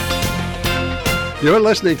You're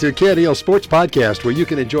listening to KNEL Sports Podcast, where you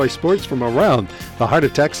can enjoy sports from around the heart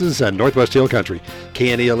of Texas and Northwest Hill Country.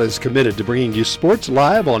 KNEL is committed to bringing you sports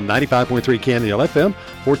live on 95.3 KNEL FM,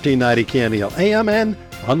 1490 KNEL AM, and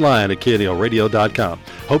online at KNELradio.com.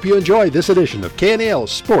 Hope you enjoy this edition of KNEL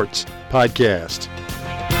Sports Podcast.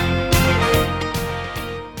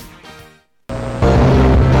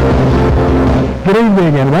 Good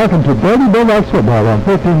evening and welcome to Brady Bulldogs football on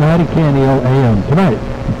 1490 KNEL AM. Tonight,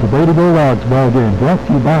 it's the Brady Bulldogs ball game brought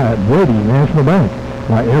to you by Brady National Bank,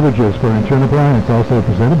 by Everages Furniture and Appliance, also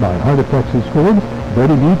presented by Heart of Texas Ford,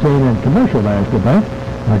 Brady Butane and Commercial National Bank.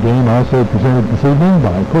 Our game also presented this evening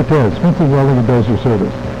by Cortez Fencing, Welding and Dozer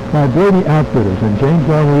Service, by Brady Outfitters and James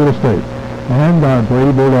Brown Real Estate, and our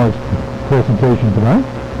Brady Bulldogs presentation tonight,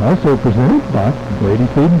 also presented by Brady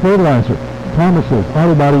Feed and Fertilizer, Thomas's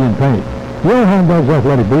Auto Body and Paint, Your Hound Dogs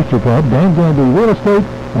Athletic Booster Club, Dan Gandy Real Estate,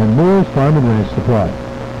 and Moore's Farm and Ranch Supply.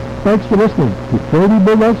 Thanks for listening to Brady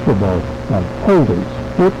Bulldogs football on Oldies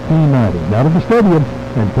 1490. Now to the stadium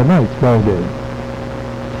and tonight's ball game.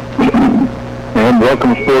 And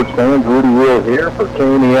welcome, sports fans. Rudy Will here for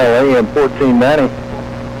KNEL AM 1490.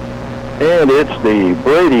 And it's the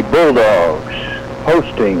Brady Bulldogs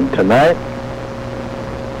hosting tonight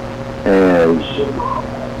as,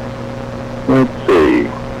 let's see,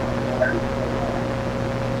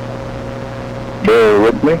 bear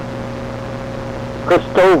with me,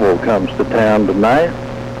 Christoval comes to town tonight,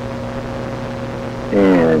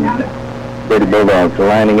 and Brady Bulldogs are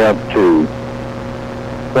lining up to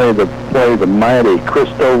play the mighty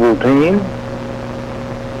Christoval team.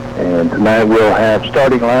 And tonight we'll have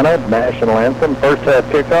starting lineup, national anthem, first half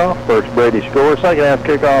kickoff, first Brady score, second half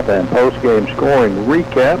kickoff, and post-game scoring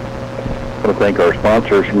recap. I want to thank our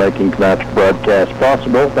sponsors for making tonight's broadcast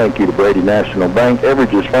possible. Thank you to Brady National Bank,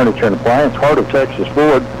 Everages Furniture and Appliance, Heart of Texas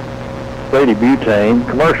Ford, Brady Butane,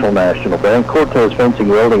 Commercial National Bank, Cortez Fencing,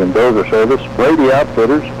 Welding and Dozer Service, Brady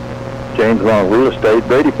Outfitters, James Brown Real Estate,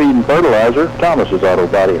 Brady Feed and Fertilizer, Thomas's Auto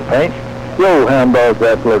Body and Paint, Your Hound Dogs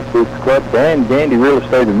Athletic Booster Club, Dan Gandy Real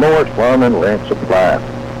Estate, and Moore's Farm and Ranch Supply.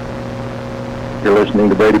 You're listening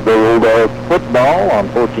to Brady Bulldogs football on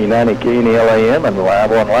 1490 KNEL AM and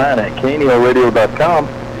live online at KNELradio.com,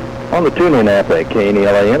 on the TuneIn app at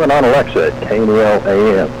KNEL AM, and on Alexa at KNEL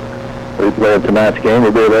AM. Replay of tonight's game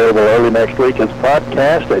will be available early next week as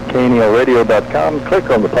podcast at KNELradio.com. Click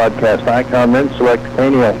on the podcast icon, then select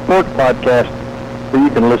KNEL Sports Podcast, where you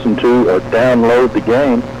can listen to or download the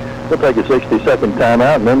game. We'll take a 60-second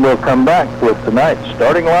timeout, and then we'll come back with tonight's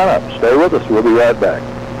starting lineup. Stay with us. We'll be right back.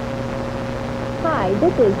 Hi,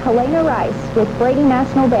 this is Helena Rice with Brady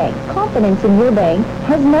National Bank. Confidence in your bank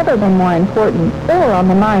has never been more important or on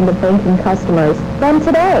the mind of banking customers than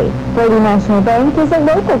today. Brady National Bank is a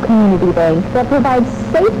local community bank that provides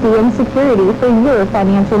safety and security for your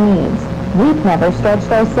financial needs. We've never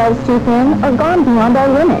stretched ourselves too thin or gone beyond our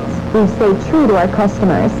limits. We've stayed true to our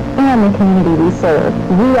customers and the community we serve.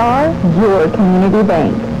 We are your community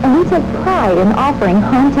bank, and we take pride in offering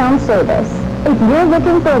hometown service. If you're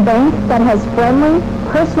looking for a bank that has friendly,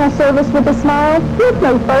 personal service with a smile, look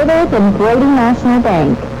no further than Brady National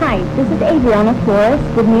Bank. Hi, this is Adriana Flores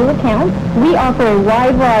with New Accounts. We offer a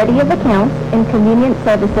wide variety of accounts and convenient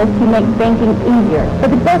services to make banking easier.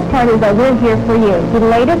 But the best part is that we're here for you. The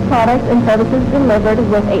latest products and services delivered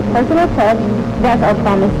with a personal touch, that's our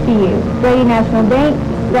promise to you. Brady National Bank,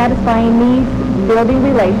 satisfying needs, building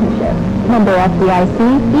relationships. Member FDIC,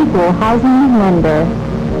 equal housing lender.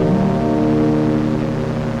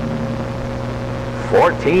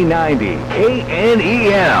 1490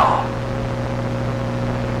 KNEL.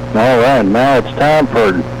 All right, now it's time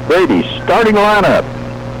for Brady's starting lineup.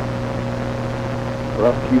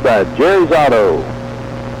 Brought to you by Jerry's Auto.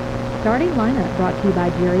 Starting lineup brought to you by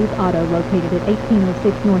Jerry's Auto, located at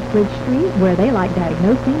 1806 North Bridge Street, where they like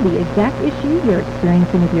diagnosing the exact issue you're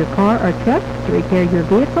experiencing with your car or truck to repair your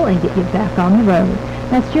vehicle and get you back on the road.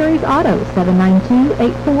 That's Jerry's Auto,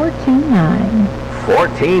 792-8429.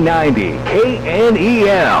 1490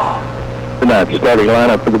 KNEL. Tonight's starting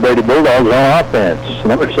lineup for the Brady Bulldogs on offense.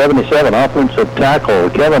 Number 77, offensive tackle,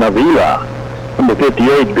 Kevin Avila. Number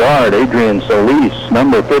 58, guard, Adrian Solis.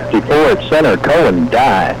 Number 54 at center, Cohen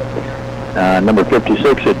Dye. Number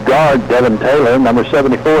 56 at guard, Devin Taylor. Number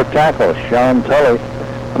 74 tackle, Sean Tully.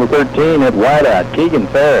 Number 13 at wideout, Keegan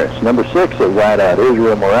Ferris. Number 6 at wideout,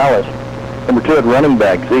 Israel Morales. Number 2 at running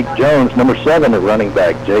back, Zeke Jones. Number 7 at running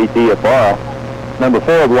back, J.D. Ibarra. Number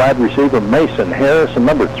 4 at wide receiver, Mason Harris. And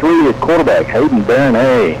number 3 at quarterback, Hayden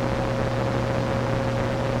Barron-Hay.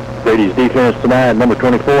 Brady's defense tonight, number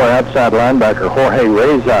 24, outside linebacker, Jorge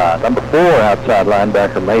Reza. Number 4, outside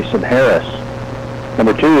linebacker, Mason Harris.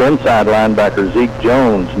 Number 2, inside linebacker Zeke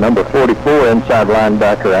Jones. Number 44, inside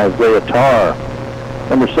linebacker Isaiah Tarr.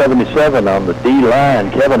 Number 77 on the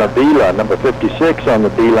D-line, Kevin Avila. Number 56 on the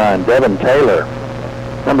D-line, Devin Taylor.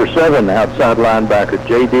 Number 7, outside linebacker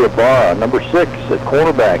J.D. Ibarra. Number 6 at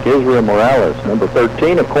cornerback, Israel Morales. Number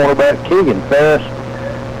 13 at cornerback, Keegan Ferris.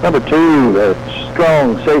 Number 2,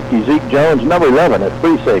 strong safety Zeke Jones. Number 11 at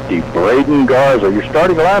free safety, Braden Garza. Your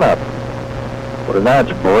starting lineup for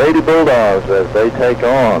tonight's Brady Bulldogs as they take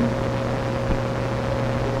on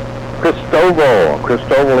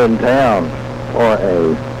Christoval in town for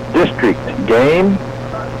a district game.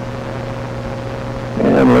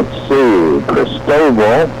 And let's see,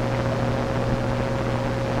 Christoval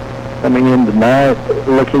coming in tonight,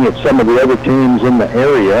 looking at some of the other teams in the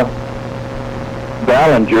area.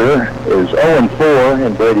 Ballinger is 0-4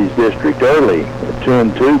 in Brady's district early at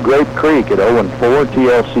 2-2. Grape Creek at 0-4.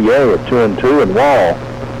 TLCA at 2-2. And Wall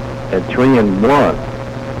at 3-1.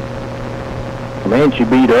 Comanche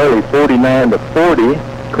beat early 49-40.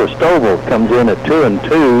 Christoval comes in at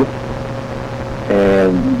 2-2.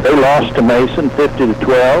 And they lost to Mason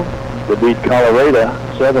 50-12. They beat Colorado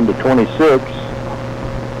 7-26.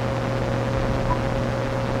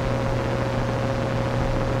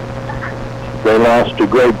 They lost to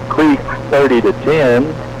Grape Creek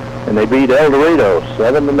 30-10, and they beat El Dorado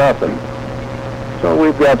 7-0. So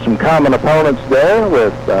we've got some common opponents there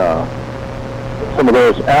with some of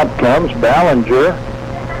those outcomes. Ballinger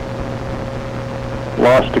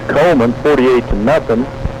lost to Coleman 48-0,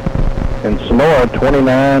 and Sonora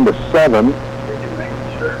 29-7,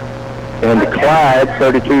 and to Clyde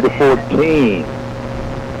 32-14.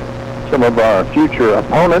 Some of our future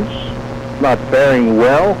opponents not faring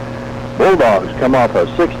well. Bulldogs come off a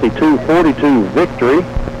 62-42 victory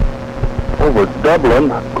over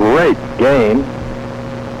Dublin. Great game.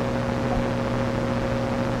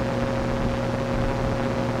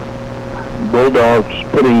 Bulldogs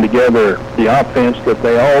putting together the offense that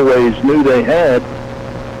they always knew they had,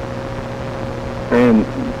 and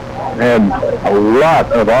had a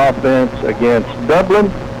lot of offense against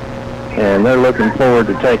Dublin, and they're looking forward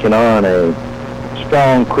to taking on a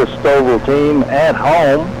strong Christoval team at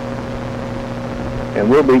home. And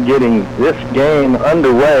we'll be getting this game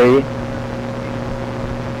underway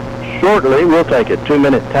shortly. We'll take a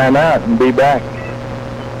 2-minute timeout and be back.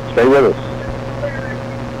 Stay with us.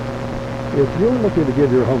 If you're looking to give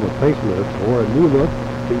your home a facelift or a new look,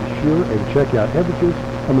 be sure and check out Everages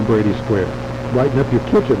on the Brady Square. Brighten up your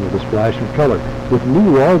kitchen with a splash of color with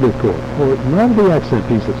new wall decor or none of the accent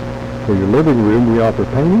pieces. For your living room, we offer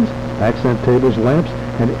paintings, accent tables, lamps,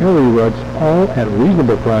 and area rugs, all at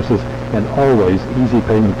reasonable prices and always easy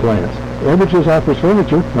payment plans. Everages offers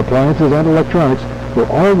furniture, appliances, and electronics for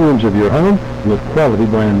all rooms of your home with quality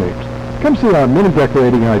brand names. Come see our many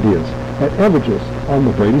decorating ideas at Everages on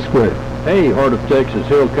the Brady Square. Hey, Heart of Texas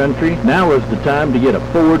Hill Country, now is the time to get a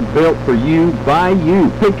Ford built for you by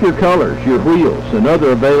you. Pick your colors, your wheels, and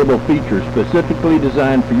other available features specifically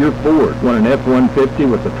designed for your Ford. Want an F-150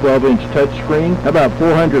 with a 12-inch touchscreen? How about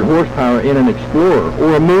 400 horsepower in an Explorer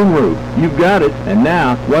or a moonroof? You've got it, and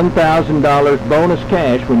now $1,000 bonus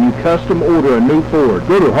cash when you custom order a new Ford.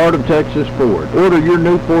 Go to Heart of Texas Ford. Order your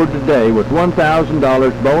new Ford today with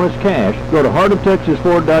 $1,000 bonus cash. Go to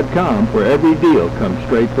heartoftexasford.com where every deal comes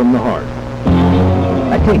straight from the heart.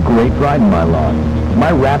 I take great pride in my lawn.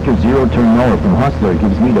 My Raptor zero-turn mower from Hustler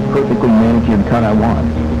gives me the perfectly manicured cut I want.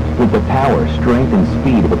 With the power, strength, and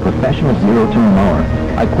speed of a professional zero-turn mower,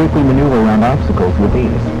 I quickly maneuver around obstacles with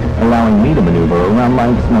ease, allowing me to maneuver around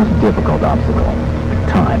life's most difficult obstacle,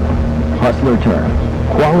 time. Hustler Turn.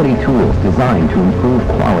 Quality tools designed to improve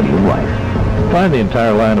quality of life. Find the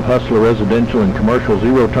entire line of Hustler residential and commercial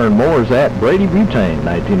zero-turn mowers at Brady Butane,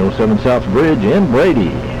 1907 South Bridge in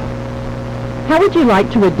Brady. How would you like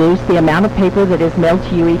to reduce the amount of paper that is mailed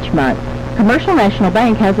to you each month? Commercial National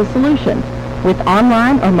Bank has a solution. With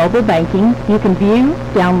online or mobile banking, you can view,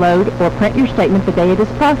 download, or print your statement the day it is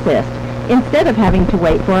processed, instead of having to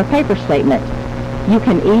wait for a paper statement. You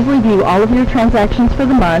can easily view all of your transactions for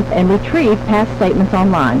the month and retrieve past statements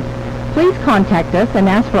online. Please contact us and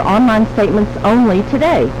ask for online statements only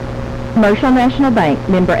today. Commercial National Bank,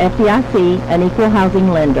 member FDIC, an equal housing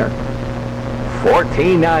lender.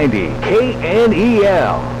 1490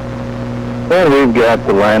 KNEL. Well, we've got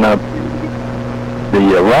the lineup,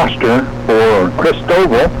 the roster for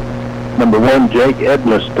Christoval. Number 1, Jake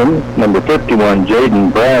Edliston. Number 51,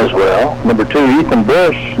 Jaden Braswell. Number 2, Ethan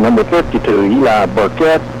Bush. Number 52, Eli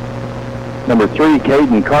Burkett. Number 3,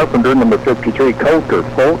 Caden Carpenter. Number 53, Coulter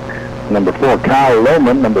Folk. Number 4, Kyle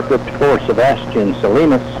Lohman. Number 54, Sebastian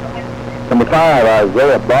Salinas. Number 5,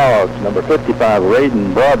 Isaiah Boggs. Number 55,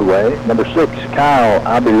 Raiden Broadway. Number 6, Kyle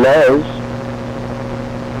Abilez.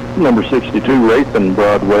 Number 62, Rathan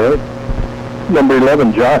Broadway. Number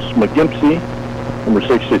 11, Josh McGimpsey. Number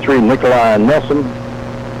 63, Nikolai Nelson.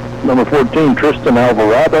 Number 14, Tristan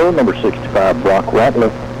Alvarado. Number 65, Brock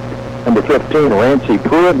Ratliff. Number 15, Rancy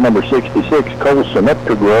Pruitt. Number 66, Colson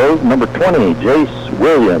Eptagrove. Number 20, Jace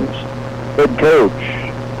Williams. Head coach,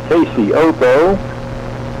 Casey Otho.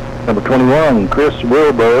 Number 21, Chris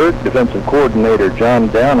Wilberg. Defensive coordinator, John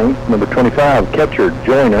Downey. Number 25, catcher,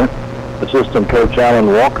 Joyner. Assistant coach,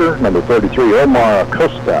 Alan Walker. Number 33, Omar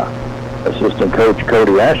Acosta. Assistant coach,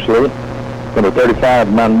 Cody Ashley. Number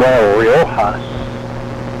 35, Manuel Riojas.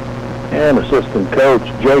 And assistant coach,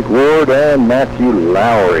 Jake Ward and Matthew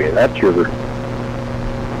Lowry. That's your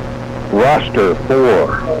roster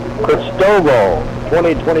for Cristoval,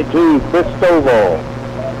 2022 Cristoval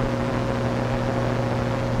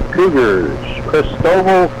Cougars,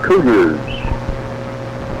 Cristoval Cougars.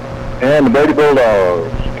 And the Brady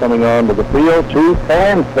Bulldogs coming onto the field to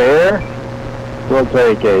fanfare. We'll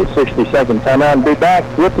take a 60-second timeout and be back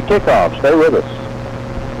with the kickoff. Stay with us.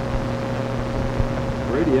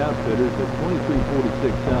 Brady Outfitters at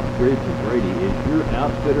 2346 South Bridge in Brady is your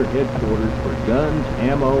outfitter headquarters for guns,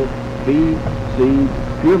 ammo, feed, seed,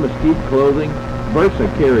 pure mesquite clothing, Versa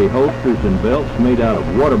carry holsters and belts made out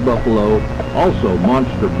of water buffalo, also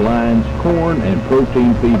monster blinds, corn, and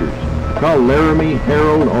protein feeders. Call Laramie,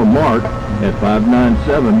 Harold, or Mark at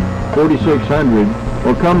 597-4600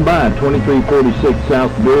 or come by 2346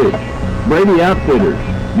 South Bridge. Brady Outfitters,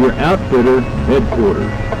 your outfitter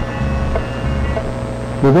headquarters.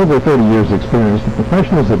 With over 30 years' experience, the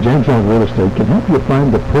professionals at James Long Real Estate can help you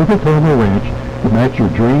find the perfect home or ranch to match your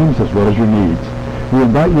dreams as well as your needs. We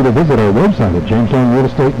invite you to visit our website at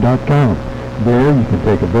jameslongrealestate.com. There you can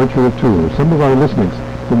take a virtual tour of some of our listings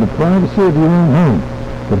from the privacy of your own home.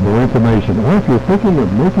 For more information, or if you're thinking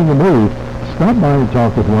of making a move, stop by and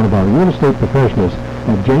talk with one of our real estate professionals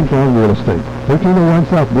at James Long Real Estate, 1301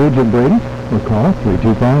 South Bridge in Brady, or call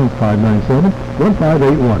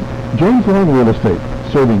 325-597-1581. James Long Real Estate,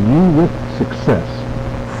 serving you with success.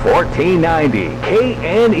 1490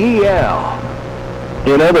 KNEL.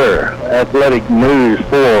 In other athletic news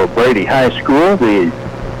for Brady High School, the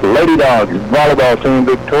Lady Dogs volleyball team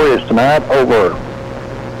victorious tonight over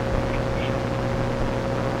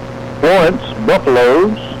Florence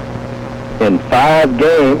Buffaloes in 5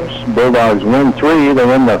 games. Bulldogs win 3. They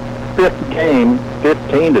win the 5th game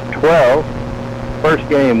 15-12. First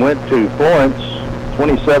game went to Florence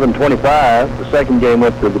 27-25. The second game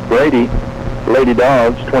went to the Brady Lady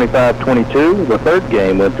Dogs 25-22. The third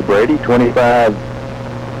game went to Brady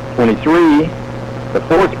 25-23. The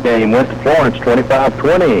fourth game went to Florence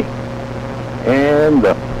 25-20. And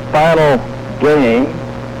the final game,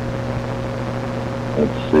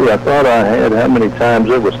 let's see, I thought I had how many times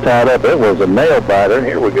it was tied up. It was a nail biter.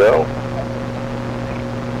 Here we go.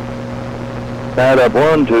 Tied up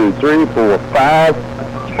 1, 2, 3, 4, 5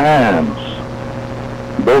 times.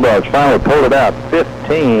 Bulldogs finally pulled it out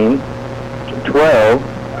 15-12.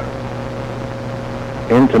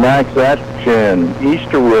 In tonight's action,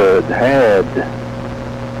 Easterwood had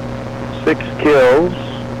 6 kills.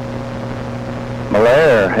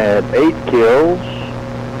 Malaire had 8 kills.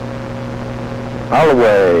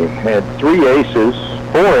 Holloway had 3 aces,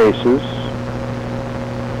 4 aces,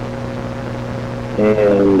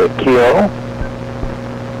 and a kill.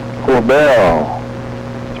 Corbell,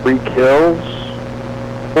 3 kills,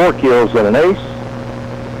 4 kills and an ace.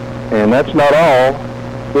 And that's not all.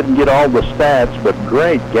 Didn't get all the stats, but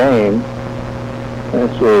great game.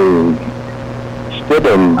 Let's see.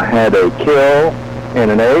 Stidham had a kill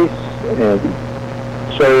and an ace and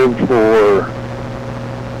served for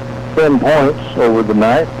 10 points over the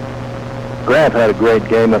night. Grant had a great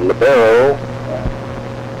game at Libero.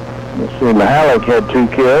 Let's see, Mahalik had 2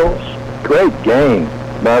 kills. Great game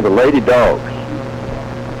by the Lady Dogs.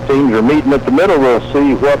 Teams are meeting at the middle. We'll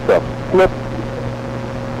see what the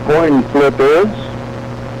coin flip is.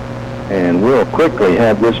 And we'll quickly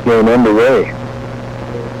have this game underway.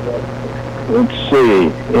 Let's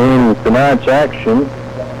see, in tonight's action,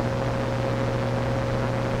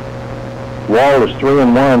 Wall is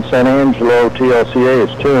 3-1. San Angelo TLCA is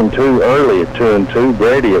 2-2. Early at 2-2.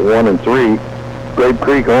 Brady at 1-3. Grape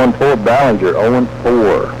Creek 0-4. Ballinger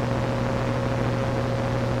 0-4.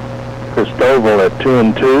 Cristoval at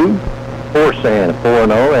 2-2. Forsan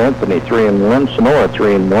 4-0. Anthony 3-1. Sonora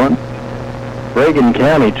 3-1. Reagan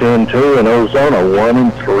County 2-2. And Ozona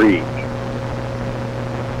 1-3.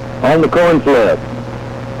 On the coin flip,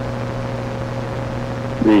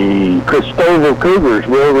 the Cristoval Cougars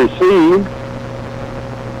will receive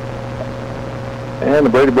And the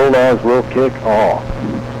Brady Bulldogs will kick off.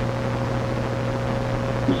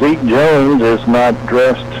 Zeke Jones is not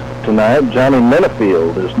dressed tonight. Johnny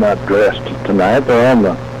Minifield is not dressed tonight. They're on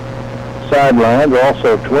the sidelines.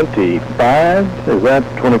 Also 25. Is that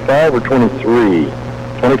 25 or 23?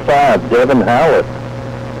 25. Devin Howlett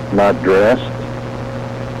not dressed.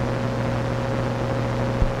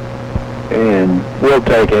 And we'll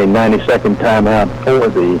take a 90-second timeout for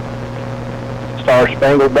the Star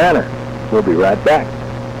Spangled Banner. We'll be right back.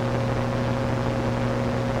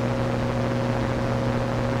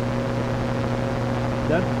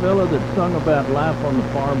 That fella that sung about life on the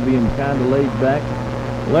farm being kind of laid back,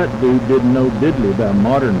 well, that dude didn't know diddly about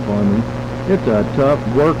modern farming. It's a tough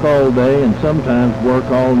work all day and sometimes work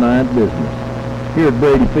all night business. Here at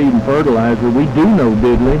Brady Feed and Fertilizer, we do know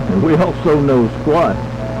diddly, and we also know squat.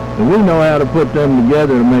 And we know how to put them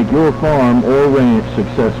together to make your farm or ranch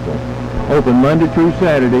successful. Open Monday through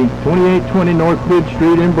Saturday, 2820 North Bridge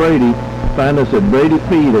Street in Brady. Find us at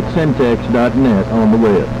BradyFeed at Syntex.net on the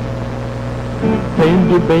web.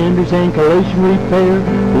 Fender benders and collision repair,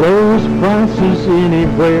 lowest prices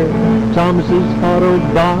anywhere. Thomas's Auto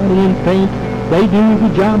Body and Paint, they do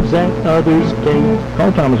the jobs that others can't.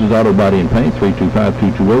 Call Thomas's Auto Body and Paint,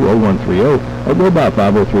 325-220-0130, or go by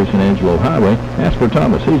 503 San Angelo Highway. Ask for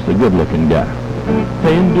Thomas. He's the good-looking guy.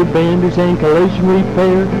 Fender benders and collision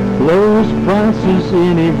repair, lowest prices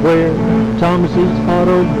anywhere. Thomas's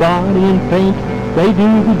Auto Body and Paint, they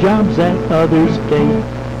do the jobs that others can't.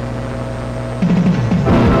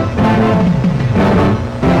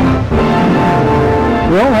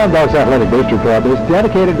 The Old Hound Dogs Athletic Booster Club is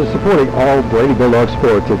dedicated to supporting all Brady Bulldog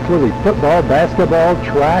sports, including football, basketball,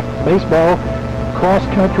 track, baseball, cross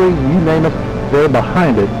country, you name it, they're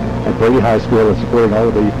behind it at Brady High School and supporting all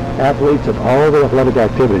of the athletes and all of the athletic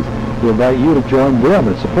activities. We invite you to join them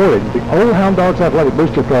in supporting the Old Hound Dogs Athletic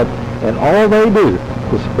Booster Club and all they do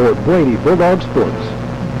to support Brady Bulldog sports.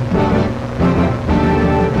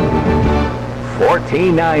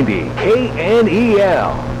 1490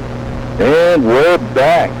 KNEL. And we're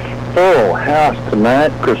back. Full house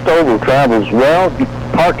tonight. Christoval travels well.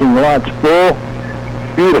 Parking lot's full.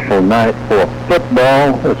 Beautiful night for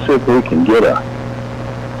football. Let's see if we can get a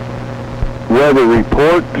weather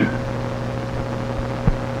report.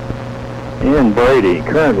 In Brady,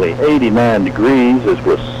 currently 89 degrees. It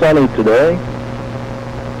was sunny today.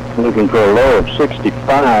 Looking for a low of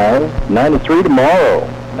 65. 93 tomorrow.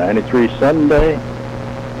 93 Sunday.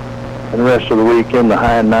 And the rest of the week in the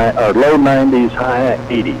low 90s, high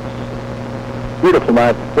 80s. Beautiful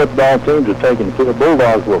night for football. Teams are taking the field.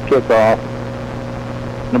 Bulldogs will kick off.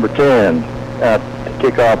 Number 10 to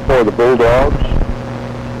kick off for the Bulldogs.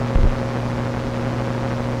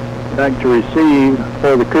 Back to receive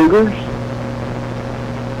for the Cougars.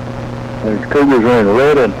 The Cougars are in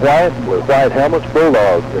red and white with white helmets.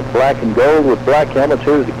 Bulldogs in black and gold with black helmets.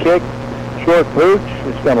 Here's the kick. Short pooch.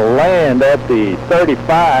 It's going to land at the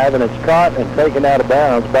 35, and it's caught and taken out of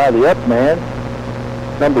bounds by the up man.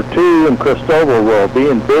 Number 2, and Christoval will be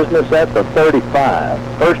in business at the 35.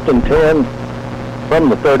 First and 10 from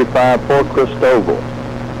the 35 for Christoval.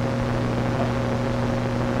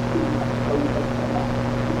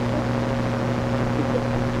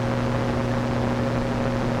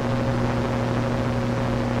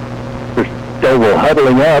 Christoval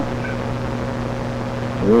huddling up.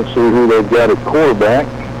 We'll see who they've got at quarterback.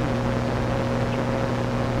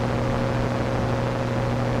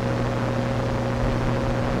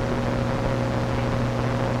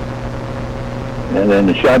 And then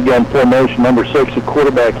the shotgun formation, number 6, a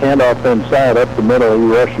quarterback handoff inside, up the middle. He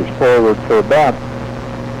rushes forward for about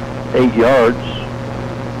 8 yards.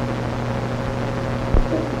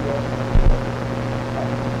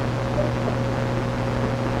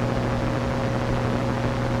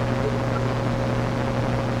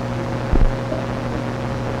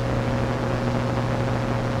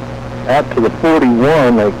 Out to the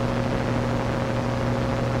 41, they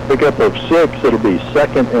pick up of 6. It'll be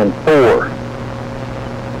 2nd and 4.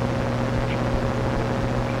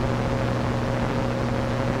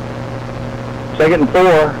 Second and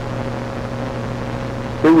 4.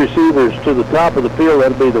 2 receivers to the top of the field.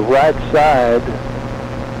 That'll be the right side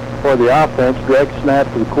for the offense. Direct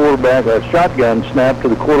snap to the quarterback, a shotgun snap to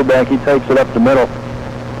the quarterback. He takes it up the middle.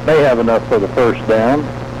 May have enough for the first down.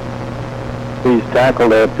 He's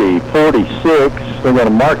tackled at the 46. They're going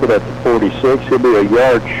to mark it at the 46. He'll be a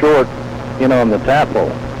yard short in on the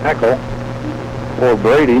tackle for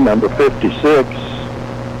Brady, number 56,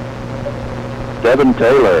 Devin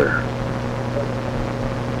Taylor.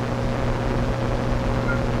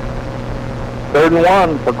 3rd and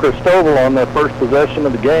 1 for Christoval on their first possession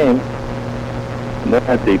of the game. And then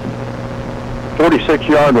at the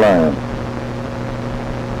 46-yard line.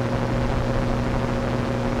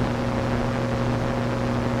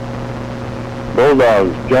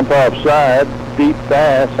 Bulldogs jump offside, deep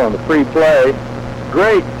pass on the free play.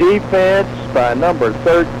 Great defense by number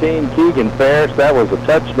 13, Keegan Ferris. That was a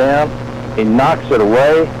touchdown. He knocks it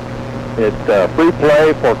away. It's free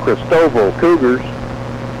play for Cristobal Cougars,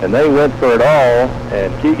 and they went for it all,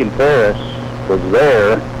 and Keegan Ferris was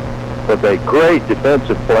there with a great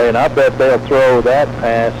defensive play, and I bet they'll throw that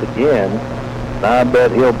pass again. And I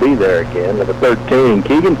bet he'll be there again with a 13.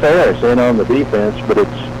 Keegan Ferris in on the defense, but it's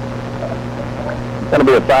going to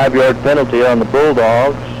be a 5-yard penalty on the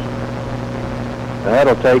Bulldogs.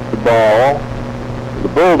 That'll take the ball. The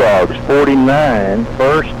Bulldogs 49,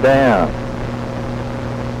 first down.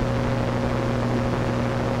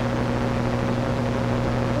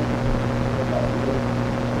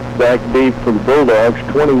 Back deep for the Bulldogs,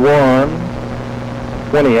 21,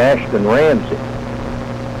 20 Ashton Ramsey.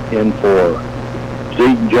 In for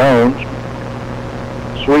Zeke Jones.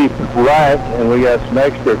 Sweep right, and we got some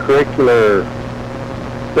extracurricular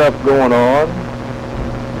stuff going on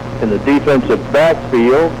in the defensive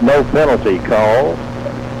backfield. No penalty call.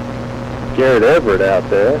 Garrett Everett out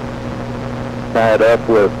there, tied up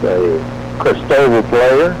with a Cristobal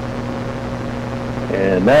player,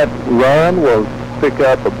 and that run will pick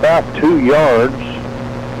up about 2 yards,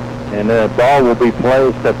 and the ball will be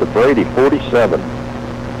placed at the Brady 47.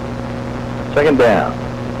 Second down.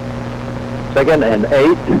 2nd and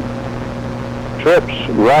 8. Trips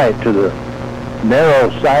right to the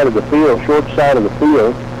narrow side of the field, short side of the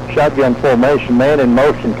field. Shotgun formation, man in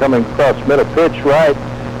motion coming across middle, pitch right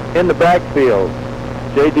in the backfield.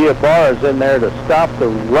 J.D. Ibarra is in there to stop the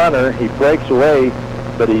runner. He breaks away,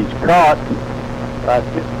 but he's caught by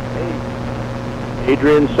 58.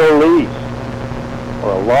 Adrian Solis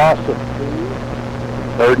for a loss of 2.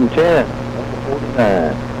 3rd and 10 at the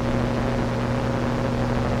 49.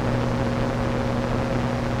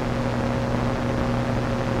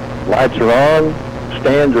 Lights are on,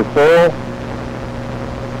 stands are full.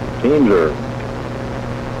 Teams are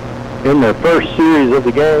in their first series of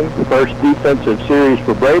the game, first defensive series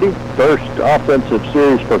for Brady, first offensive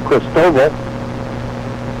series for Cristobal.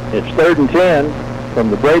 It's 3rd and 10 from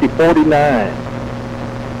the Brady 49.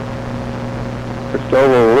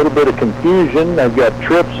 Cristobal, a little bit of confusion. They've got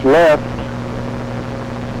trips left,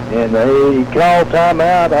 and they call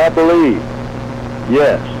timeout, I believe.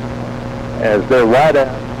 Yes, as they're right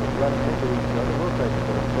out.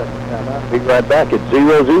 Be right back at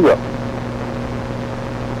 0-0.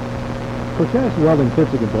 Cortez Welding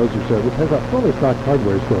Fencing and Dozer Service has a fully stocked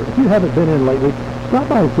hardware store. If you haven't been in lately, stop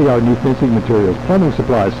by and see our new fencing materials, plumbing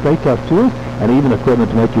supplies, Stay Tough tools, and even equipment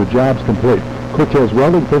to make your jobs complete. Cortez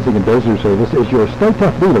Welding Fencing and Dozer Service is your Stay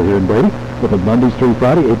Tough dealer here in Brady, with Mondays through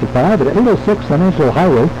Friday, 8 to 5 at 806 Financial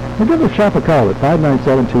Highway, and give us shop a call at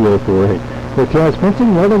 597-2048. Cortez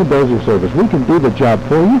Fencing, Welding, and Dozer Service. We can do the job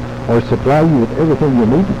for you or supply you with everything you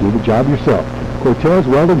need to do the job yourself. Cortez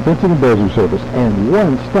Welding, Fencing, and Dozer Service, and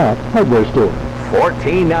one-stop hardware store.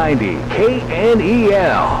 1490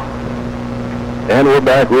 KNEL. And we're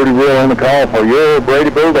back. Rudy Real on the call for your Brady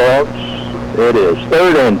Bulldogs. It is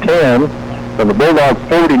 3rd and 10 from the Bulldog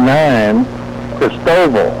 49.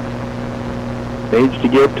 Cristobal needs to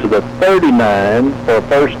get to the 39 for a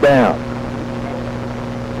first down.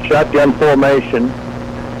 Shotgun formation.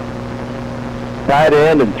 Tight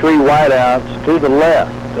end and 3 wideouts to the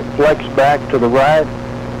left. The flex back to the right.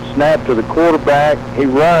 Snap to the quarterback. He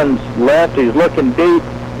runs left. He's looking deep.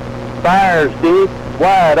 Fires deep.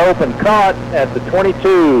 Wide open. Caught at the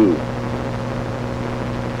 22.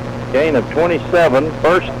 Gain of 27.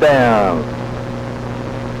 First down.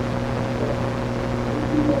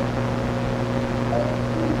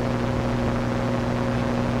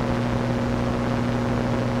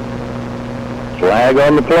 Flag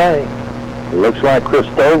on the play. It looks like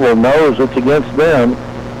Cristobal knows it's against them.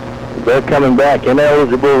 They're coming back.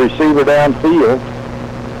 Ineligible receiver downfield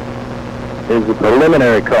is the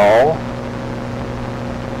preliminary call.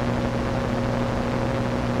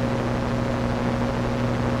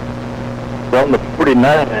 From the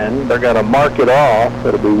 49, they're going to mark it off.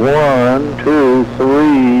 It'll be 1, 2,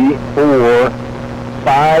 3, 4,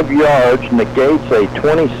 5 yards. Negates a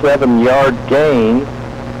 27-yard gain.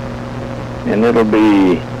 And it'll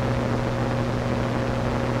be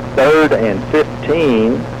 3rd and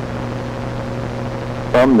 15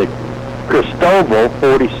 from the Cristobal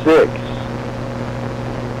 46.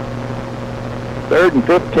 3rd and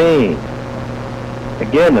 15.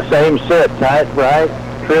 Again, the same set. Tight right,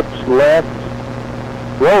 trips left,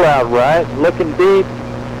 roll out right, looking deep,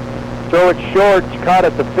 throw it short, it's caught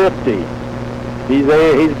at the 50.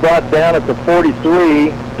 He's brought down at the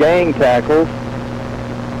 43, gang tackles,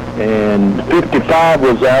 and 55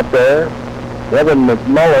 was out there. Evan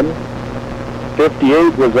McMullen,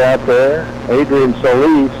 58 was out there. Adrian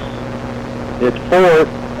Solis, it's fourth,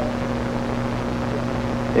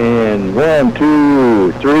 and 1,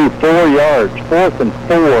 2, 3, 4 yards, 4th and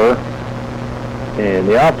 4, and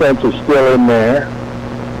the offense is still in there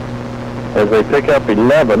as they pick up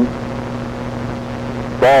 11.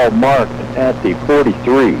 Ball marked at the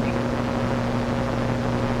 43.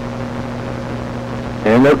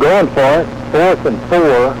 And they're going for it. 4th and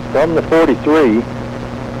 4 from the 43.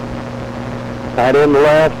 Tight end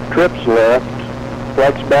left, trips left,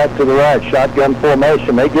 flex back to the right, shotgun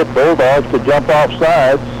formation. They get Bulldogs to jump off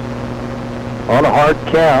sides on a hard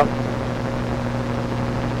count.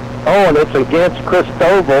 Oh, and it's against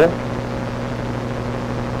Christoval.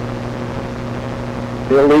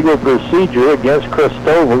 Illegal procedure against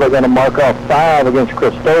Christoval. They're going to mark off 5 against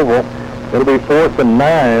Christoval. It'll be 4th and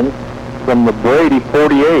 9 from the Brady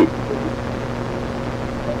 48.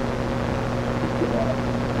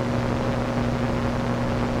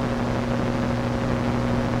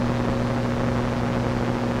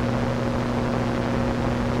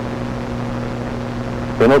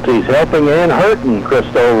 Penalties helping and hurting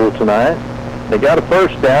Christoval tonight. They got a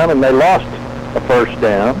first down and they lost a first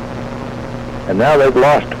down. And now they've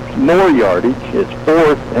lost more yardage. It's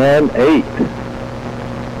 4th and 8.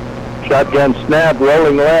 Shotgun snap,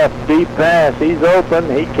 rolling left, deep pass. He's open.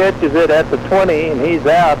 He catches it at the 20, and he's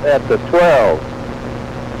out at the 12.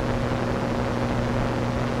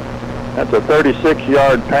 That's a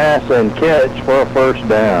 36-yard pass and catch for a first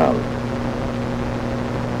down.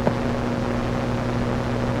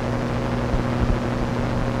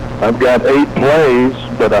 I've got 8 plays,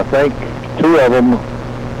 but I think 2 of them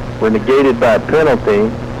were negated by penalty.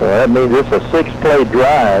 So that means it's a 6-play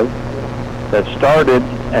drive that started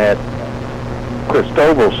at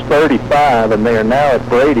Christoval's 35, and they are now at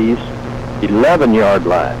Brady's 11-yard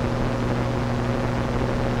line.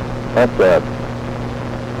 That's a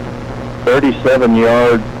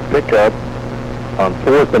 37-yard pickup on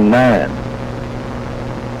 4th and 9.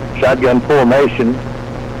 Shotgun formation,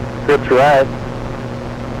 trips right.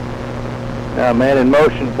 Now man in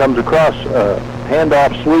motion comes across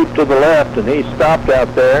handoff sweep to the left, and he's stopped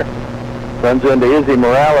out there. Runs into Izzy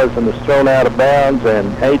Morales and is thrown out of bounds,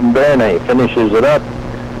 and Hayden Bernay finishes it up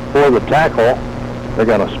for the tackle. They're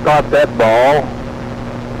going to spot that ball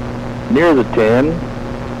near the 10,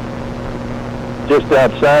 just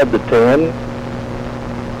outside the 10,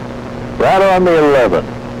 right on the 11.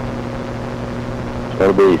 So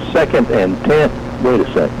it'll be 2nd and 10. Wait a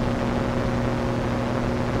second.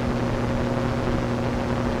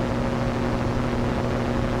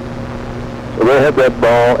 So they have that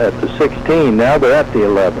ball at the 16. Now they're at the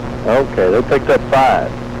 11. Okay, they picked up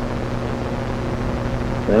 5.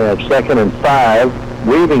 They have 2nd and 5,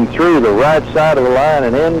 weaving through the right side of the line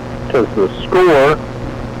and into the score.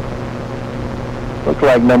 Looks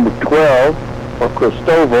like number 12 for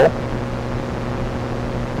Christoval.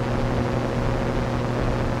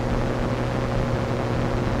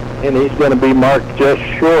 And he's going to be marked just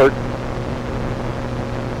short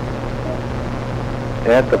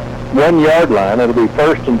at the 1-yard line. It'll be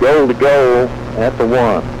 1st and goal to go at the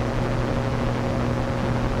 1.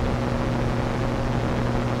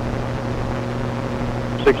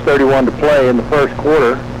 .6:31 to play in the first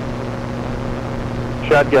quarter.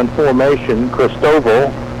 Shotgun formation, Christoval,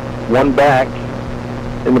 1 back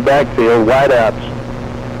in the backfield, wideouts,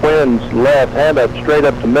 Twins left, hand up straight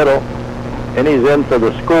up the middle, and he's in for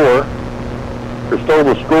the score.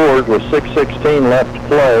 Christoval scored with 6:16 left to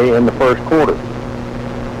play in the first quarter.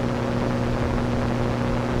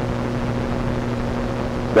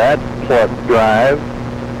 That pluck drive.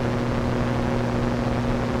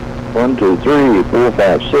 1, 2, 3, 4,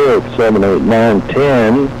 5, 6, 7, 8, 9,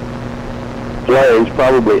 10 plays,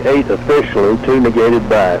 probably 8 officially, 2 negated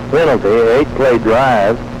by penalty. 8-play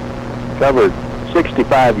drive, covered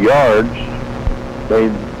 65 yards. They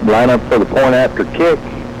line up for the point after kick.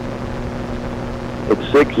 It's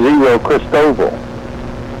 6-0 Christoval.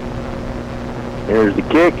 Here's the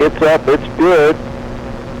kick. It's up. It's good.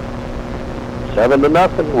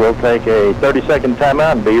 7-0. We'll take a 30-second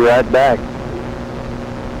timeout and be right back.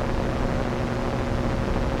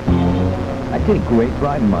 I take great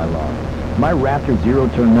pride in my lawn. My Raptor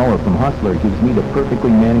zero-turn mower from Hustler gives me the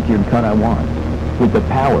perfectly manicured cut I want. With the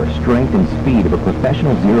power, strength, and speed of a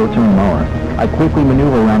professional zero-turn mower, I quickly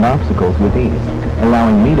maneuver around obstacles with ease,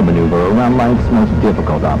 allowing me to maneuver around life's most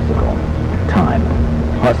difficult obstacle, time.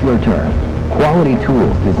 Hustler Turn. Quality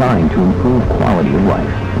tools designed to improve quality of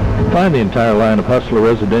life. Find the entire line of Hustler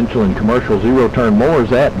residential and commercial zero-turn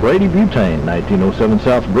mowers at Brady Butane, 1907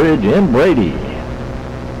 South Bridge in Brady.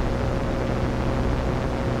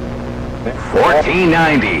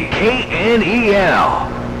 1490 KNEL.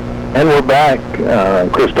 And we're back.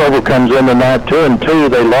 Christoval comes in tonight 2-2.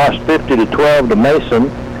 They lost 50-12 to Mason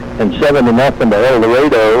and 7-0 to El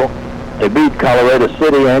Dorado. They beat Colorado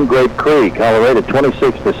City and Grape Creek. Colorado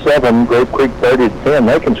 26-7, Grape Creek 30-10.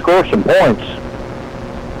 They can score some points.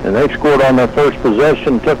 And they scored on their first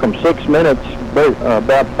possession. Took them 6 minutes,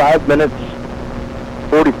 about 5 minutes,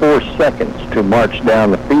 44 seconds to march down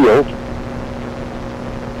the field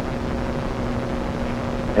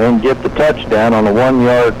and get the touchdown on a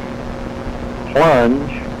 1-yard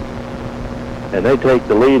plunge. And they take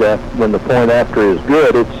the lead when the point after is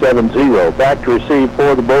good. It's 7-0. Back to receive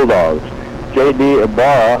for the Bulldogs. J.D.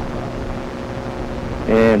 Ibarra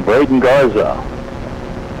and Braden Garza.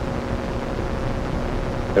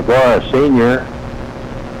 Ibarra senior.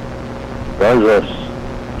 Garza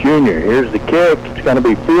junior. Here's the kick. It's going to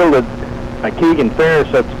be fielded by Keegan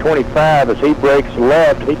Ferris at the 25 as he breaks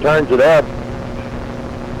left. He turns it up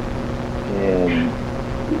and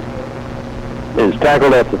is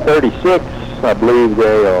tackled at the 36. I believe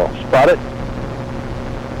they'll spot it.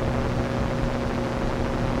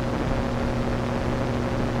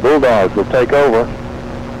 Bulldogs will take over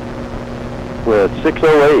with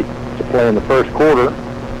 6:08 to play in the first quarter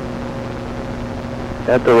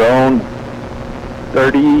at their own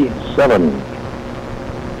 37.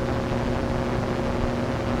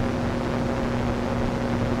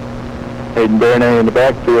 Hayden Bernay in the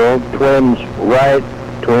backfield. Twins right,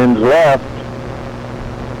 Twins left.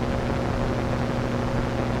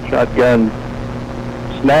 Shotgun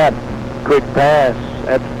snap, quick pass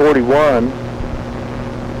at the 41,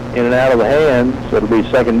 in and out of the hands, so it'll be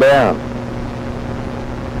second down.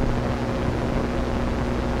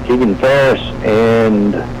 Keegan Ferris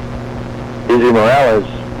and Izzy Morales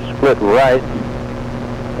split right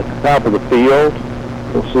at the top of the field.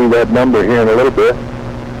 We'll see that number here in a little bit.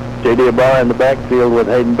 J.D. Ibarra in the backfield with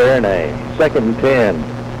Hayden Bernay. 2nd and 10.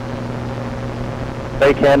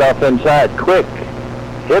 Fake handoff inside, quick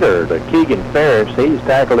hitter to Keegan Ferris. He's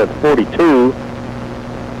tackled at 42.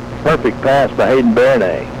 Perfect pass by Hayden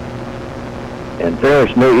Bernay. And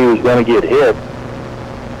Ferris knew he was going to get hit.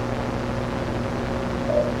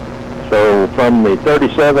 So from the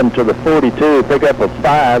 37 to the 42, pick up a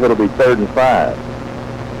 5, it'll be 3rd and 5.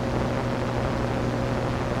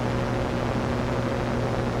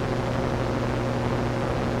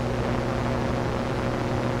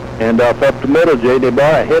 Handoff up the middle, J.D.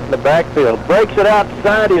 Barra hitting the backfield. Breaks it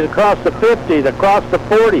outside, he's across the 50, across the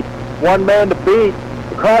 40. One man to beat,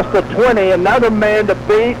 across the 20, another man to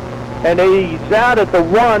beat, and he's out at the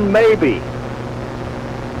 1 maybe.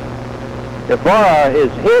 Ibarra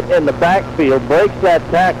is hit in the backfield, breaks that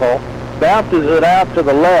tackle, bounces it out to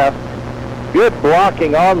the left. Good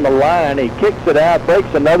blocking on the line. He kicks it out,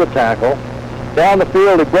 breaks another tackle. Down the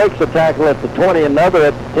field, he breaks a tackle at the 20, another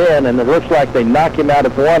at the 10, and it looks like they knock him out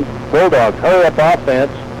at the 1. Bulldogs hurry up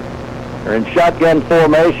offense. They're in shotgun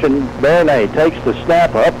formation. Bernay takes the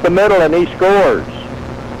snap up the middle, and he scores.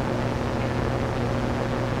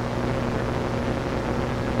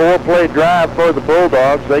 4-play drive for the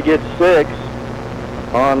Bulldogs. They get 6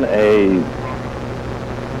 on a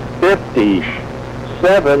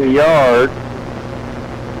 57-yard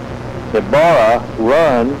Ibarra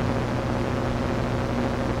run.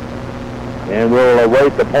 And we'll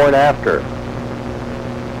await the point after.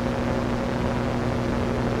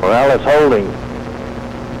 Morales holding.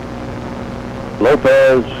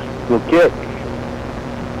 Lopez will kick.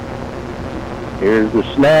 Here's the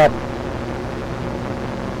snap.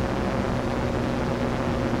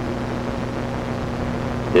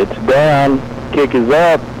 It's down. Kick is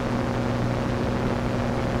up.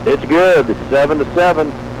 It's good. It's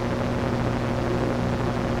 7-7.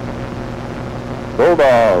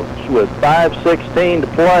 Bulldogs with 5:16 to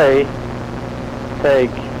play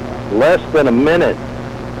take less than a minute.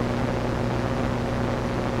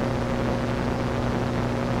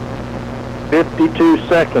 "52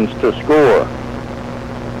 seconds to score.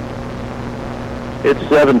 It's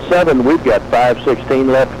 7-7. We've got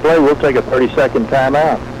 5:16 left to play. We'll take a 30-second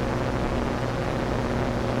timeout.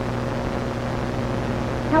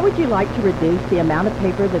 How would you like to reduce the amount of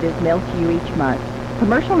paper that is mailed to you each month?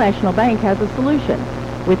 Commercial National Bank has a solution.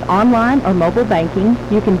 With online or mobile banking,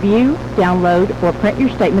 you can view, download, or print your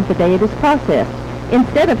statement the day it is processed,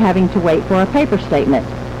 instead of having to wait for a paper statement.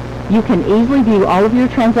 You can easily view all of your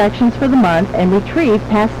transactions for the month and retrieve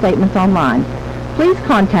past statements online. Please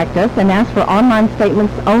contact us and ask for online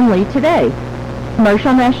statements only today.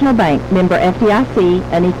 Commercial National Bank, member FDIC,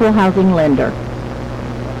 an equal housing lender.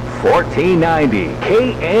 1490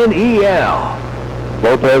 KNEL.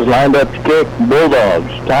 Lopez lined up to kick.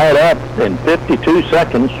 Bulldogs tie it up in 52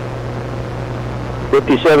 seconds.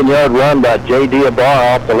 57-yard run by J.D.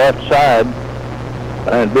 Ibarra off the left side.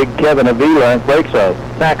 And big Kevin Avila breaks a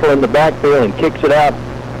tackle in the backfield and kicks it out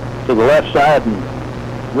to the left side and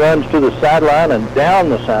runs to the sideline and down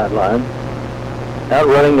the sideline.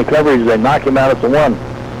 Outrunning the coverage, they knock him out at the 1.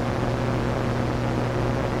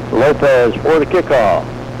 Lopez for the kickoff.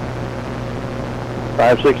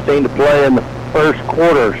 5:16 to play in the first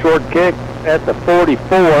quarter. Short kick at the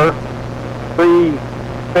 44. Free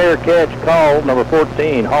fair catch called. Number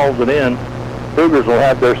 14 hauls it in. Cougars will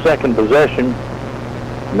have their second possession.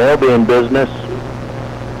 And they'll be in business.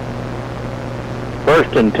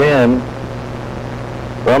 1st and 10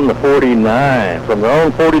 from the 49, from their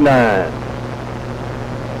own 49.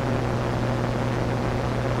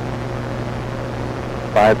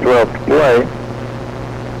 .5:12 to play.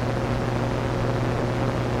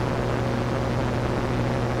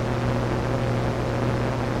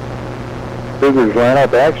 Cougars line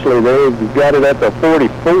up. Actually, they've got it at the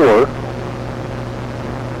 44.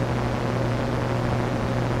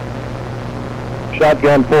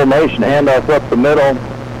 Shotgun formation, handoff up the middle.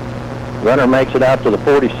 Runner makes it out to the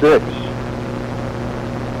 46.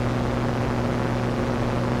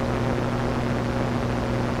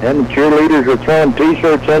 And the cheerleaders are throwing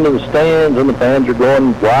T-shirts into the stands, and the fans are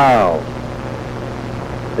going wild.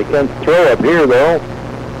 They can't throw up here, though.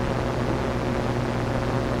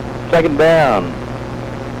 2nd down.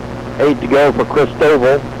 8 to go for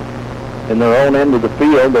Christoval. In their own end of the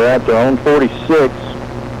field, they're at their own 46.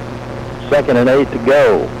 2nd and 8 to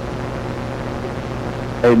go.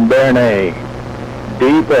 Hayden Bernay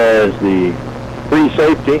deep as the free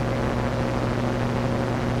safety.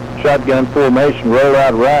 Shotgun formation, roll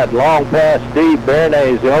out right, long pass deep.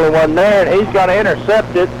 Bernay is the only one there, and he's going to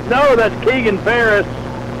intercept it. No, that's Keegan Ferris.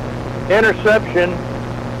 Interception.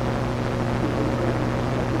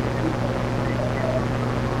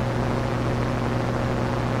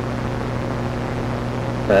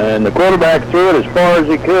 And the quarterback threw it as far as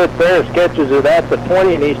he could. Ferris catches it at the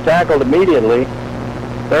 20, and he's tackled immediately.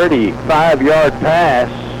 35-yard pass,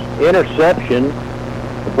 interception.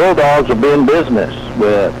 The Bulldogs will be in business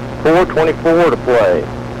with 4:24 to play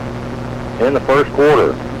in the first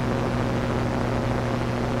quarter.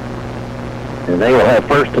 And they will have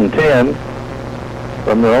 1st and 10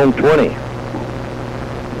 from their own 20.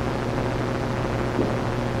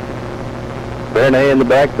 Bernay in the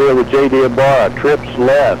backfield with J.D. Ibarra. Trips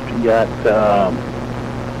left. You got,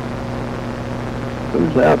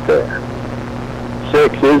 who's out there?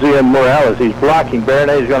 6, Izzy and Morales. He's blocking.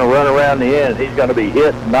 Bernay's going to run around the end. He's going to be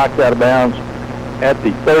hit and knocked out of bounds at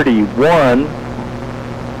the 31.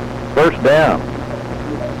 1st down.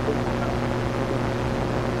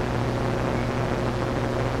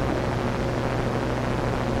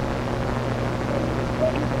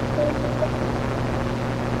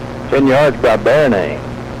 Ten yards by Bernay.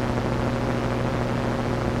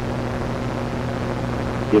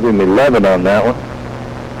 Give him 11 on that one.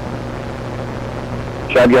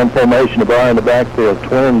 Shotgun formation, Ibarra in the backfield.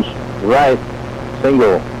 Twins right,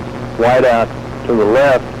 single wide out to the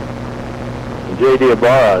left. And J.D.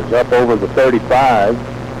 Ibarra is up over the 35,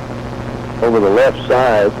 over the left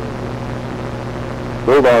side.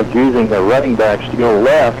 Bulldogs using their running backs to go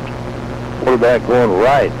left, quarterback going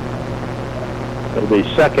right. It'll be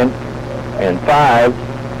 2nd and 5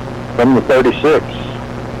 from the 36.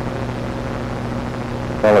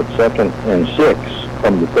 Call it 2nd and 6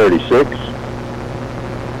 from the 36.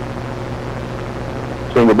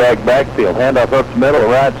 Single backfield, handoff up the middle,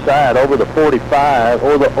 right side, over the 45,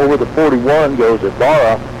 over the 41 goes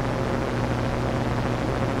Ibarra.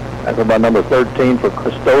 Tackled by number 13 for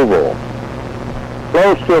Christoval.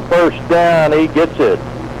 Close to a 1st down, he gets it.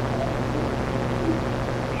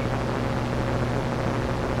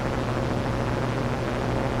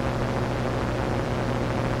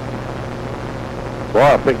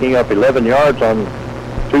 Ibarra picking up 11 yards on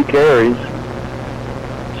 2 carries.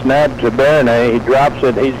 Snap to Bernay. He drops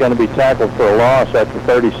it. He's going to be tackled for a loss at the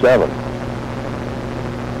 37.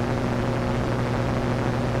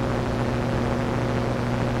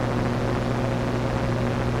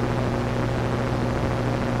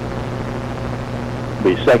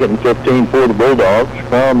 Be 2nd and 15 for the Bulldogs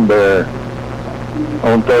from their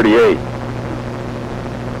own 38.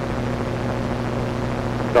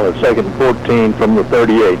 Call it 2nd and 14 from the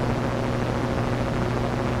 38.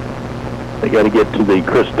 They got to get to the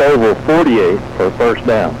Christoval 48 for a 1st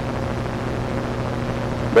down.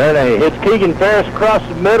 Then he hits Keegan Ferris across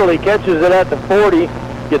the middle. He catches it at the 40,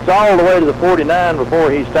 gets all the way to the 49 before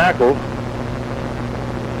he's tackled.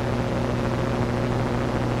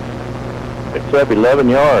 Picks up 11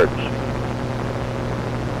 yards.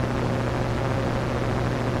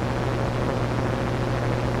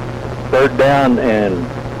 Third down and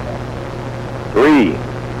 3.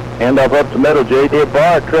 Handoff up the middle. J.D.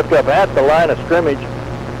 Barr tripped up at the line of scrimmage.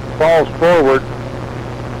 Falls forward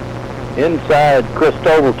inside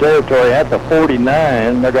Christoval territory at the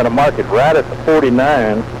 49. They're going to mark it right at the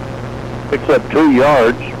 49. Picks up 2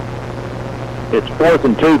 yards. It's 4th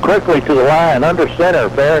and 2. Quickly to the line under center.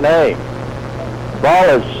 Bernay.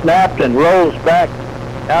 Ball is snapped and rolls back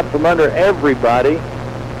out from under everybody.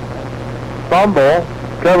 Fumble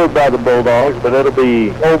covered by the Bulldogs, but it'll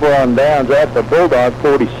be over on downs at the Bulldog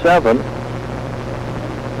 47.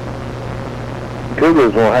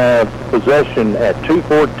 Cougars will have possession at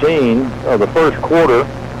 2:14 of the first quarter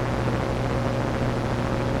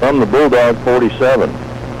from the Bulldog 47.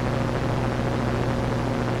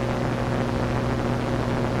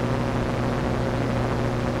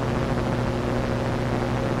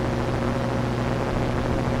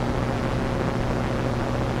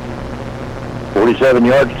 .47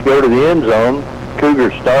 yards to go to the end zone.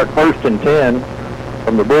 Cougars start 1st and 10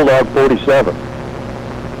 from the Bulldog 47.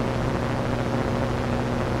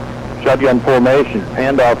 Shotgun formation,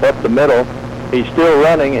 handoff up the middle. He's still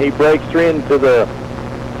running. He breaks 3 into the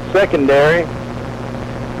secondary.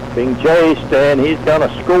 Being chased, and he's going to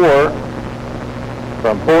score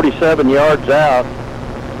from 47 yards out.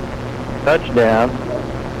 Touchdown.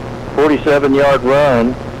 47-yard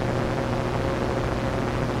run.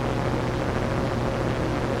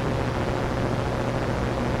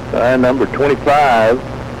 By number 25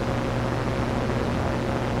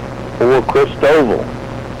 for Christoval.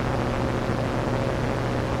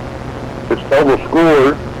 Christoval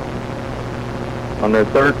scored on their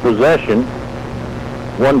 3rd possession.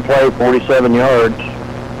 1 play, 47 yards.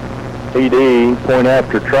 PD, point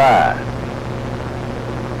after try.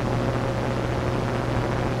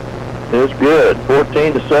 It's good.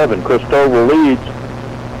 14-7. Christoval leads.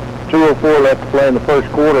 2:04 left to play in the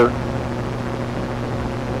first quarter.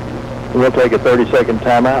 We'll take a 30-second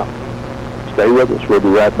timeout. Stay with us. We'll be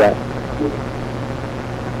right back.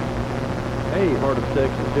 Hey, Heart of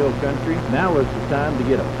Texas Hill Country, now is the time to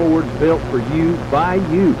get a Ford built for you, by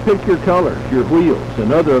you. Pick your colors, your wheels,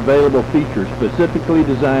 and other available features specifically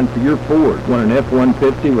designed for your Ford. Want an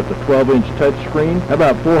F-150 with a 12-inch touchscreen? How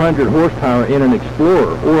about 400 horsepower in an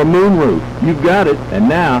Explorer or a moonroof? You've got it. And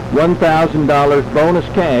now, $1,000 bonus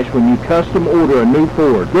cash when you custom order a new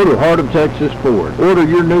Ford. Go to Heart of Texas Ford. Order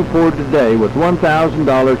your new Ford today with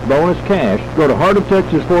 $1,000 bonus cash. Go to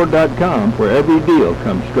heartoftexasford.com, where every deal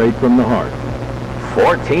comes straight from the heart.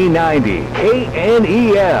 1490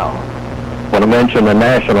 KNEL. Want to mention the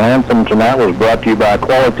national anthem tonight was brought to you by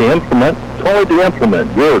Quality Implement. Quality Implement,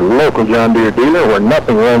 your local John Deere dealer where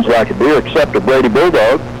nothing runs like a deer except a Brady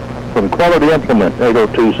Bulldog. From Quality Implement,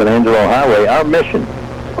 802 San Angelo Highway, our mission,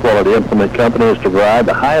 Quality Implement Company, is to provide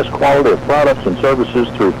the highest quality of products and services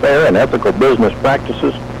through fair and ethical business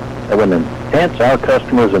practices that will enhance our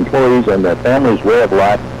customers, employees, and their families' way of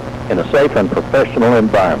life in a safe and professional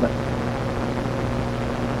environment.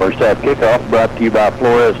 First half kickoff brought to you by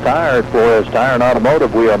Flores Tire. Flores Tire and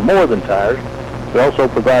Automotive, we are more than tires. We also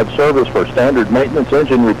provide service for standard maintenance,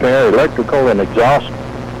 engine repair, electrical, and exhaust,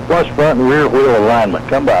 plus front and rear wheel alignment.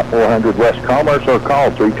 Come by 400 West Commerce or call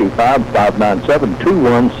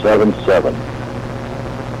 325-597-2177.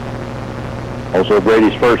 Also,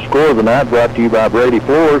 Brady's first score of the night brought to you by Brady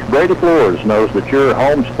Floors. Brady Floors knows that your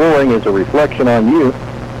home's flooring is a reflection on you.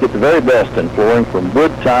 Get the very best in flooring from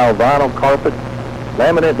wood, tile, vinyl, carpet,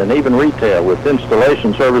 laminate, and even retail. With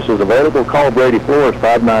installation services available, call Brady Floors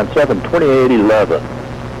 597-2811.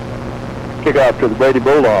 Kickoff to the Brady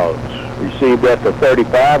Bulldogs. Received at the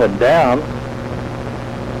 35 and down.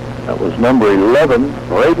 That was number 11,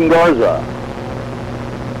 Braden Garza.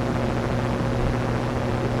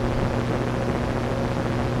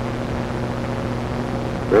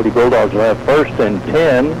 Brady Bulldogs will have 1st and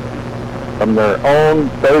 10 from their own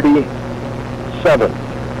 37.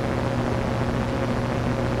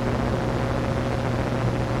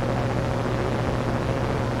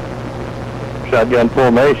 Shotgun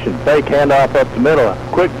formation, fake handoff up the middle.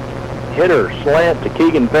 Quick hitter slant to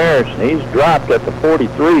Keegan Ferris, and he's dropped at the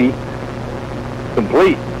 43.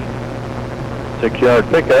 Complete. 6-yard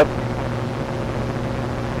pickup.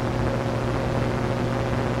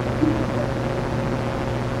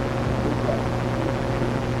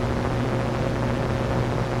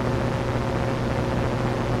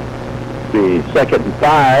 The 2nd and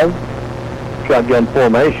 5. Shotgun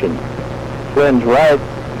formation. Twins right.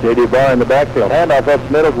 J.D. Barr in the backfield. Handoff up the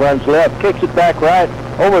middle, runs left, kicks it back right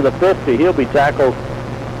over the 50. He'll be tackled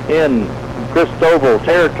in Christoval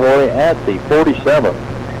territory at the 47.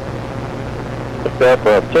 A step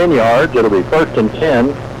of 10 yards. It'll be 1st and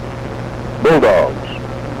 10. Bulldogs.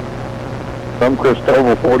 From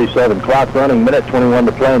Christoval 47. Clock running, minute 21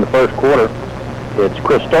 to play in the first quarter. It's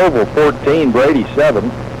Christoval 14, Brady 7.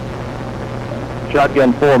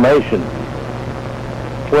 Shotgun formation.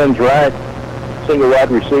 Twins right. Single wide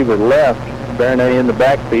receiver left. Bernay in the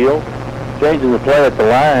backfield. Changing the play at the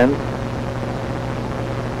line.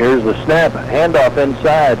 Here's the snap. Handoff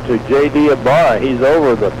inside to J.D. Ibarra. He's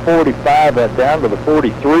over the 45 and down to the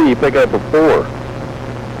 43. Pick up a 4.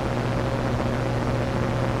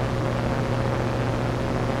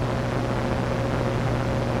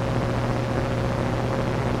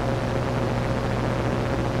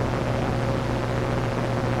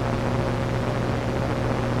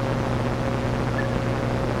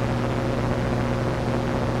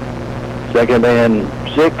 Second and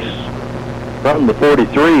 6 from the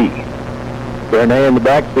 43. Bernay in the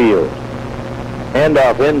backfield.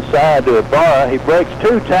 Handoff inside to Ibarra. He breaks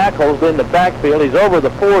 2 tackles in the backfield. He's over the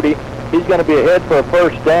 40. He's going to be ahead for a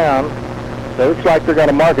first down. So it looks like they're going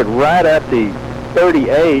to mark it right at the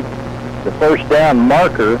 38, the first down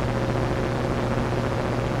marker.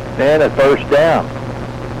 And at first down.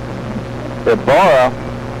 Ibarra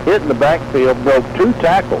hit in the backfield, broke 2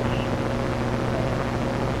 tackles.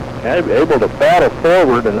 Able to battle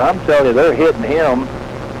forward, and I'm telling you, they're hitting him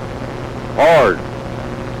hard.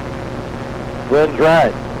 Twins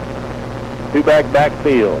right. 2-back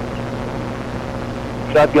backfield.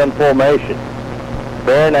 Shotgun formation.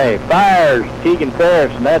 Bernay fires Keegan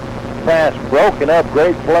Ferris, and that pass broken up.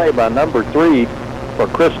 Great play by number 3 for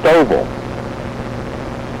Christoval.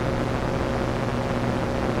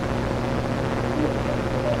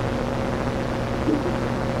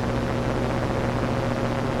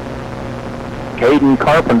 Caden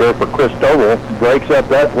Carpenter for Christoval breaks up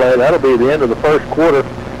that play. That'll be the end of the first quarter.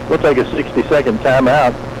 We'll take a 60-second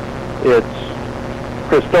timeout. It's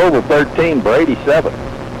Christoval 13, Brady 7.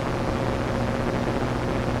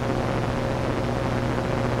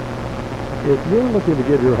 If you're looking to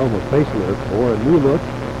give your home a facelift or a new look,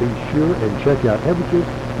 be sure and check out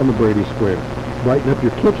Everages on the Brady Square. Brighten up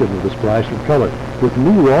your kitchen with a splash of color with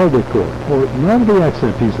new wall decor or none of the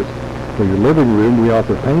accent pieces. For your living room, we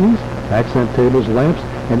offer paintings, accent tables, lamps,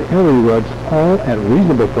 and area rugs, all at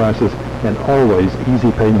reasonable prices and always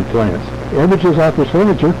easy payment plans. Everages offers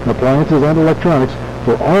furniture, appliances, and electronics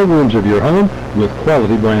for all rooms of your home with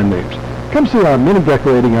quality brand names. Come see our many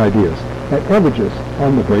decorating ideas at Everages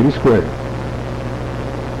on the Brady Square.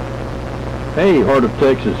 Hey, Heart of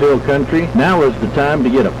Texas Hill Country, now is the time to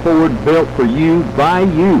get a Ford built for you, by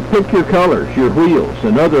you. Pick your colors, your wheels,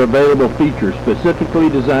 and other available features specifically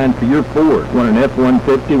designed for your Ford. Want an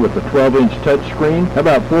F-150 with a 12-inch touchscreen? How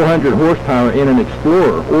about 400 horsepower in an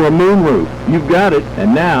Explorer or a moonroof? You've got it,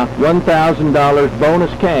 and now $1,000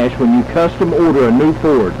 bonus cash when you custom order a new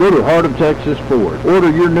Ford. Go to Heart of Texas Ford. Order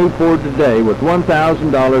your new Ford today with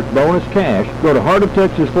 $1,000 bonus cash. Go to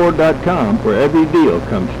heartoftexasford.com where every deal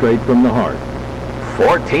comes straight from the heart.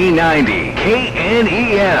 1490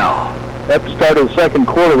 KNEL. At the start of the second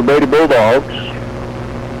quarter, the Brady Bulldogs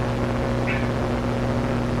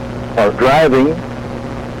are driving.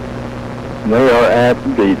 They are at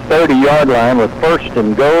the 30-yard line with first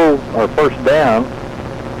and goal, or first down.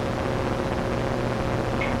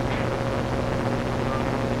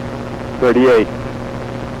 .38.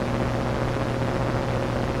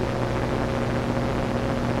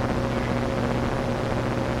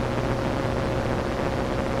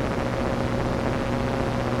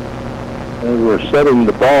 As we're setting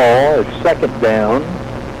the ball, it's second down.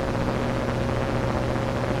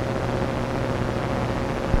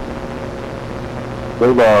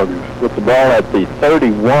 Bulldogs with the ball at the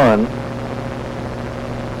 31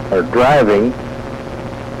 are driving.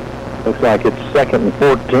 Looks like it's second and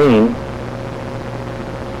 14.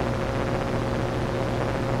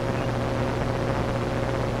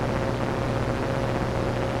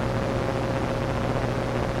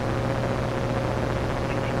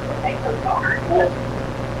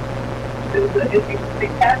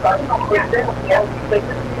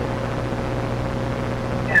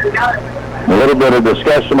 A little bit of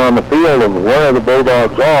discussion on the field of where the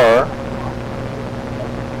Bulldogs are.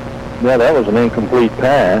 Yeah, that was an incomplete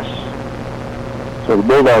pass. So the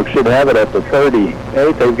Bulldogs should have it at the 38.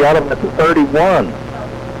 They've got them at the 31.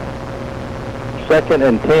 Second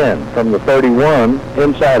and 10 from the 31.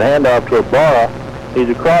 Inside handoff to Ibarra. He's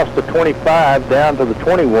across the 25 down to the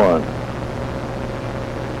 21.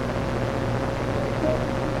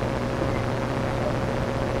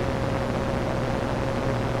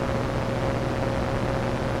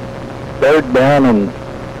 third down and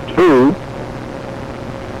 2.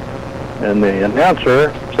 And the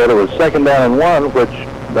announcer said it was second down and 1, which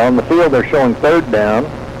on the field they're showing third down.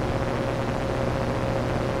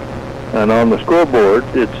 And on the scoreboard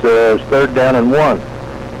it says third down and 1.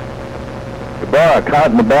 Ibarra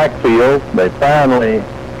caught in the backfield. They finally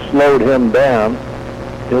slowed him down.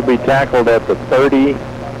 He'll be tackled at the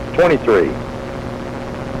 23.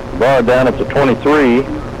 Ibarra down at the 23.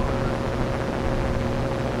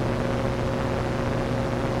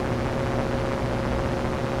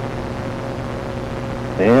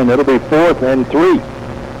 And it'll be 4th and 3.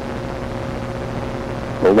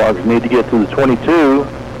 Bulldogs need to get to the 22.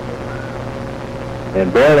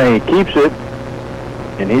 And Bernay keeps it.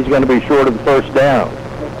 And he's going to be short of the first down.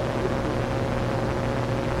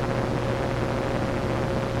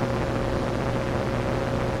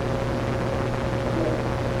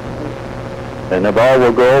 And the ball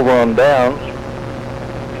will go over on downs.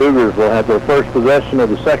 Cougars will have their first possession of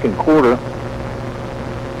the second quarter.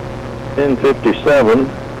 10:57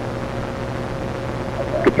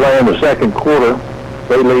 to play in the second quarter.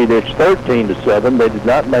 They lead. It's 13-7. They did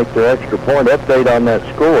not make their extra point. Update on that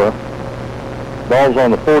score. Ball's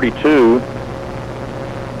on the 42.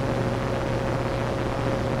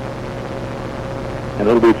 And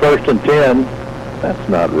it'll be 1st and 10. That's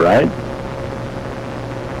not right.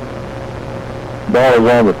 Ball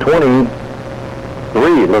is on the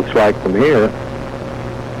 23, looks like, from here.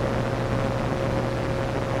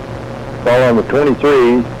 Ball on the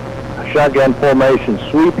 23. Shotgun formation,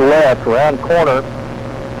 sweep left, around corner.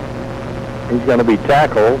 He's going to be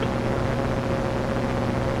tackled.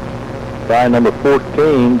 Guy number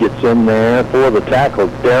 14 gets in there for the tackle,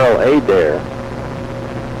 Darrell Adair.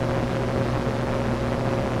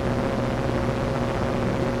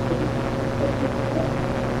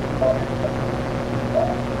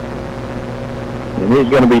 And he's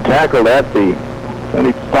going to be tackled at the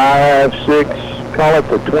 25, 6, call it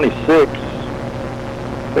the 26.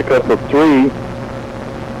 Pick up a 3.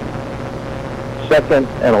 2nd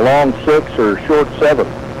and a long 6 or short 7.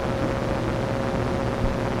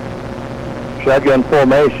 Shotgun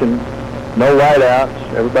formation, no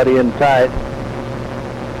wideouts, everybody in tight.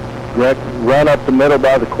 Run up the middle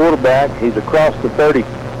by the quarterback. He's across the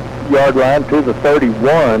 30-yard line to the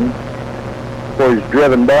 31, where he's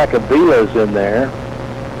driven back. Avila's in there.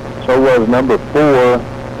 So was number 4,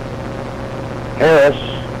 Harris.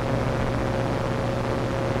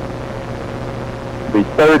 Be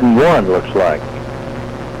 3rd and 1, looks like.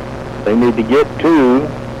 They need to get to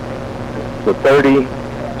the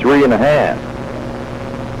 33.5.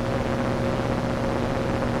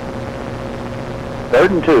 3rd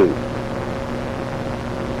and 2.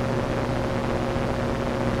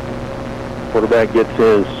 Quarterback gets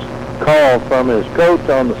his call from his coach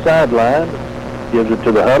on the sideline. Gives it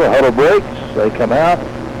to the huddle. Huddle breaks. They come out.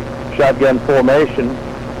 Shotgun formation.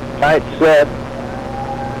 Tight set.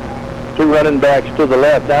 2 running backs to the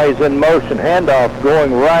left. Now he's in motion. Handoff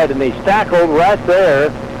going right, and he's tackled right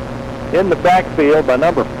there in the backfield by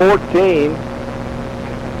number 14,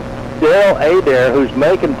 Darrell Adair, who's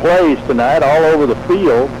making plays tonight all over the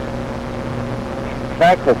field.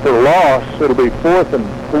 Tackle for loss. It'll be 4th and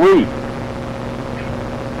 3.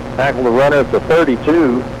 Tackle the runner at the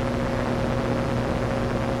 32.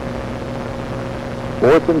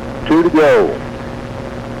 4th and 2 to go.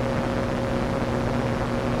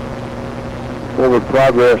 Forward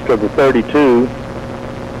progress to the 32.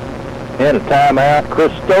 And a timeout.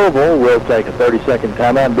 Chris Stovall will take a 30-second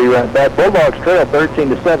timeout and be right back. Bulldogs trail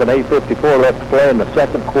 13-7, 8:54 left to play in the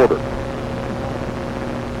second quarter.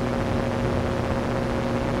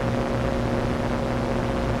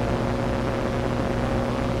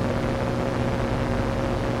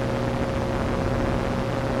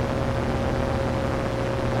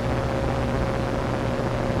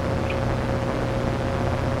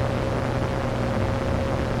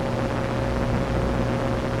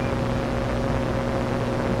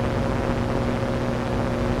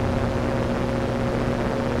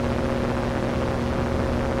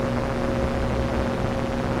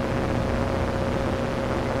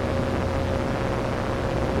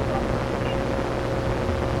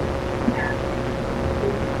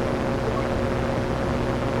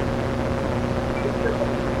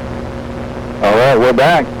 We're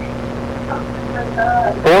back.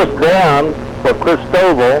 4th down for Chris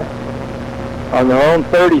Stovall on their own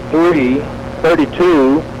 33,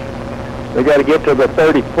 32. They got to get to the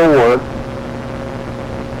 34.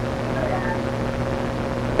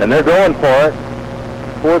 And they're going for it.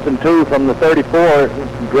 4th and 2 from the 34.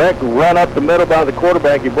 Direct run up the middle by the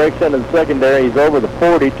quarterback. He breaks into the secondary. He's over the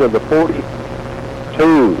 40 to the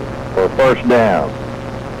 42 for first down.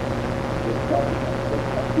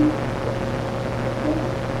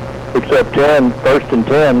 Picks up 10, 1st and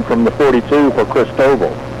 10 from the 42 for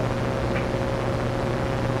Christoval.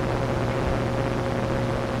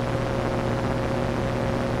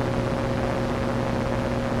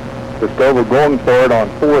 Christoval going for it on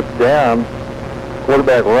 4th down.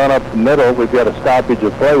 Quarterback run up the middle. We've got a stoppage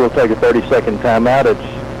of play. We'll take a 30-second timeout. It's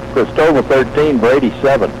Christoval 13, Brady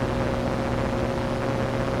 7.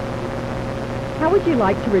 How would you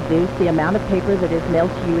like to reduce the amount of paper that is mailed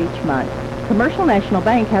to you each month? Commercial National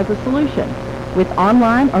Bank has a solution. With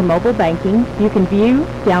online or mobile banking, you can view,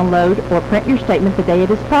 download, or print your statement the day it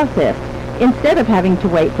is processed, instead of having to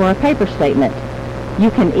wait for a paper statement. You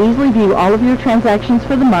can easily view all of your transactions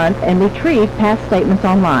for the month and retrieve past statements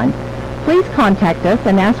online. Please contact us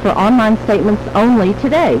and ask for online statements only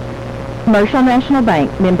today. Commercial National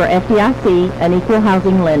Bank, member FDIC, an equal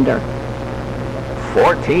housing lender.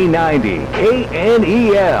 1490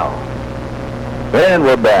 KNEL. And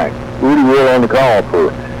we're back. Rudy Will on the call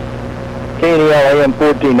for KNEL AM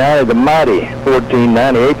 1490, the mighty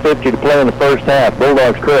 1490. 8:50 to play in the first half.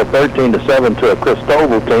 Bulldogs trail 13-7 to a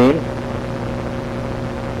Christoval team.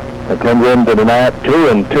 It comes into tonight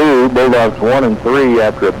 2-2. Bulldogs 1-3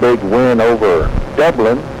 after a big win over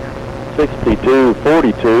Dublin,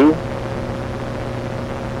 62-42.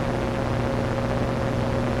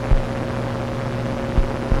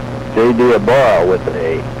 J.D. Ibarra with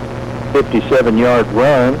a 57-yard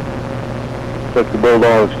run. Took the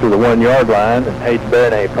Bulldogs to the 1-yard line, and Hayden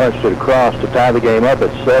Bennett punched it across to tie the game up at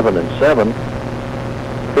 7-7.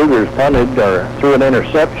 Cougars punted or threw an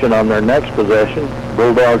interception on their next possession.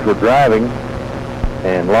 Bulldogs were driving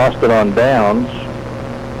and lost it on downs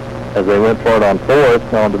as they went for it on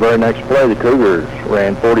 4th. On the very next play, the Cougars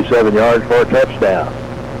ran 47 yards for a touchdown.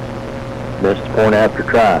 Missed the point after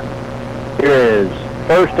try. Here is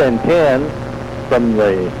 1st and 10 from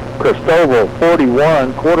the Christoval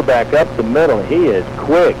 41. Quarterback up the middle. He is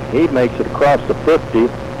quick. He makes it across the 50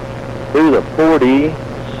 through the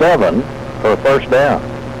 47 for a first down.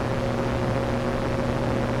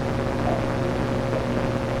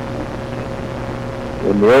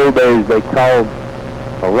 In the old days, they called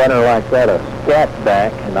a runner like that a scat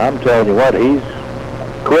back, and I'm telling you what, he's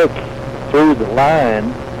quick through the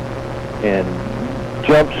line and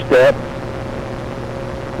jump step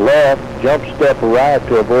left, jump step right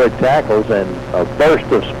to avoid tackles, and a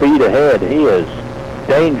burst of speed ahead. He is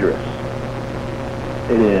dangerous.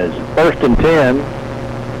 It is 1st and 10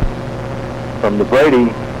 from the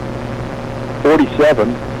Brady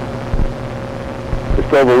 47.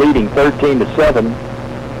 Christoval leading 13-7.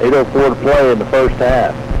 8:04 to play in the first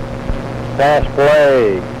half. Pass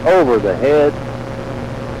play over the head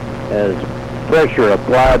as pressure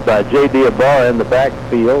applied by J.D. Ibarra in the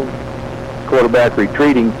backfield. Quarterback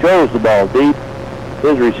retreating, throws the ball deep.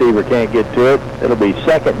 His receiver can't get to it. It'll be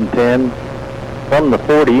 2nd and 10 from the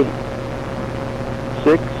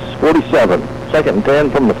 47. 2nd and 10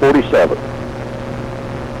 from the 47.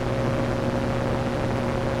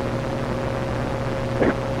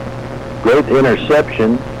 Great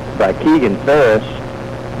interception by Keegan Ferris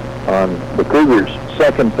on the Cougars'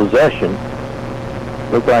 second possession.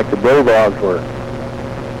 Looked like the Bulldogs were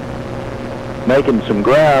making some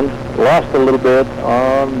ground. Lost a little bit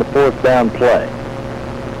on the 4th down play.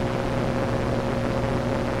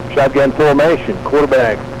 Shotgun formation.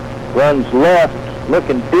 Quarterback runs left,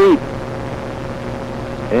 looking deep.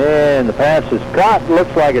 And the pass is caught.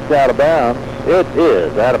 Looks like it's out of bounds. It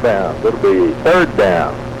is out of bounds. It'll be 3rd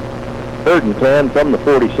down. 3rd and 10 from the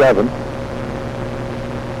 47.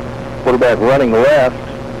 Quarterback running left.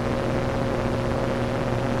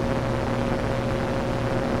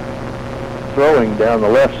 Throwing down the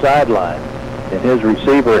left sideline. And his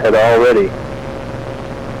receiver had already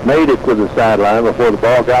made it to the sideline before the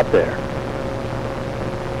ball got there.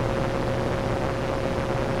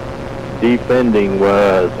 Defending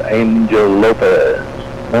was Angel Lopez.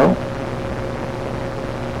 No?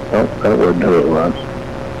 No, that wasn't who it was.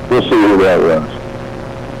 We'll see who that was.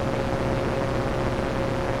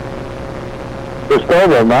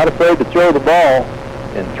 Christoval not afraid to throw the ball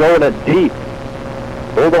and throwing it deep.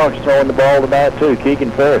 Bulldogs throwing the ball tonight too.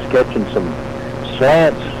 Keegan Ferris catching some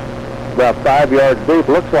slants about 5 yards deep.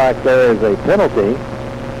 Looks like there is a penalty.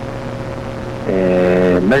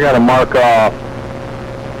 And they're going to mark off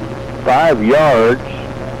 5 yards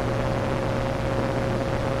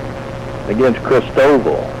against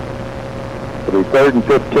Christoval. It'll be 3rd and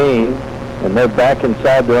 15, and they're back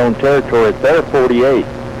inside their own territory at their 48.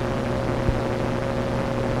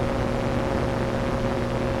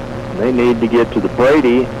 They need to get to the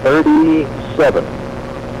Brady 37.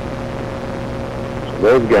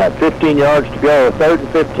 So they've got 15 yards to go, 3rd and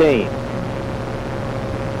 15.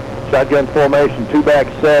 Shotgun formation, two-back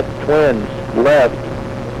set, twins left.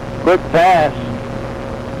 Quick pass.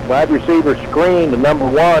 Wide receiver screen to number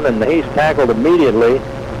 1, and he's tackled immediately.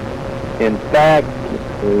 In fact,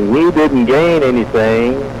 we didn't gain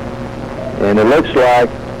anything, and it looks like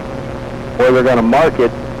where they're going to mark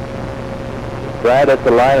it right at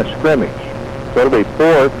the line of scrimmage. So it'll be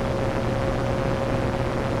 4th.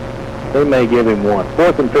 They may give him one.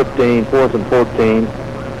 4th and 15, 4th and 14.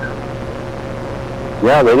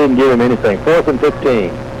 Yeah, they didn't give him anything. 4th and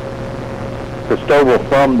 15. Cristobal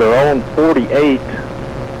from their own 48.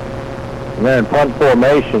 And they're in punt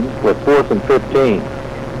formation with 4th and 15.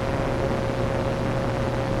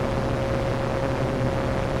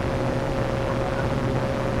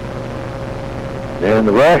 And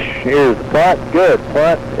the rush is the punt. Good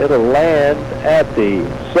punt. It'll land at the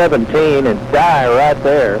 17 and die right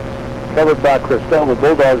there. Covered by Cristobal.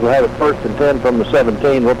 Bulldogs will have it 1st and 10 from the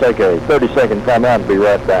 17. We'll take a 30-second timeout and be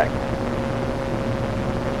right back.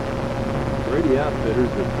 Brady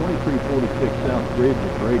Outfitters at 2346 South Bridge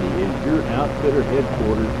in Brady is your outfitter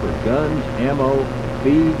headquarters for guns, ammo,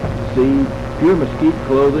 feed, seed, pure mesquite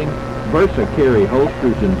clothing, Versa carry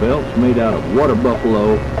holsters and belts made out of water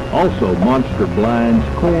buffalo, also monster blinds,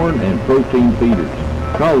 corn, and protein feeders.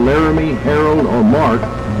 Call Laramie, Harold, or Mark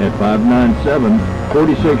at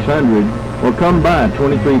 597-4600 or come by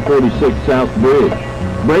 2346 South Bridge.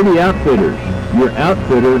 Brady Outfitters, your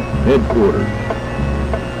outfitter headquarters.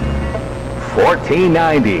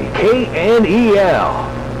 1490 KNEL.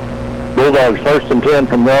 Bulldogs 1st and 10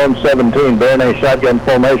 from their own 17. Bernier shotgun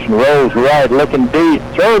formation, rolls right, looking deep,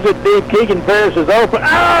 throws it deep. Keegan Ferris is open.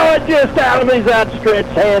 Oh, it just out of his outstretched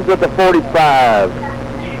hands at the 45.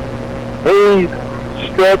 He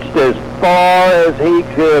stretched as far as he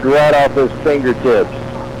could right off his fingertips.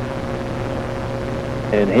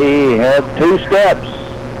 And he had 2 steps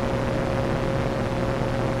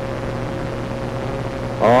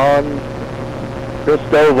on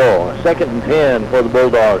Cristobal. 2nd and 10 for the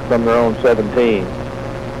Bulldogs from their own 17.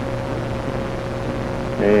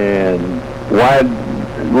 And wide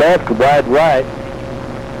left, wide right.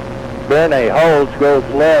 Bernier holds, goes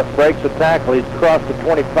left, breaks the tackle. He's across the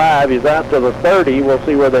 25. He's out to the 30. We'll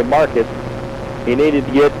see where they mark it. He needed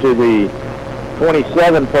to get to the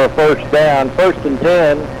 27 for a 1st down. 1st and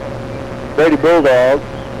 10, Brady Bulldogs.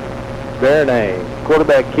 Bernier,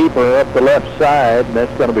 quarterback keeper up the left side, and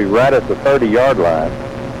that's going to be right at the 30-yard line.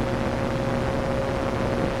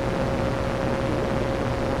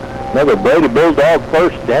 Another Brady Bulldog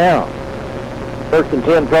 1st down. 1st and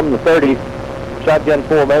 10 from the 30, shotgun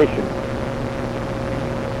formation.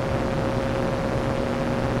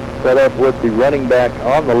 Set up with the running back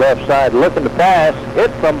on the left side, looking to pass,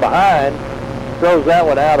 hit from behind, throws that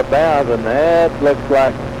one out of bounds, and that looks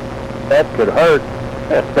like that could hurt.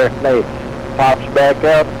 Bernier pops back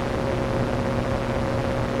up.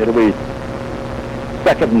 It'll be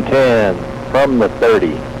 2nd and 10 from the 30.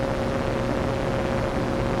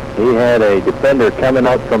 He had a defender coming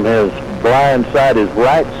up from his blind side, his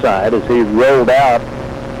right side, as he rolled out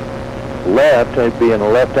left. Being a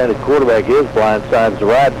left-handed quarterback, his blind side is the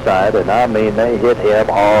right side, and I mean they hit him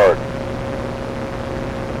hard.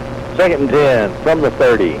 2nd and 10 from the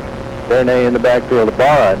 30. Bernier in the backfield,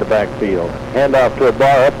 Ibarra in the backfield. Handoff to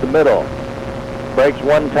Ibarra up the middle. Breaks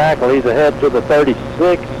 1 tackle. He's ahead to the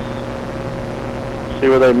 36. See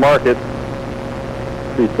where they mark it.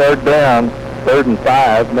 The 3rd down, 3rd and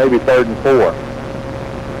 5, maybe 3rd and 4.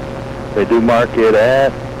 They do mark it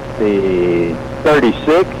at the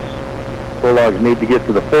 36. Bulldogs need to get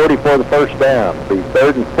to the 40 for the 1st down. The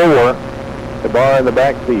 3rd and 4. Ibarra in the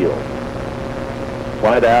backfield.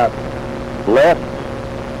 Wide out left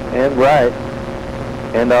and right.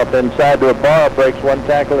 And up inside to Ibarra, breaks 1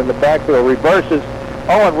 tackle in the backfield, reverses.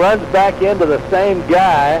 Owen runs back into the same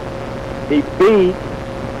guy he beat.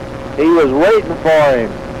 He was waiting for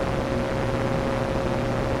him.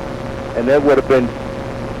 And it would have been,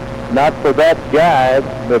 not for that guy,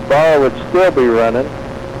 Ibarra would still be running.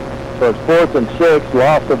 So it's 4th and 6,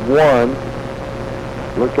 loss of 1.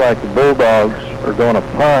 Looks like the Bulldogs are going to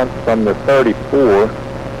punt from the 34.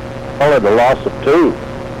 Only the loss of 2.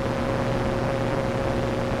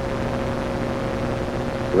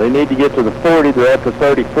 They need to get to the 40. They're at the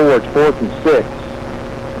 34. It's 4th and 6.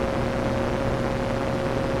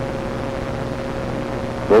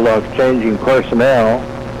 Bulldogs changing personnel.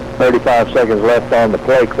 35 seconds left on the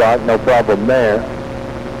play clock. No problem there.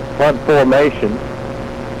 Punt formation.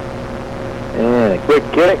 And a quick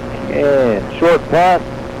kick. And short punt.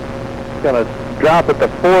 It's going to drop at the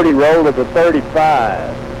 40, roll to the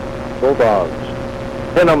 35. Bulldogs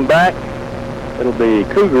pin them back. It'll be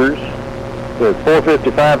Cougars With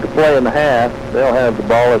 4:55 to play in the half, they'll have the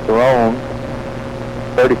ball at their own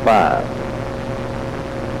 35.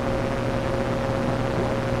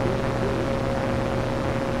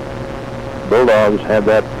 Bulldogs have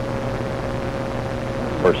that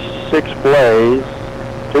for 6 plays,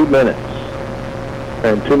 2 minutes.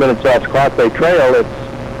 And 2 minutes off the clock. They trail. It's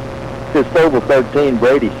Christoval 13,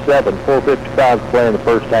 Brady 7, 4:55 to play in the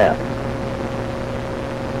first half.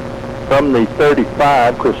 From the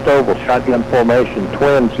 35, Christoval shotgun formation,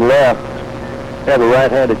 twins left. Have a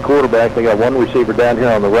right-handed quarterback. They got one receiver down here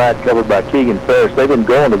on the right covered by Keegan Ferris. They've been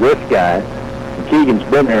going to this guy. And Keegan's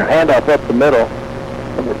been there. Handoff up the middle.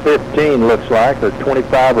 Number 15 looks like, or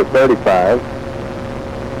 25 or 35.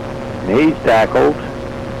 And he's tackled.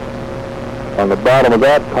 On the bottom of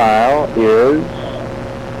that pile is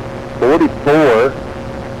 44,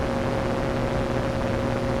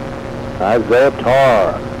 Isaiah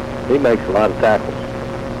Tarr. He makes a lot of tackles.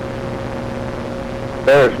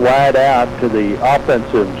 Ferris wide out to the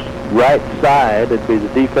offensive's right side. It'd be the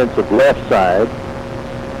defensive left side.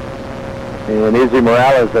 And Izzy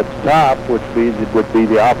Morales at the top, which would be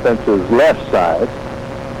the offensive's left side.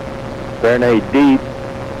 Bernay deep.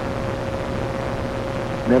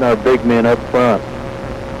 And then our big men up front.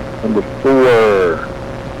 Number 4,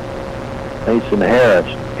 Mason Harris.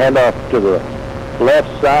 Handoff to the left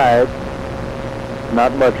side.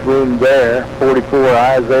 Not much room there. 44,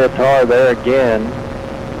 Isaiah Tarr there again.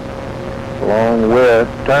 Along with,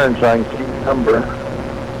 turn so I can see the number.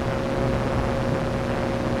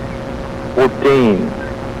 14.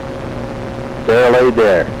 Darrell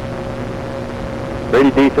Adair.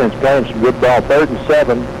 Brady defense playing some good ball. 3rd and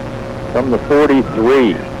 7 from the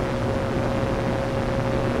 43.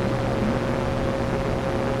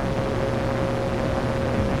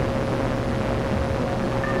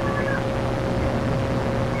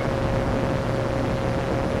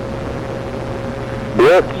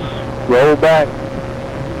 Blitz, roll back,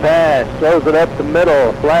 pass, throws it up the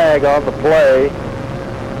middle, flag on the play.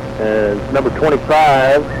 As number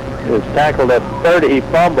 25 is tackled at 30, he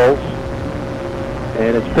fumbles.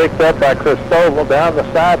 And it's picked up by Christoval down the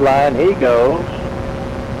sideline. He goes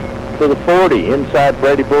to the 40 inside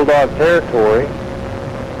Brady Bulldog territory.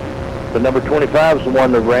 The number 25 is the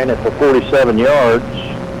one that ran it for 47 yards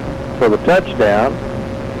for the touchdown.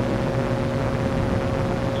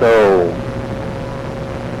 So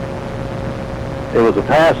it was a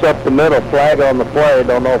pass up the middle, flag on the play.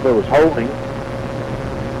 Don't know if it was holding.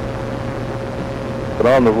 But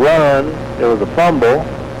on the run, it was a fumble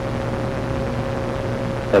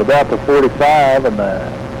at about the 45, and the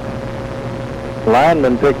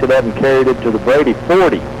lineman picked it up and carried it to the Brady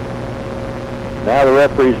 40. Now the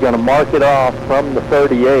referee's going to mark it off from the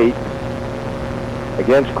 38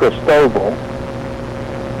 against Christoval.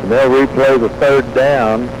 And they'll replay the 3rd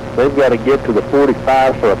down. They've got to get to the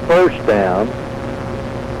 45 for a first down.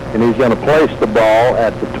 And he's going to place the ball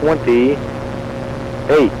at the 28.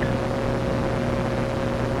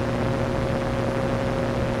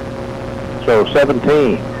 So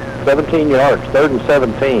 17 yards, 3rd and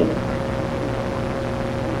 17.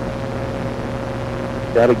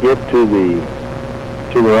 Got to get to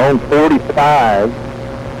their own 45,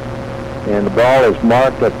 and the ball is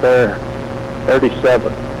marked at their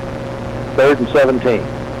 37. 3rd and 17.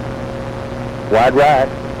 Wide right.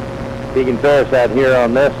 Keegan Ferris out here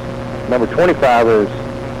on this. Number 25 is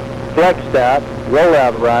flexed out, roll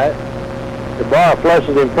out right. The ball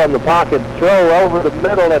flushes him from the pocket, throw over the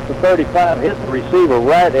middle at the 35, hit the receiver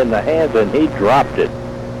right in the hands, and he dropped it.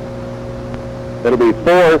 It'll be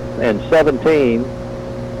 4th and 17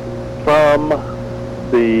 from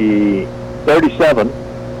the 37.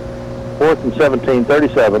 4th and 17,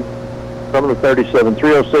 37 from the 37.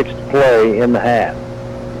 3:06 to play in the half.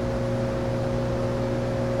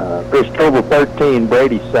 Christoval 13,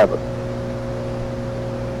 Brady 7.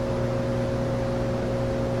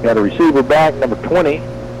 Got a receiver back, number 20.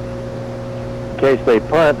 In case they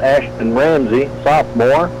punt, Ashton Ramsey,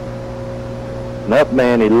 sophomore. And up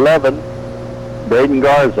man 11, Braden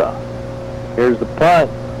Garza. Here's the punt.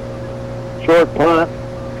 Short punt.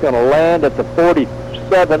 It's going to land at the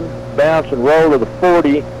 47, bounce and roll to the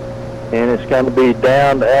 40, and it's going to be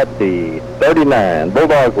down at the 39.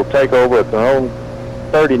 Bulldogs will take over at their own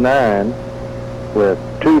 39 with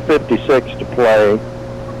 2:56 to play.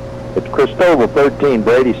 It's Christoval 13,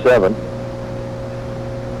 Brady 7.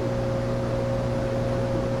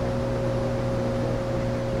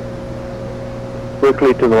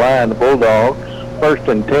 Quickly to the line, the Bulldogs. 1st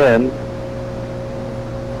and 10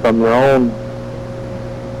 from their own,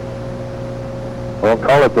 we'll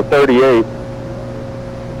call it the 38.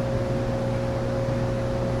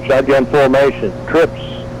 Shotgun formation, trips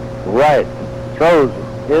right, throws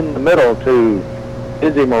in the middle to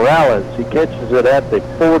Izzy Morales. He catches it at the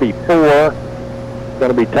 44. Going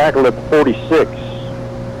to be tackled at the 46.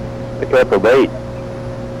 Pickup of 8.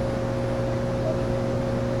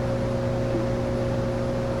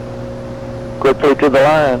 Quickly to the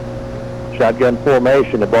line. Shotgun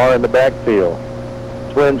formation, Ibarra in the backfield.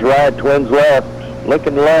 Twins right, twins left.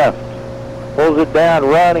 Looking left. Pulls it down,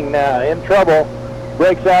 running now. In trouble.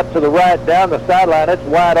 Breaks out to the right, down the sideline. It's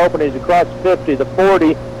wide open. He's across the 50, the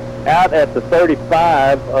 40, out at the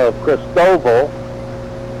 35 of Cristoval.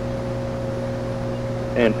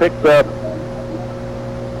 And picks up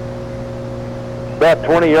about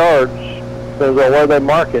 20 yards. Depends on where they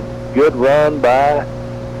mark it. Good run by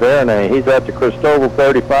Verne. He's at the Cristoval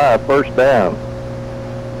 35, first down.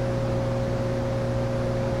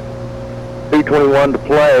 2:21 to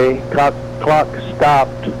play. Clock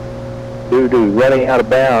stopped due to running out of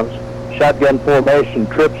bounds. Shotgun formation,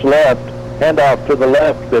 trips left. Handoff to the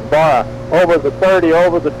left. Ibarra over the 30,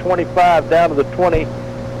 over the 25, down to the 20.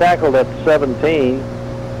 Tackled at the 17.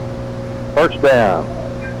 First down.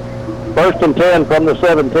 First and 10 from the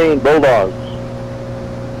 17, Bulldogs.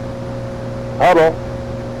 Huddle.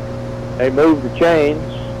 They move the chains.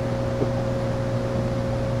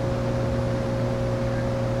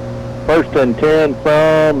 First and 10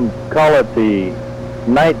 from, call it the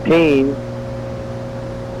 19.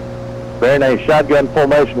 Verne shotgun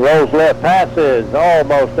formation, rolls left, passes,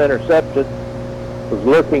 almost intercepted. Was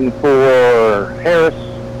looking for Harris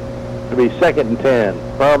to be second and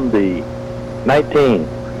 10 from the 19.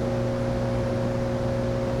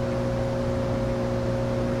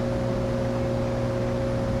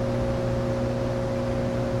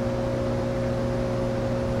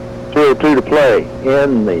 .202 to play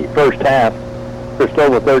in the first half.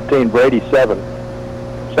 Cristoval 13, Brady 7.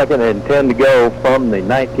 Second and 10 to go from the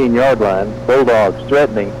 19-yard line. Bulldogs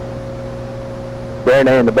threatening. Verne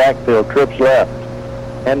in the backfield, trips left.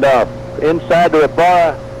 End off inside to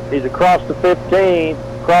Ibarra. He's across the 15,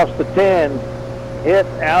 across the 10. Hit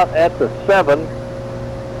out at the 7.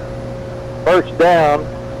 First down,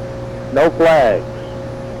 no flags.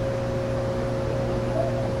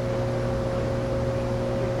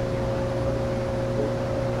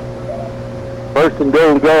 First and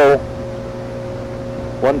goal to go.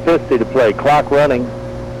 1:50 to play. Clock running.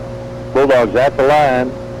 Bulldogs at the line.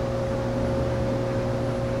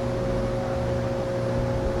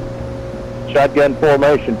 Shotgun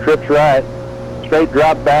formation. Trips right. Straight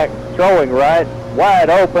drop back. Throwing right. Wide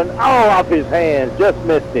open. Oh, off his hands. Just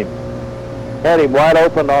missed him. Had him wide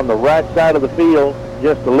open on the right side of the field.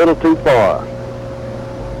 Just a little too far.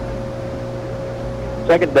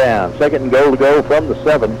 Second down. Second and goal to go from the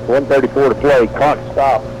 7. 1:34 to play. Clock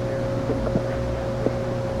stopped.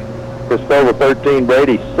 Cristoval 13,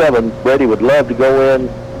 Brady 7. Brady would love to go in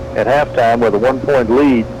at halftime with a 1-point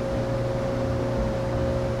lead.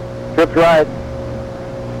 Trips right.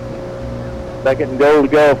 Second and goal to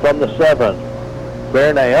go from the 7.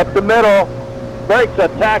 Verne up the middle. Breaks a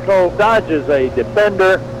tackle. Dodges a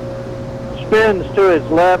defender. Spins to his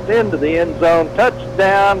left into the end zone.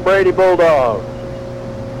 Touchdown, Brady Bulldogs.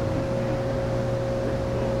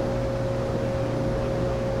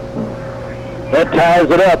 That ties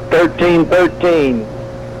it up, 13-13.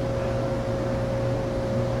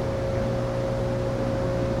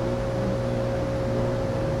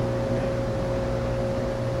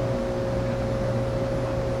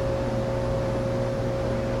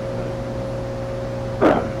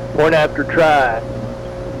 Point after try.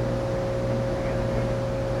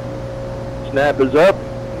 Snap is up.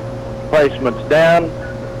 Placement's down.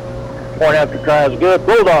 Point after try is good.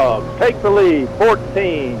 Bulldogs take the lead,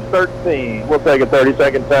 14-13. We'll take a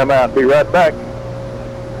 30-second timeout. Be right back.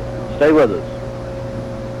 Stay with us.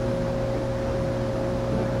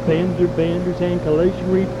 Fender benders and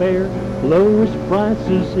collision repair, lowest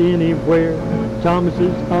prices anywhere.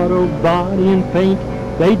 Thomas's Auto Body and Paint,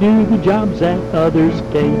 they do the jobs that others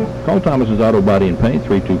can't. Call Thomas's Auto Body and Paint,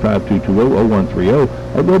 325-220-0130,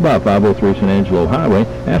 or go by 503 San Angelo Highway.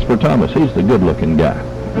 Ask for Thomas. He's the good-looking guy.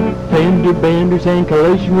 Fender benders and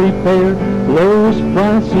collision repair, lowest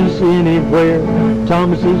prices anywhere.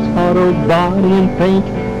 Thomas's Auto Body and Paint,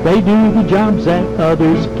 they do the jobs that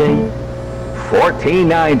others can't.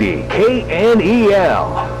 1490 KNEL.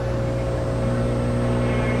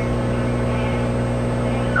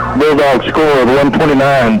 Bulldogs score of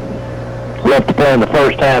 129 left to play in the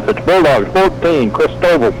first half. It's Bulldogs 14,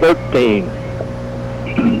 Cristoval 13.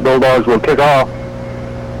 Bulldogs will kick off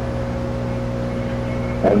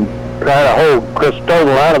and try to hold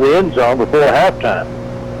Cristoval out of the end zone before halftime.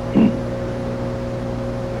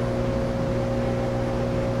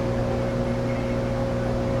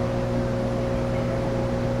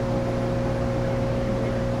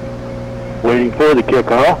 waiting for the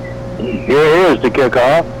kickoff. Here is the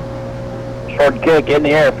kickoff. Short kick in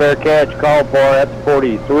the air, fair catch called for at the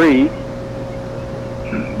 43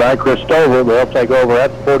 by Christoval. They'll take over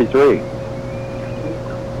at the 43.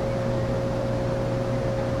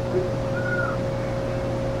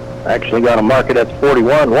 Actually got a market at the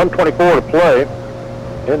 41. 1:24 to play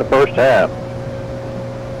in the first half.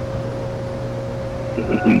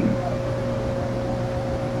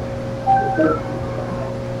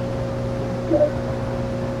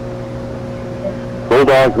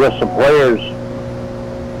 Bulldogs with some players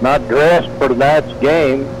not dressed for tonight's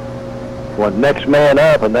game. Went next man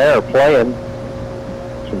up, and they are playing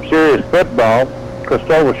some serious football.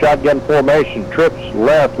 Christoval shotgun formation, trips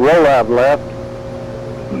left, roll out left.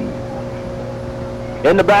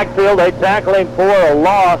 In the backfield, they tackle him for a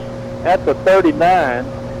loss at the 39.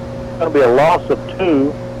 It's going to be a loss of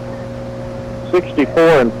 2.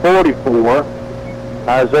 64 and 44.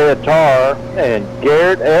 Isaiah Tarr and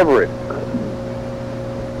Garrett Everett.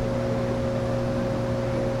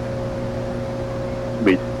 It'll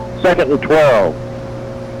be 2nd and 12.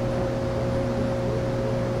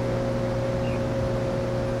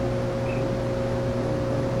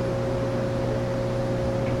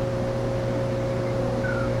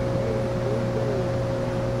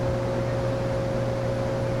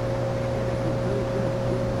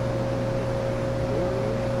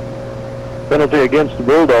 Penalty against the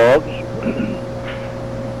Bulldogs.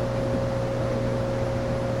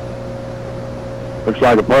 Looks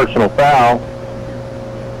like a personal foul.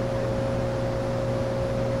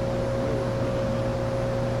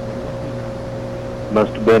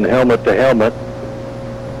 Must have been helmet to helmet.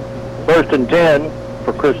 1st and 10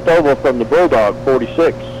 for Christoval from the Bulldog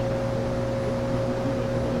 46.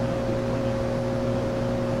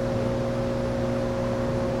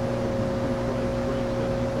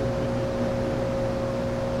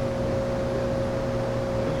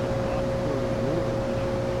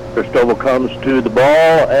 Christoval comes to the ball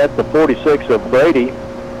at the 46 of Brady.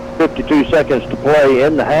 52 seconds to play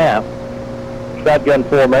in the half. Shotgun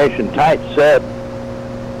formation, tight set.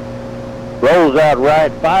 Rolls out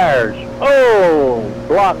right, fires. Oh,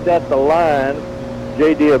 blocked at the line.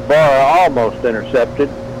 J.D. Ibarra almost intercepted.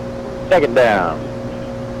 2nd down.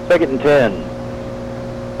 2nd and 10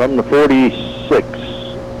 from the 46.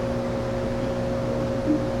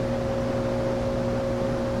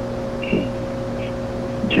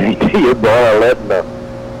 J.D. Ibarra letting the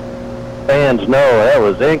fans know that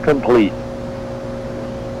was incomplete.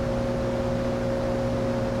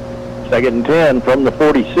 2nd and 10 from the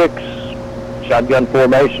 46. Shotgun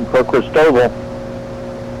formation for Christoval.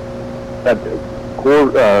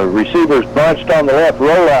 Receivers bunched on the left,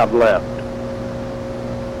 roll out left.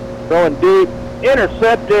 Going deep,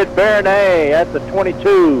 intercepted Bernay at the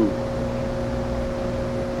 22.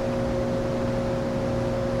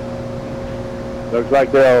 Looks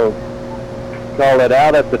like they'll call it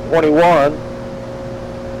out at the 21.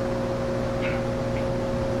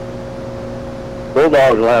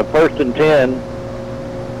 Bulldogs will have 1st and 10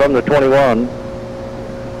 from the 21.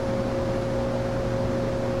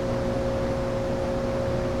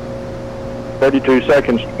 .32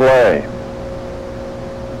 seconds to play.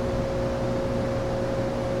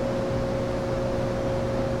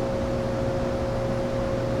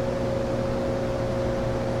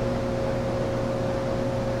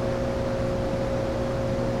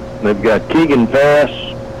 They've got Keegan Pass,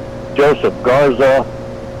 Joseph Garza,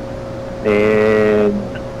 and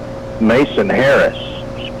Mason Harris.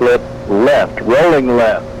 Split left, rolling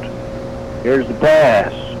left. Here's the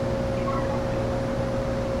pass.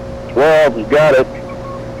 12 has got it.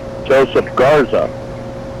 Joseph Garza.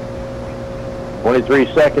 23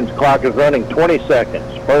 seconds, clock is running, 20 seconds.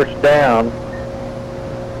 1st down.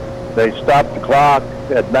 They stopped the clock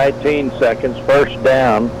at 19 seconds. 1st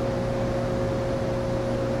down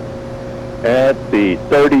at the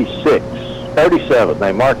 37.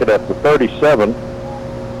 They mark it at the 37.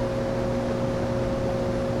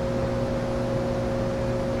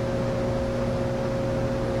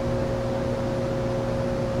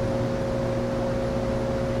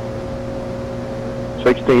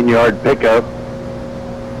 .16-yard pickup.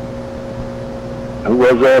 Who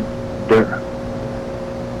was that?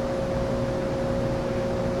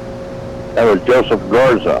 That was Joseph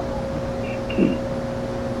Garza.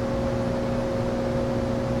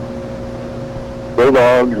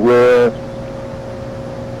 Bulldogs with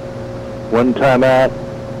 1 timeout,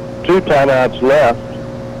 2 timeouts left,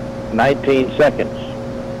 19 seconds.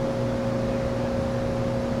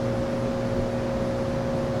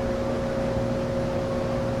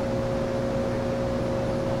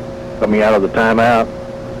 Coming out of the timeout.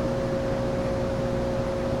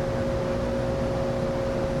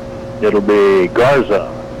 It'll be Garza,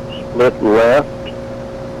 split left.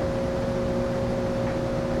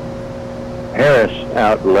 Harris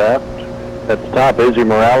out left. At the top, Izzy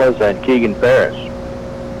Morales and Keegan Ferris.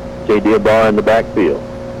 J.D. Ibarra in the backfield.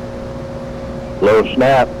 Low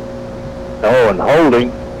snap. Oh, and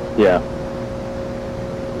holding. Yeah.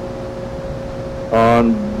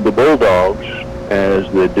 On the Bulldogs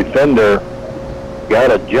as the defender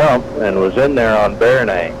got a jump and was in there on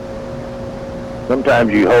Baronay.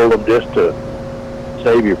 Sometimes you hold them just to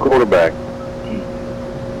save your quarterback.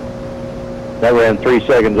 That ran 3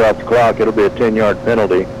 seconds off the clock. It'll be a 10-yard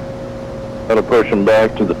penalty. That'll push them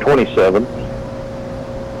back to the 27.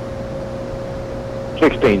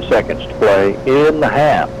 16 seconds to play in the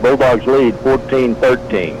half. Bulldogs lead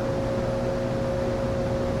 14-13.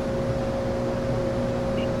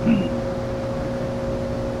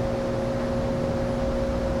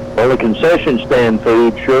 Well, the concession stand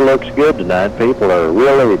food sure looks good tonight. People are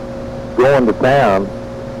really going to town.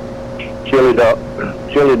 Chili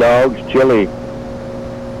dogs, chili.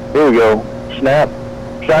 Here we go. Snap.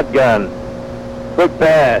 Shotgun. Quick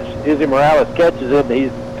pass. Izzy Morales catches it, and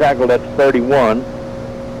he's tackled at the 31.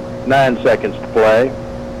 9 seconds to play.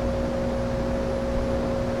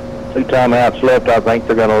 2 timeouts left. I think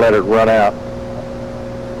they're going to let it run out.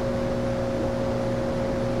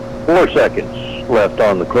 4 seconds left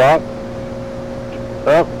on the clock.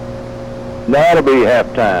 Well, that'll be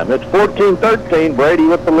halftime. It's 14-13. Brady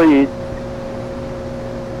with the lead.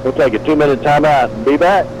 We'll take a 2-minute timeout and be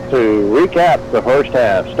back to recap the first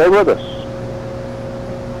half. Stay with us.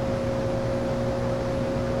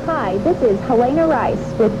 Hi, this is Helena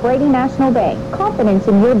Rice with Brady National Bank. Confidence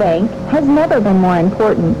in your bank has never been more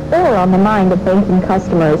important or on the mind of banking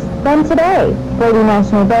customers than today. Brady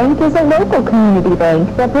National Bank is a local community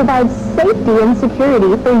bank that provides safety and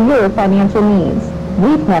security for your financial needs.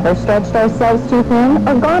 We've never stretched ourselves too thin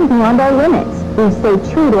or gone beyond our limits. We've stayed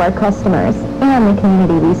true to our customers and the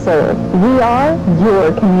community we serve. We are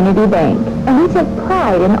your community bank, and we take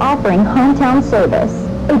pride in offering hometown service.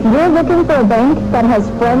 If you're looking for a bank that has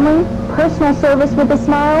friendly, personal service with a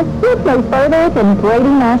smile, look no further than Brady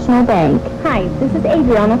National Bank. Hi, this is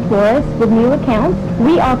Adriana Flores with New Accounts.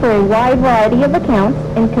 We offer a wide variety of accounts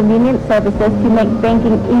and convenient services to make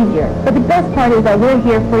banking easier. But the best part is that we're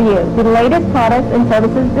here for you. The latest products and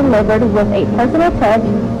services delivered with a personal touch.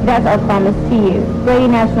 That's our promise to you. Brady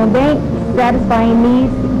National Bank, satisfying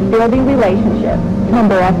needs, building relationships.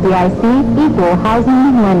 Member FDIC, equal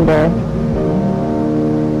housing lender.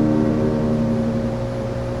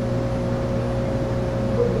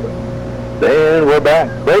 And we're back.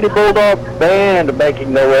 Brady Bulldog Band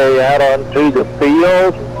making their way out onto the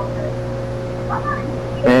field.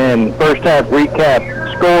 And first half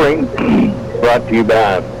recap scoring brought to you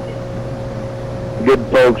by good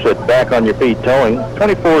folks at Back on Your Feet Towing.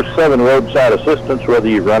 24/7 roadside assistance, whether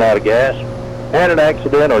you run out of gas, had an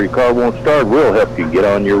accident, or your car won't start, we'll help you get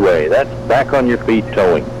on your way. That's Back on Your Feet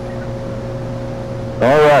Towing.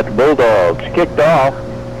 All right, the Bulldogs kicked off.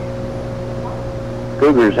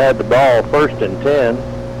 Cougars had the ball 1st and 10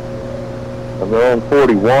 from their own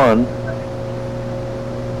 41.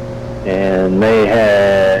 And they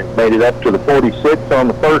had made it up to the 46 on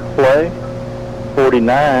the first play.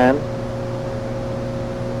 49.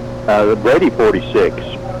 Brady 46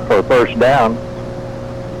 for a first down.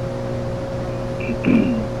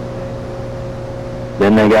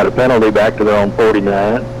 Then they got a penalty back to their own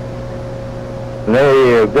 49. And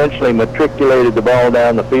they eventually matriculated the ball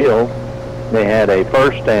down the field. They had a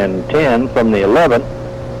 1st and 10 from the 11.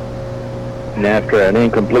 And after an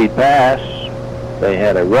incomplete pass, they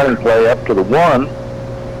had a running play up to the 1.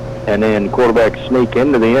 And then quarterback sneak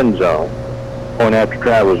into the end zone. Point after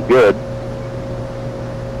try was good.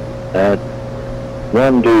 At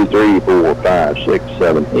 1, 2, 3, 4, 5, 6,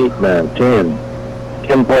 7, 8, 9, 10.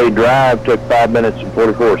 10-play drive took 5 minutes and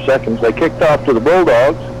 44 seconds. They kicked off to the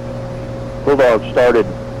Bulldogs. Bulldogs started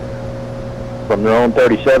from their own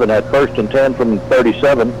 37, had 1st and 10 from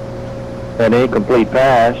 37, an incomplete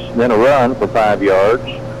pass, then a run for 5 yards,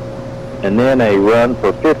 and then a run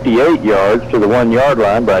for 58 yards to the 1-yard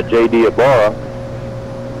line by J.D. Ibarra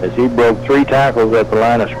as he broke 3 tackles at the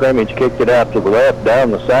line of scrimmage, kicked it out to the left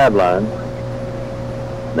down the sideline.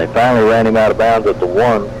 They finally ran him out of bounds at the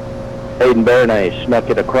 1. Hayden Baronay snuck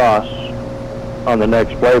it across on the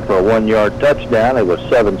next play for a 1-yard touchdown. It was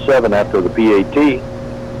 7-7 after the PAT.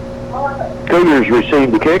 Cougars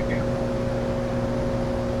received the kick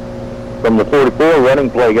from the 44. Running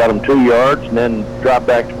play got them 2 yards and then dropped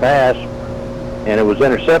back to pass. And it was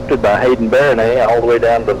intercepted by Hayden Baronay all the way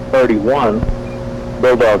down to the 31.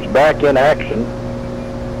 Bulldogs back in action.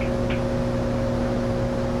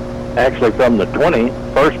 Actually from the 20.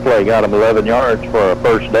 First play got them 11 yards for a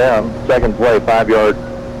first down. Second play, 5-yard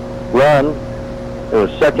run. It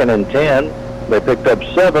was 2nd and 10. They picked up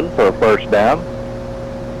 7 for a first down.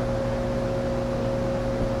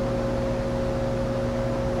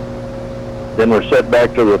 Then we're set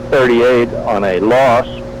back to the 38 on a loss.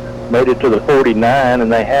 Made it to the 49,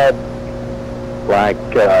 and they had like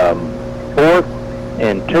 4th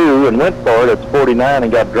and 2 and went for it at the 49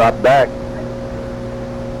 and got dropped back.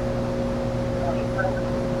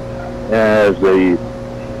 As the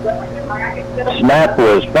snap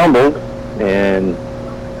was fumbled, and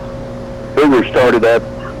Cougars started at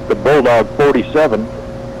the Bulldog 47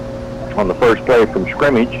 on the first play from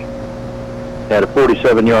scrimmage. Had a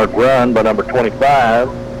 47-yard run by number 25.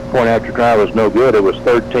 Point after try was no good. It was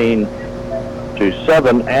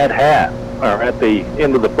 13-7 at half, or at the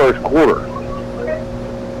end of the first quarter.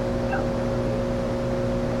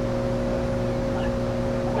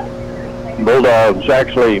 Bulldogs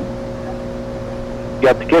actually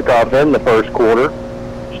got the kickoff in the first quarter.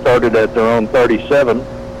 Started at their own 37.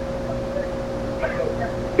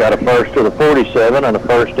 Got a first to the 47 and a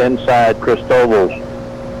first inside Cristoval's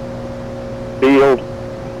field,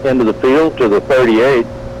 into the field to the 38.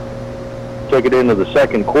 Took it into the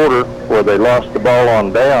second quarter where they lost the ball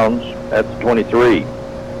on downs at the 23.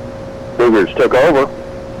 Cougars took over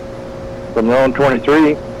from their own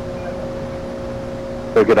 23.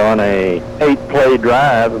 Took it on a 8-play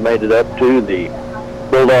drive and made it up to the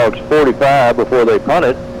Bulldogs 45 before they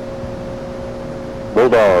punted.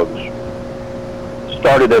 Bulldogs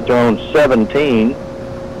started at their own 17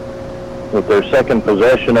 with their second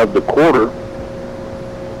possession of the quarter.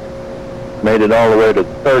 Made it all the way to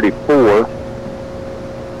 34.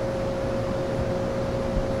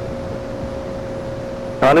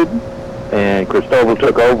 Punted, and Cristoval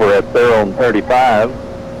took over at their own 35.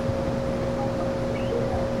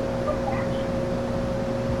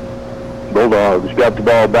 Bulldogs got the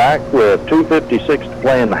ball back with 2:56 to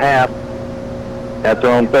play in the half at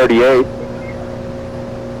their own 38.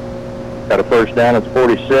 Got a first down at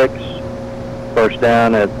 46. First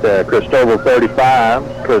down at Cristoval 35.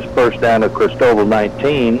 First down at Cristoval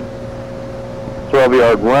 19.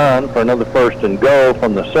 12-yard run for another first and goal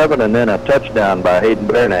from the 7, and then a touchdown by Hayden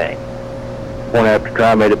Bernay. Point after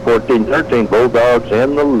try made it 14-13. Bulldogs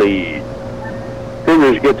in the lead.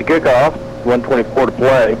 Cougars get the kickoff. 1:24 to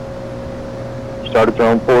play. Started their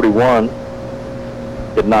own 41.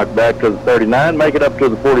 Get knocked back to the 39. Make it up to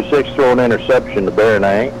the 46. Throw an interception to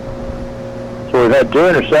Bernay. So we've had 2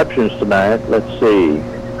 interceptions tonight. Let's see.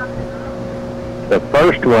 The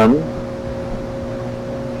first one,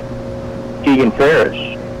 Keegan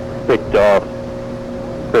Ferris picked off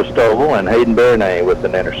Cristoval, and Hayden Bernay with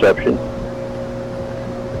an interception.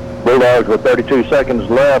 Bulldogs with 32 seconds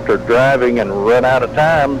left are driving and run out of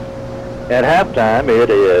time. At halftime, it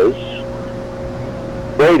is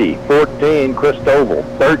Brady 14, Cristoval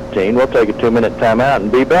 13. We'll take a 2-minute timeout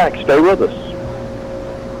and be back. Stay with us.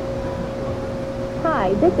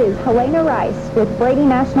 Hi, this is Helena Rice with Brady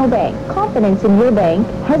National Bank. Confidence in your bank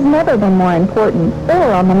has never been more important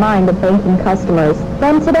or on the mind of banking customers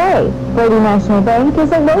than today. Brady National Bank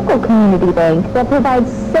is a local community bank that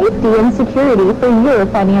provides safety and security for your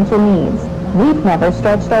financial needs. We've never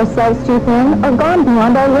stretched ourselves too thin or gone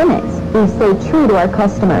beyond our limits. We stay true to our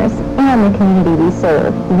customers and the community we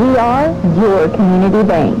serve. We are your community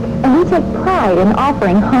bank, and we take pride in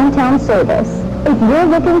offering hometown service. If you're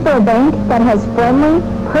looking for a bank that has friendly,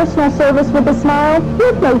 personal service with a smile,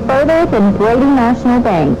 look no further than Brady National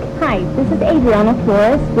Bank. Hi, this is Adriana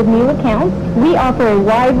Flores with New Accounts. We offer a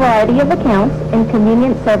wide variety of accounts and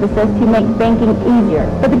convenient services to make banking easier.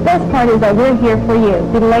 But the best part is that we're here for you.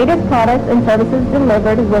 The latest products and services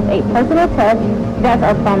delivered with a personal touch, that's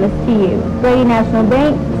our promise to you. Brady National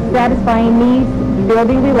Bank, satisfying needs,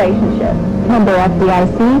 building relationships. Member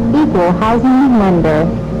FDIC, Equal Housing Lender.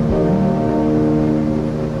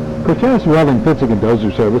 Cortez Welding Fencing and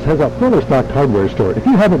Dozer Service has a fully stocked hardware store. If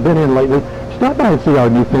you haven't been in lately, stop by and see our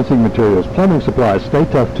new fencing materials, plumbing supplies, Stay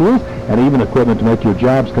Tough tools, and even equipment to make your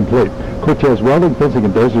jobs complete. Cortez Welding Fencing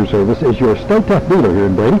and Dozer Service is your Stay Tough dealer here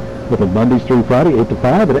in Brady, open Mondays through Friday, 8 to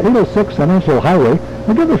 5 at 806 Financial Highway,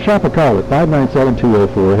 or give their shop a call at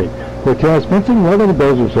 597-2048. Cortez Fencing, Welding, and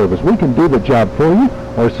Dozer Service. We can do the job for you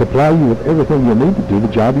or supply you with everything you'll need to do the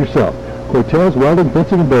job yourself. Cortez Welding,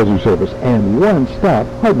 Fencing, and Dozer Service, and one-stop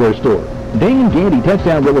hardware store. Dan Gandy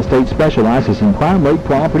Touchdown Real Estate specializes in prime lake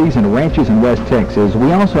properties and ranches in West Texas.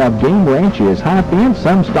 We also have game ranches, high fence,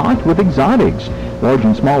 some stocked with exotics. Large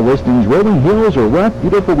and small listings, rolling hills, or rough,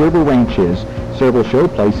 beautiful river ranches. Several show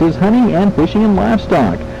places, hunting and fishing and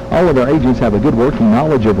livestock. All of our agents have a good working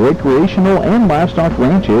knowledge of recreational and livestock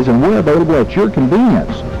ranches, and we're available at your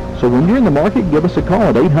convenience. So when you're in the market, give us a call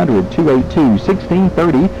at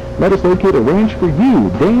 800-282-1630. Let us locate a ranch for you.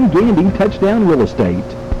 Dan Gandy, Touchdown Real Estate.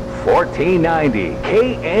 1490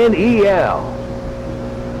 KNEL.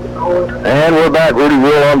 And we're back. Rudy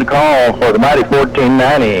Will on the call for the mighty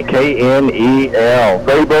 1490 KNEL.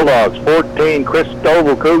 Grady Bulldogs 14,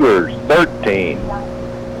 Christoval Cougars 13.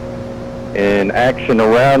 In action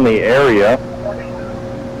around the area,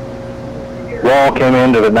 Wall came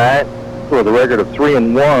into the night with a record of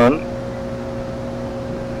 3-1.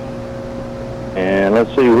 And let's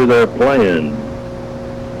see who they're playing.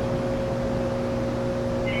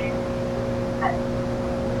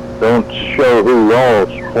 Don't show who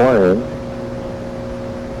Wall's playing.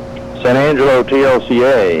 San Angelo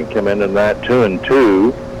TLCA come into that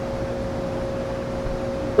 2-2.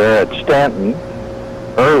 They're at Stanton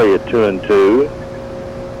early at 2-2.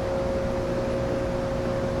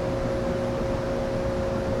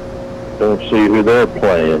 Don't see who they're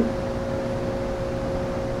playing.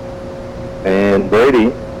 And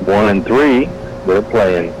Brady 1-3. They're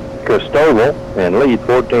playing Christoval and lead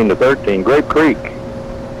 14-13. Grape Creek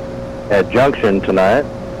at Junction tonight.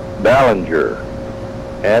 Ballinger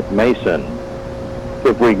at Mason. See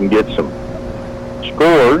if we can get some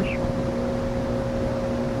scores.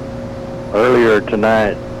 Earlier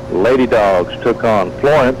tonight, Lady Dogs took on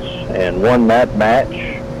Florence and won that match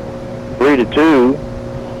 3-2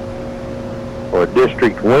 for a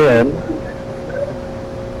district win.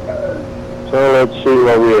 So let's see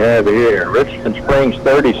what we have here. Richmond Springs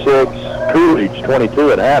 36, Coolidge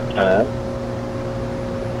 22 at halftime.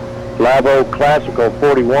 Live Oak Classical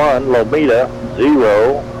 41, Lomita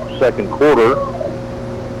 0, second quarter.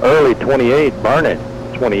 Early 28, Barnett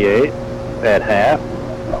 28 at half.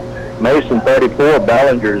 Mason 34,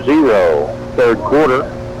 Ballinger 0, third quarter.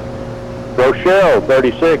 Rochelle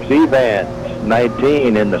 36, Evans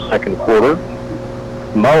 19 in the second quarter.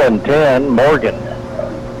 Mullen 10, Morgan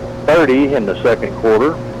 30 in the second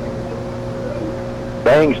quarter.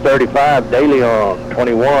 Bangs 35, De Leon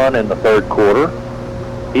 21 in the third quarter.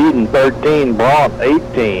 Eden 13, Bront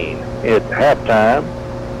 18 at halftime.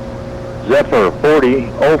 Zephyr 40,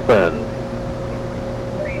 Olfen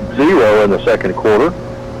 0 in the second quarter.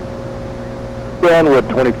 Granwood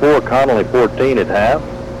 24, Connolly 14 at half.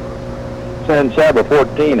 San Saba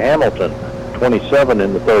 14, Hamilton 27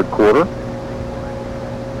 in the third quarter.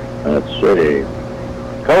 Let's see.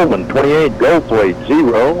 Coleman 28, Goldthwaite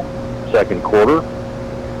 0, second quarter.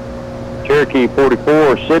 Cherokee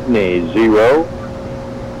 44, Sydney 0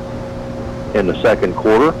 in the second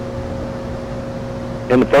quarter.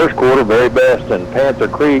 In the first quarter, Very Best and Panther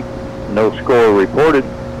Creek, no score reported.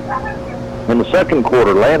 In the second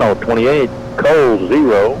quarter, Llano 28, Cole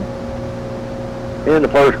 0. In the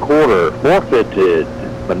first quarter, forfeited.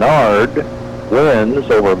 Menard wins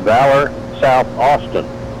over Valor South Austin.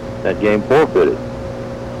 That game forfeited.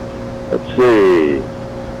 Let's see.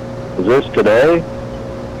 Is this today?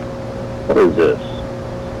 What is this?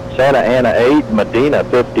 Santa Ana 8, Medina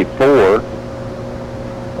 54.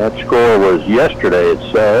 That score was yesterday, it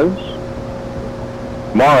says.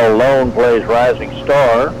 Tomorrow, Lone plays Rising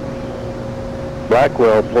Star.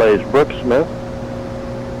 Blackwell plays Brooksmith.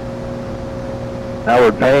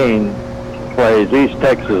 Howard Payne plays East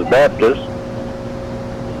Texas Baptist.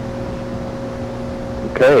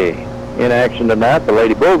 Okay, in action tonight, the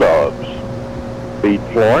Lady Bulldogs beat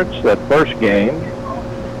Florence that first game.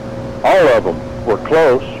 All of them were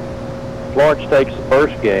close. Florence takes the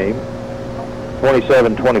first game,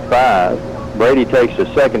 27-25. Brady takes the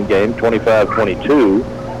second game, 25-22.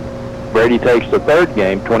 Brady takes the third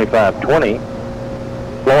game, 25-20.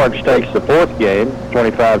 Florence takes the fourth game,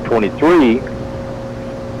 25-23.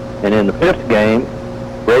 And in the fifth game,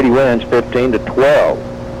 Brady wins 15-12.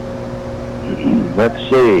 Let's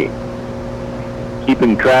see.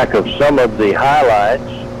 Keeping track of some of the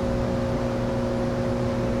highlights.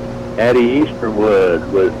 Addie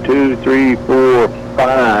Easterwood with 2, 3, 4,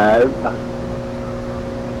 5,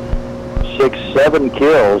 6, 7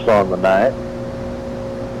 kills on the night.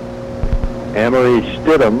 Amory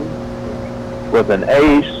Stidham with an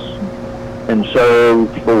ace and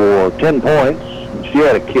served for 10 points. She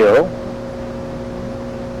had a kill.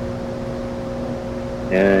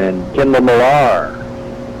 And Kendall Millar,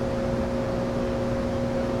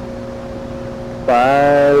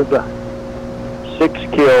 6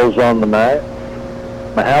 kills on the night.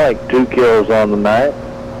 Mahalik, 2 kills on the night.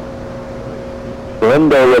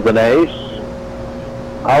 Linda with an ace.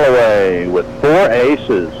 Holloway with 4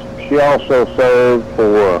 aces. She also served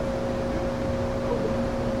for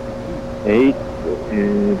 8,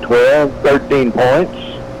 12, 13 points.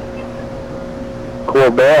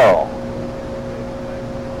 Corbell.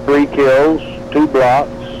 3 kills, 2 blocks,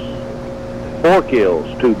 4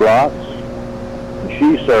 kills, 2 blocks. And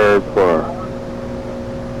she served for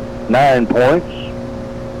 9 points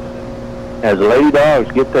as the Lady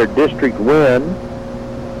Dogs get their district win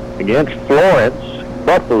against Florence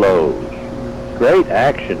Buffaloes. Great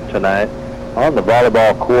action tonight on the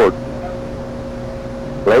volleyball court.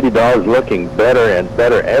 Lady Dogs looking better and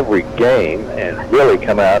better every game and really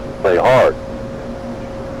come out and play hard.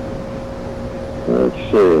 Let's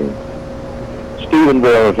see.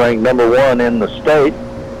 Stephenville is ranked number 1 in the state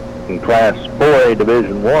in Class 4A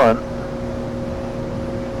Division 1.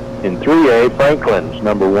 In 3A, Franklin's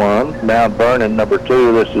number 1. Mount Vernon number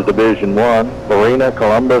 2. This is Division 1. Lorena,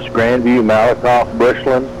 Columbus, Grandview, Malakoff,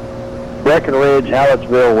 Bushland, Breckenridge,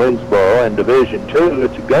 Hallettsville, Winsboro. And Division 2,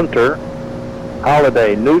 it's Gunter,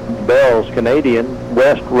 Holiday, Newton, Bells, Canadian,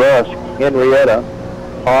 West Rusk, Henrietta,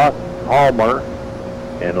 Hawk, Palmer,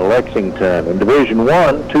 and Lexington. In Division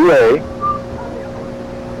 1, 2A,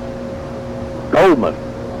 Coleman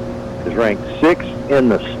is ranked 6th in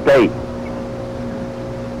the state.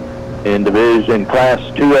 In Class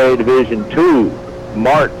 2A Division 2,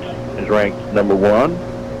 Mart is ranked number 1.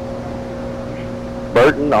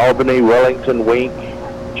 Burton, Albany, Wellington, Wink,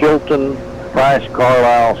 Chilton, Price,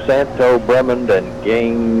 Carlisle, Santo, Bremond,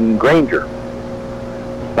 and Granger.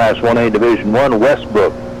 Class 1A Division 1,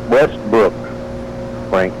 Westbrook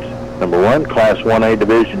ranked number 1. Class 1A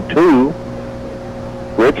Division 2,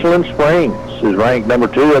 Richland Springs is ranked number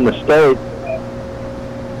 2 in the state.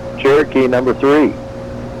 Cherokee number 3.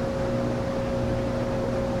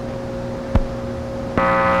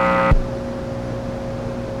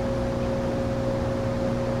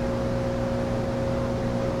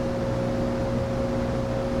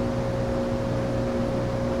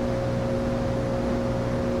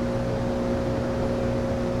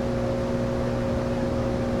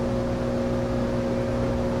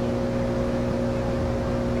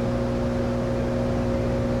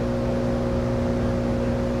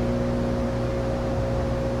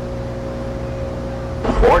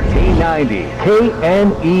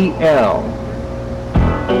 KNEL.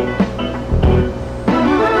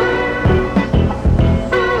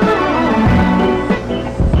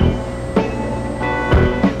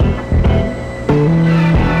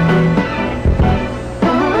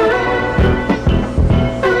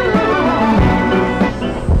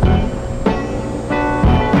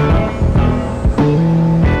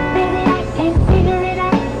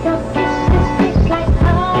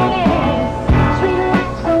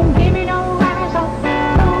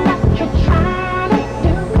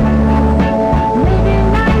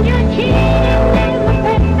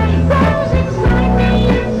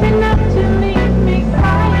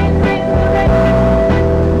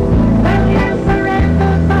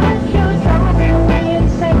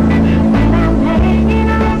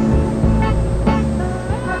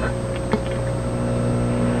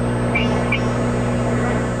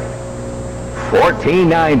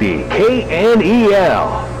 $14.90 KNEL.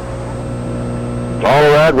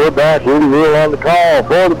 All right, we're back. Rudy Rule on the call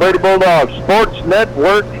for the Brady Bulldogs Sports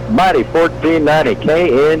Network, Mighty 1490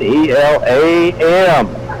 KNEL AM.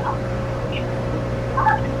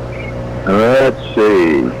 Let's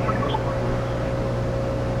see.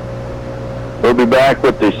 We'll be back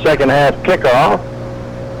with the second half kickoff.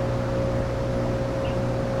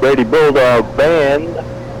 Brady Bulldog Band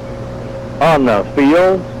on the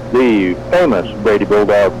field, the famous Brady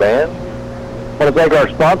Bulldog Band. I want to thank our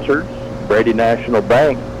sponsors, Brady National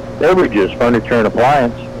Bank, Beverages, Furniture and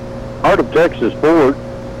Appliance, Heart of Texas Ford,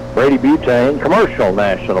 Brady Butane, Commercial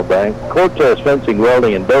National Bank, Cortez Fencing,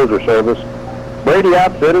 Welding, and Dozer Service, Brady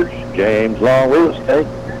Outfitters, James Long Real Estate,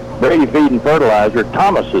 Brady Feed and Fertilizer,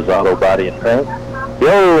 Thomas's Auto Body and Paint,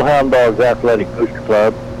 the Old Hound Dogs Athletic Booster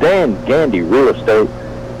Club, Dan Gandy Real Estate,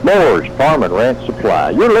 Moore's Farm and Ranch Supply.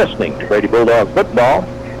 You're listening to Brady Bulldog Football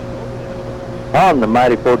on the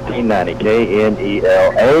Mighty 1490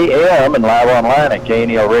 KNEL AM and live online at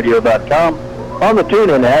KNELradio.com, on the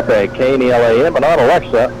TuneIn app at KNEL AM, and on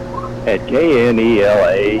Alexa at KNEL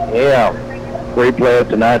AM. Replay of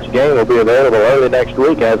tonight's game will be available early next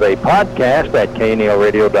week as a podcast at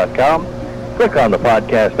KNELradio.com. Click on the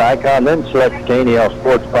podcast icon, then select the KNEL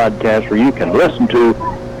Sports Podcast where you can listen to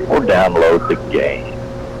or download the game.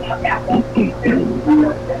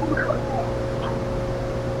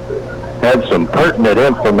 Had some pertinent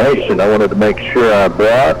information I wanted to make sure I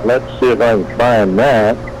brought. Let's see if I can find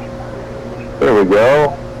that. There we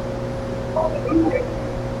go.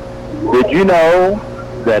 Did you know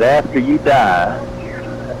that after you die,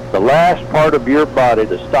 the last part of your body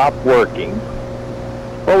to stop working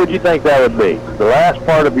What would you think that would be? The last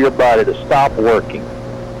part of your body to stop working.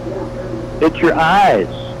 It's your eyes.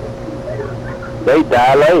 They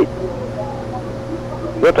dilate.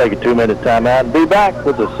 We'll take a 2-minute timeout and be back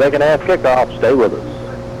with the second half kickoff. Stay with us.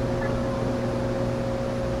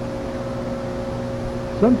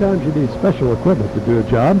 Sometimes you need special equipment to do a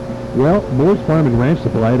job. Well, Moore's Farm and Ranch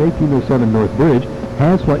Supply at 1807 North Bridge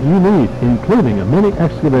has what you need, including a mini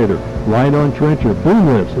excavator, ride-on trencher, boom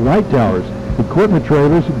lifts, light towers, equipment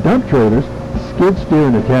trailers, dump trailers, skid steer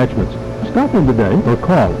and attachments. Stop in today or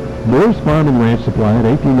call Moore's Farm and Ranch Supply at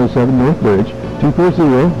 1807 North Bridge,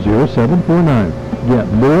 240-0749. Get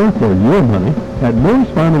more for your money at Moore's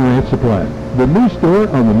Farm and Ranch Supply, the new store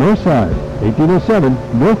on the north side, 1807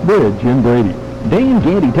 North Bridge in Brady. Dan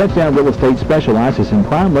Gandy Touchdown Real Estate specializes in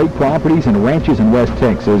prime lake properties and ranches in West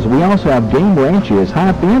Texas. We also have game ranches,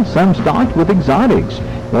 high fence, some stocked with exotics.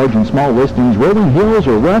 Large and small listings, rolling hills,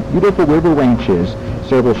 or rough, beautiful river ranches.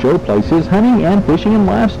 Several show places, hunting and fishing and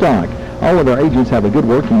livestock. All of our agents have a good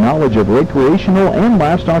working knowledge of recreational and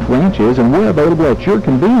livestock ranches, and we're available at your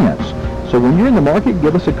convenience. So when you're in the market,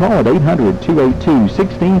 give us a call at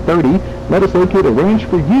 800-282-1630. Let us locate a ranch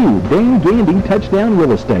for you. Dan Gandy Touchdown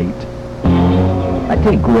Real Estate. I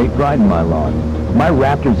take great pride in my lawn. My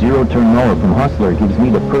Raptor zero-turn mower from Hustler gives me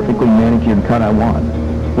the perfectly manicured cut I want.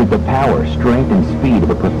 With the power, strength, and speed of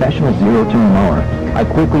a professional zero-turn mower, I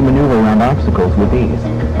quickly maneuver around obstacles with ease,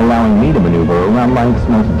 allowing me to maneuver around life's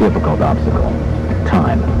most difficult obstacle,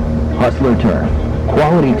 time. Hustler Turn.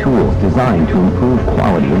 Quality tools designed to improve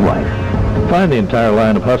quality of life. Find the entire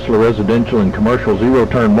line of Hustler residential and commercial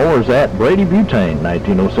zero-turn mowers at Brady Butane,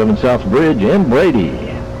 1907 South Bridge in Brady.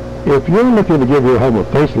 If you're looking to give your home a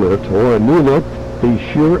facelift or a new look, be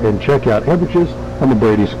sure and check out Everages on the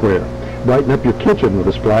Brady Square. Brighten up your kitchen with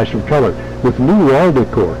a splash of color with new wall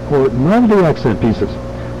decor or novelty accent pieces.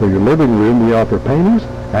 For your living room, we offer paintings,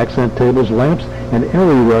 accent tables, lamps, and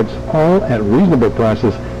area rugs, all at reasonable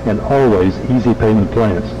prices and always easy payment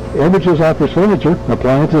plans. Everages offers furniture,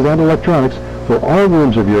 appliances, and electronics for all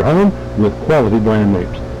rooms of your home with quality brand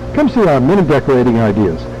names. Come see our many decorating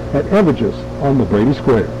ideas at Everages on the Brady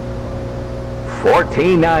Square.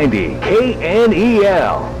 1490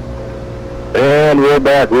 KNEL. And we're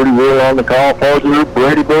back. Rudy Will on the call for the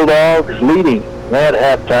Brady Bulldogs, leading at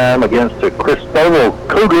halftime against the Cristoval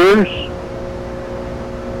Cougars,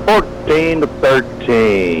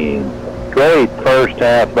 14-13. Great first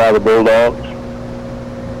half by the Bulldogs.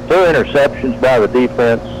 2 interceptions by the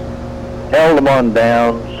defense. Held them on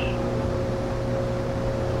downs.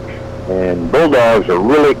 And Bulldogs are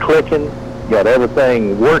really clicking. Got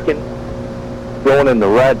everything working, going in the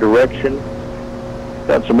right direction.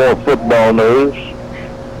 Got some more football news.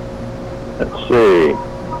 Let's see.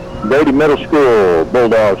 Brady Middle School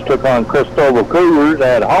Bulldogs took on Cristoval Cougars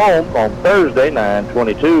at home on Thursday,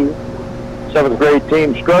 9/22. 7th grade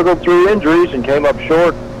team struggled through injuries and came up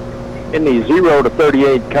short in the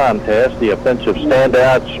 0-38 contest. The offensive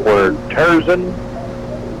standouts were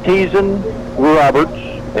Teason Roberts,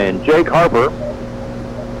 and Jake Harper.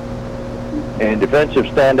 And defensive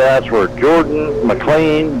standouts were Jordan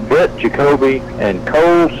McLean, Brett Jacoby, and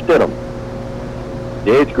Cole Stidham.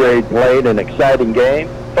 The 8th grade played an exciting game.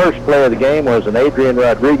 First play of the game was an Adrian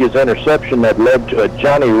Rodriguez interception that led to a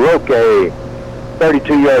Johnny Roque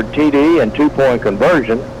 32-yard TD and 2-point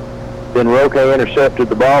conversion. Then Roque intercepted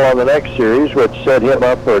the ball on the next series, which set him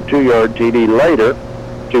up for a 2-yard TD later.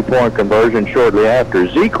 2-point conversion shortly after.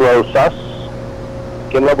 Zeke Rosas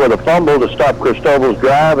came up with a fumble to stop Cristoval's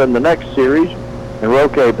drive in the next series, and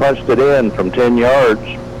Roque punched it in from 10 yards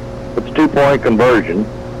with the 2-point conversion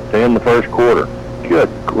to end the first quarter. Good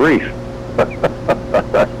grief.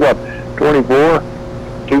 That's what, 24?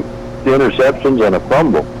 2 interceptions and a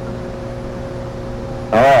fumble.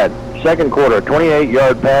 All right, second quarter,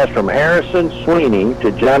 28-yard pass from Harrison Sweeney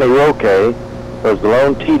to Johnny Roque was the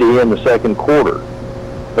lone TD in the second quarter,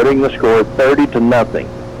 putting the score 30-0.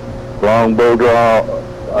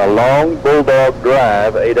 A long Bulldog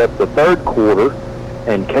drive ate up the third quarter,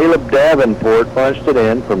 and Caleb Davenport punched it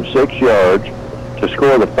in from 6 yards to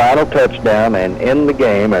score the final touchdown and end the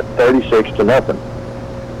game at 36-0.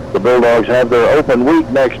 The Bulldogs have their open week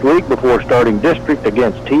next week before starting district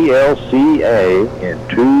against TLCA in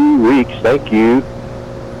 2 weeks. Thank you,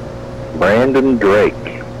 Brandon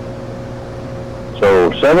Drake.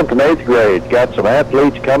 So 7th and 8th grade got some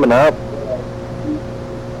athletes coming up.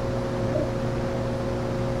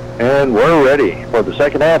 And we're ready for the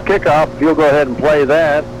second half kickoff. If you'll go ahead and play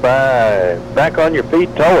that by Back on Your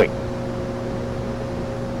Feet Towing.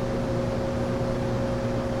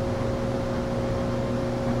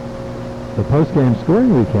 The post-game scoring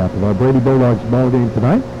recap of our Brady Bulldogs ball game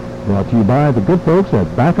tonight. Brought to you by the good folks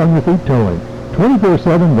at Back on Your Feet Towing.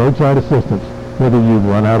 24/7 roadside assistance. Whether you've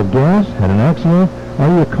run out of gas, had an accident, or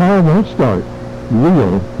your car won't start,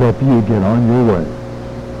 we'll help you get on your way.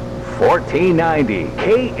 1490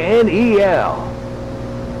 KNEL.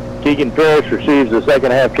 Keegan Ferris receives the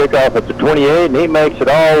second half kickoff at the 28, and he makes it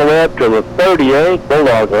all the way up to the 38.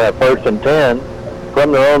 Bulldogs will have 1st and 10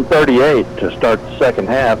 from their own 38 to start the second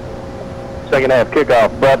half. Second half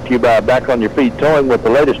kickoff brought to you by Back on Your Feet Towing. With the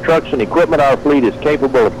latest trucks and equipment, our fleet is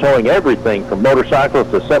capable of towing everything from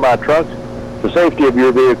motorcycles to semi-trucks. The safety of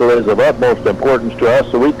your vehicle is of utmost importance to us,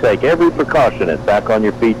 so we take every precaution at Back on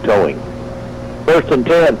Your Feet Towing. 1st and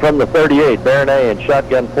 10 from the 38, Bernay in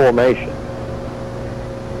shotgun formation.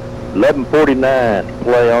 11:49 to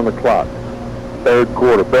play on the clock. Third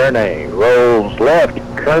quarter, Bernay rolls left,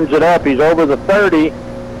 turns it up, he's over the 30,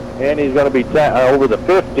 and he's going to be over the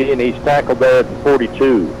 50, and he's tackled there at the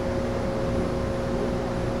 42.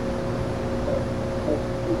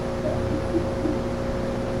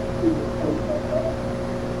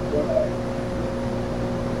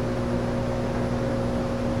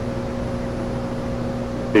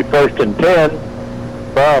 Be 1st and 10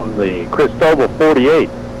 from the Cristobal 48.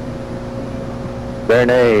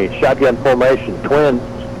 Bernay, shotgun formation, twins.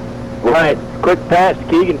 Right, quick pass to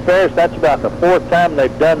Keegan Ferris. That's about the 4th time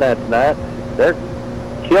they've done that tonight. They're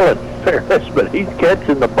killing Ferris, but he's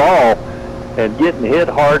catching the ball and getting hit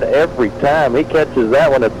hard every time. He catches that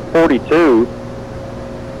one at 42.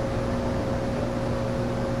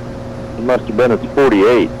 It must have been at the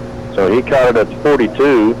 48. So he caught it at the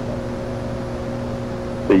 42.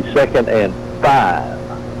 The 2nd and 5.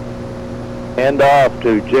 Hand off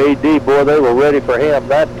to J.D. Boy, they were ready for him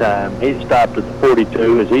that time. He stopped at the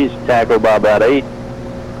 42 as he's tackled by about 8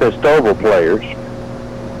 Cristobal players.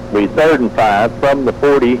 Be 3rd and 5 from the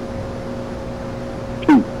 42.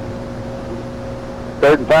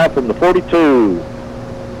 3rd and 5 from the 42.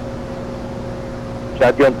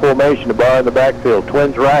 Shotgun formation, the bar in the backfield.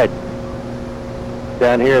 Twins right.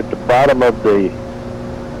 Down here at the bottom of the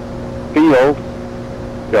field.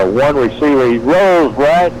 Got one receiver. He rolls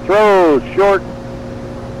right, throws short.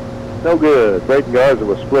 No good. Brayton Garza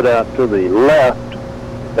was split out to the left.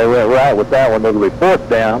 They went right with that one. It'll be 4th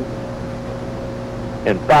down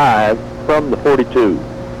and 5 from the 42.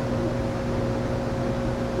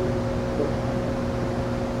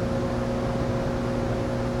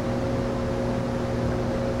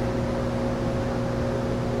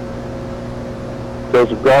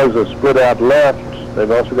 Joseph Garza split out left. They've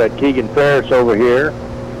also got Keegan Ferris over here.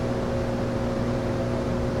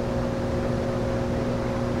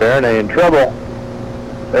 Bernay in trouble.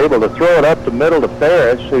 Able to throw it up the middle to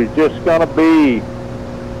Ferris, who's just going to be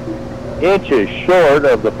inches short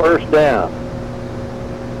of the 1st down.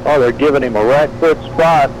 Oh, they're giving him a right foot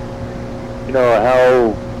spot. You know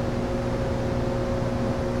how,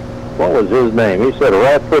 what was his name? He said a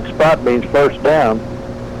right foot spot means 1st down.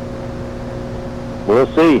 We'll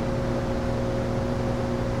see.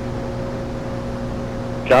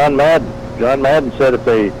 John Madden said if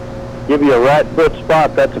they give you a right foot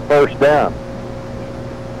spot, that's a 1st down.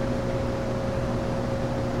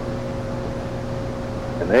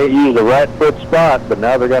 And they use a right foot spot, but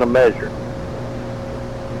now they're going to measure.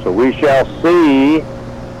 So we shall see.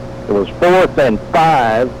 It was 4th and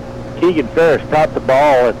 5. Keegan Ferris caught the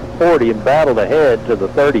ball at the 40 and battled ahead to the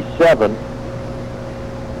 37.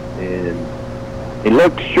 And he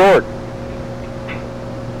looked short.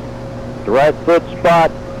 The right foot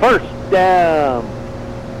spot, 1st down.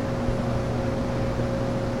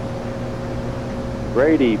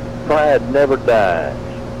 Brady Pride never dies.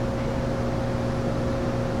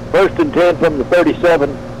 1st and 10 from the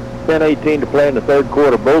 37. 10:18 to play in the 3rd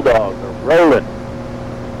quarter. Bulldogs are rolling.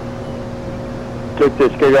 Took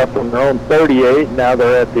this kick off from their own 38. Now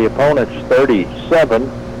they're at the opponent's 37.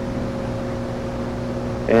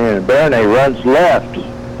 And Bernay runs left.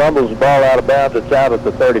 Fumbles the ball out of bounds. It's out at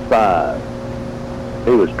the 35.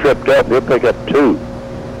 He was tripped up. He'll pick up 2.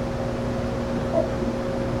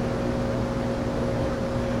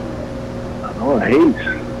 Oh, he's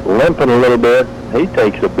limping a little bit. He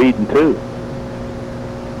takes a beating too.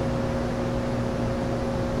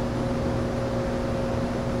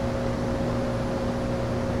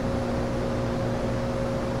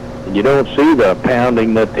 You don't see the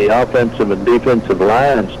pounding that the offensive and defensive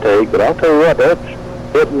lines take, but I'll tell you what, that's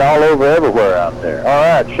hitting all over everywhere out there.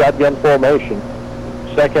 All right, shotgun formation,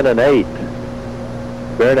 2nd and 8.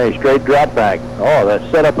 Bernay straight drop back. Oh, that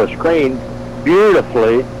set up a screen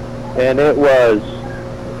beautifully, and it was,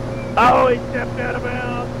 oh, he stepped out of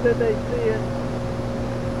bounds. Did they see it?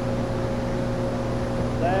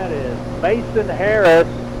 That is Mason Harris.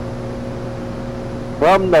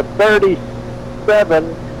 from the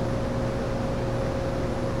 37.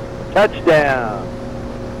 Touchdown.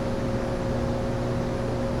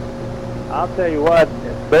 I'll tell you what,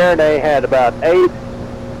 Bernay had about 8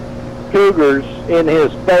 Cougars in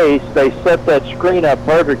his face. They set that screen up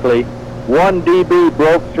perfectly. One DB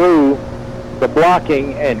broke through the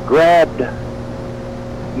blocking and grabbed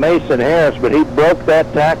Mason Harris, but he broke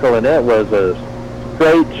that tackle, and it was a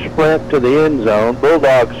straight sprint to the end zone.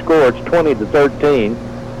 Bulldogs scored 20-13.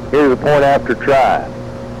 Here's a point after try.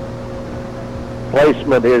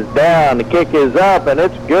 Placement is down. The kick is up, and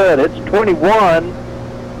it's good. It's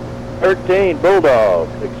 21-13.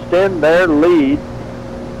 Bulldogs extend their lead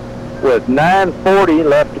with 9:40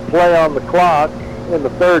 left to play on the clock in the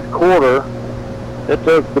third quarter. It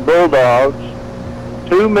took the Bulldogs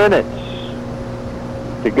 2 minutes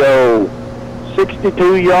to go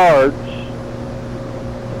 62 yards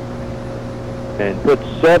and put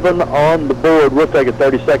 7 on the board. We'll take a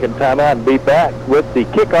 30-second timeout and be back with the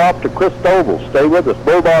kickoff to Christoval. Stay with us.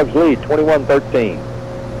 Bulldogs lead 21-13.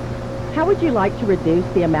 How would you like to reduce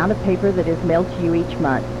the amount of paper that is mailed to you each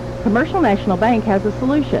month? Commercial National Bank has a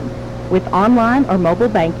solution. With online or mobile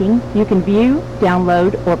banking, you can view,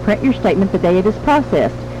 download, or print your statement the day it is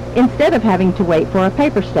processed, instead of having to wait for a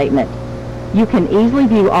paper statement. You can easily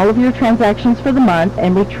view all of your transactions for the month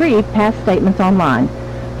and retrieve past statements online.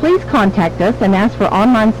 Please contact us and ask for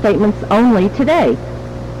online statements only today.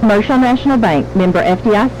 Commercial National Bank, member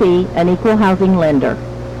FDIC, an equal housing lender.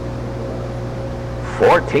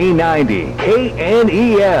 1490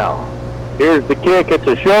 KNEL. Here's the kick. It's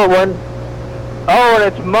a short one. Oh, and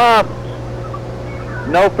it's muffed.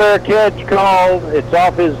 No fair catch called. It's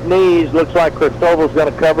off his knees. Looks like Christoval's going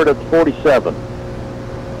to cover it at the 47.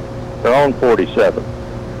 Their own 47.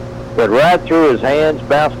 But right through his hands,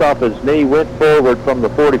 bounced off his knee, went forward from the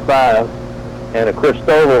 45, and a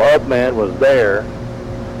Christoval up man was there.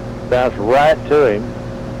 Bounced right to him.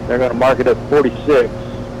 They're going to mark it at 46.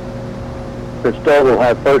 Christoval will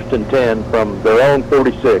have 1st and 10 from their own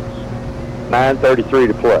 46. 9:33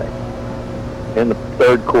 to play in the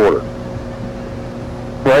third quarter.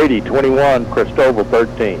 Brady 21, Christoval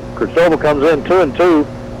 13. Christoval comes in 2-2.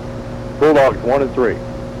 Bulldogs 1-3.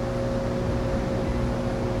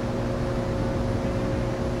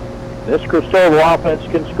 This Christoval offense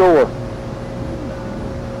can score.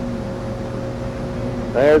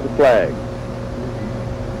 There's the flag.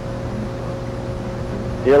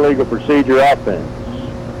 Illegal procedure offense.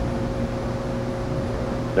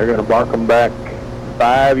 They're going to mark them back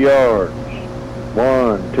 5 yards.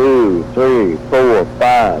 1, 2, 3, 4,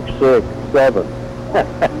 5, 6, 7.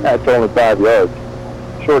 That's only 5 yards.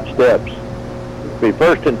 Short steps. It'll be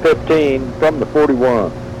 1st and 15 from the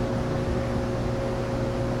 41.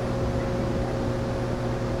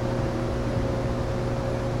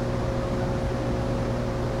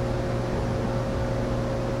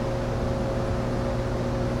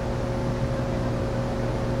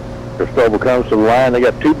 Christoval comes to the line. They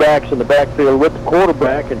got 2 backs in the backfield with the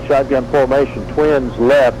quarterback in shotgun formation. Twins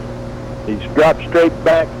left. He's dropped straight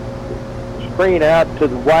back, screen out to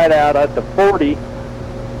the wideout at the 40.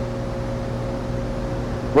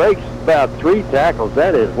 Breaks about 3 tackles.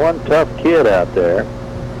 That is one tough kid out there.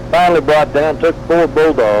 Finally brought down, took 4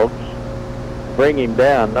 Bulldogs. Bring him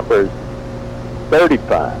down, number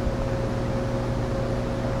 35.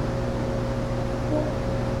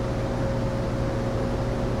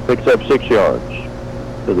 Picks up 6 yards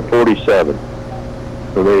to the 47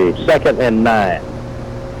 for the 2nd and 9.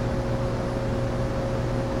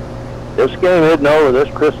 This game isn't over. This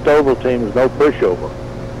Christoval team is no pushover.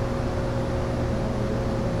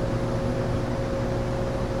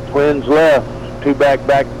 Twins left, 2-back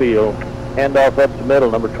backfield. Handoff up the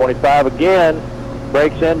middle. Number 25 again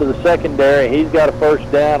breaks into the secondary. He's got a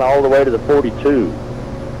 1st down all the way to the 42.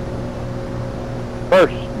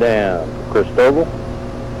 1st down for Christoval.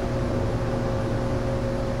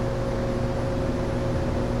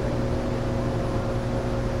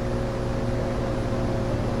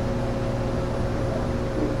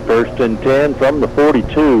 First and 10 from the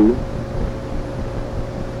 42.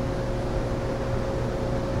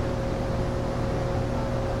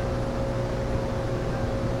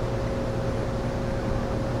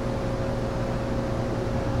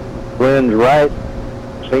 Twins right,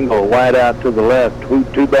 single wide out to the left,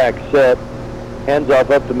 2-back set, hands off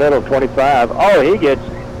up the middle, 25. Oh, he gets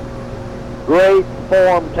great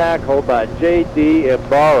form tackle by J.D.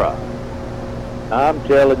 Ibarra. I'm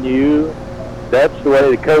telling you, that's the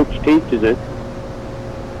way the coach teaches it.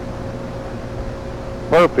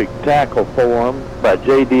 Perfect tackle form by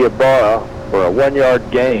J.D. Ibarra for a 1-yard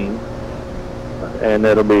gain. And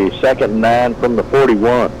it'll be 2nd and 9 from the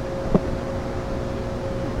 41.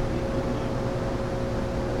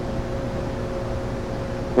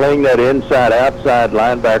 playing that inside-outside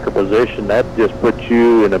linebacker position, that just puts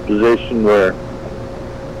you in a position where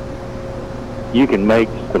you can make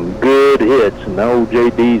some good hits, and the old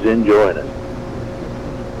JD's enjoying it.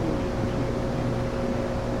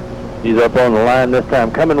 He's up on the line this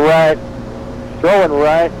time, coming right, throwing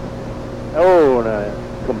right. Oh, and a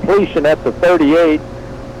completion at the 38.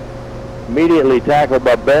 Immediately tackled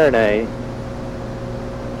by Bernay.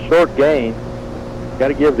 Short gain. Got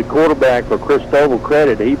to give the quarterback for Christoval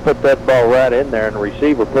credit. He put that ball right in there, and the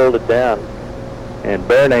receiver pulled it down. And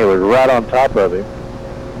Bernay was right on top of him.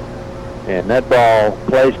 And that ball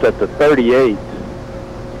placed at the 38.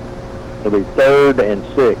 It'll be 3rd and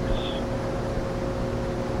 6.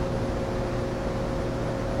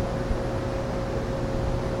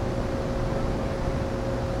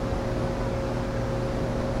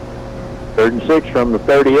 Third and 6 from the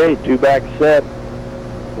 38. Two-back set.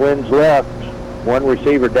 Winds left. One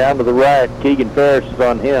receiver down to the right. Keegan Ferris is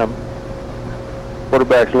on him.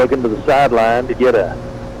 Quarterback's looking to the sideline to get a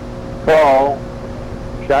ball.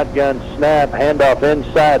 Shotgun snap. Handoff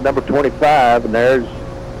inside, number 25. And there's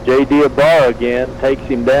J.D. Ibarra again. Takes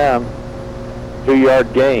him down.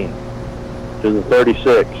 2-yard gain to the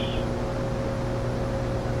 36.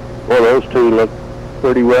 Well, those two look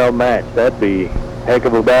pretty well matched. That'd be a heck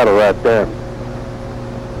of a battle right there.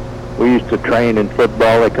 We used to train in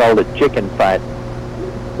football. They called it chicken fight.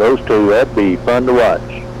 Those two, that'd be fun to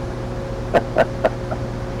watch.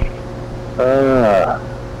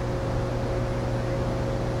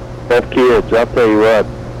 Tough kids, I'll tell you what,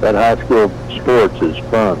 that high school sports is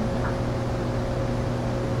fun.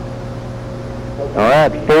 All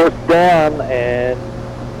right, 4th down, and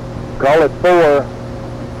call it 4.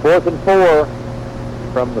 4th and 4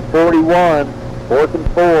 from the 41. 4th and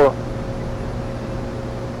 4.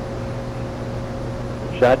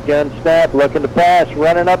 Shotgun snap, looking to pass,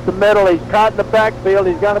 running up the middle. He's caught in the backfield.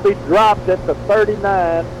 He's going to be dropped at the 39.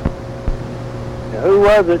 Now, who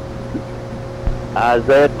was it?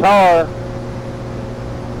 Isaiah Tarr.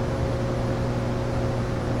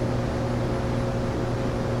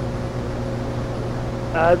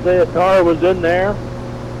 Isaiah Tarr was in there.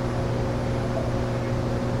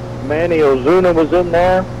 Manny Ozuna was in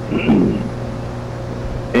there.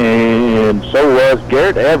 And so was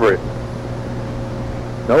Garrett Everett.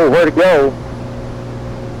 Nowhere to go.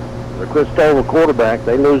 The Christoval quarterback,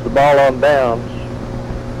 they lose the ball on downs.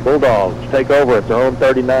 Bulldogs take over at their own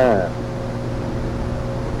 39.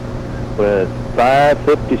 With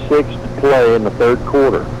 5:56 to play in the 3rd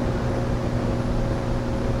quarter.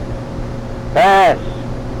 Pass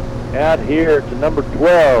out here to number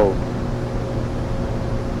 12,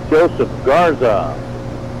 Joseph Garza.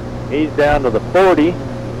 He's down to the 40.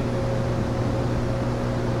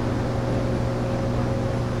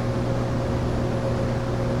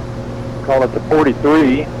 Call it the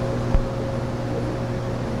 43.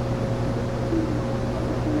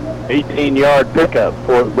 18-yard pickup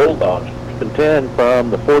for the Bulldogs. And 10 from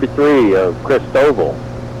the 43 of Christoval.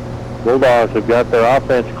 Bulldogs have got their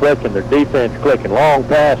offense clicking, their defense clicking. Long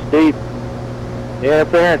pass deep.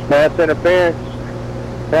 Interference, pass interference.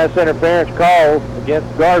 Pass interference called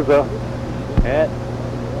against Garza at,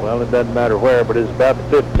 well, it doesn't matter where, but it's about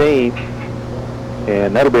the 15.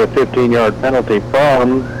 And that'll be a 15-yard penalty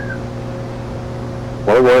from,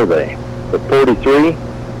 where were they? The 43.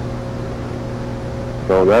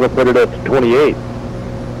 So that'll put it up to 28.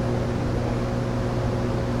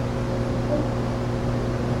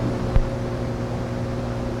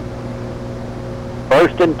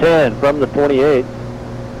 First and 10 from the 28.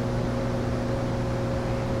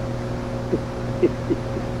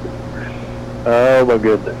 Oh my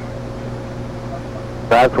goodness.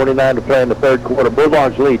 5:29 to play in the 3rd quarter.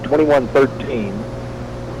 Bulldogs lead 21-13.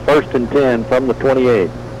 First and 10 from the 28.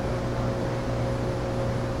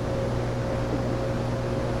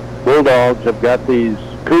 Bulldogs have got these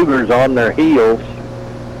Cougars on their heels,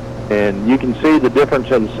 and you can see the difference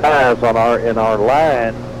in size on in our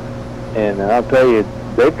line. And I'll tell you,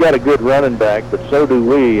 they've got a good running back, but so do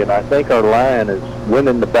we, and I think our line is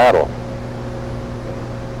winning the battle.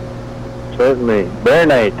 Certainly,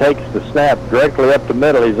 Bernay takes the snap directly up the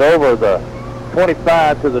middle. He's over the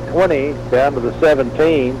 25 to the 20, down to the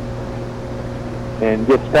 17, and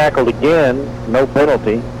gets tackled again. No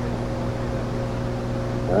penalty.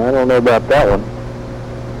 I don't know about that one.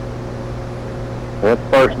 That's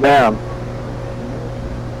first down.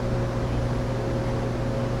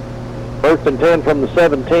 First and 10 from the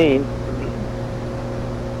 17.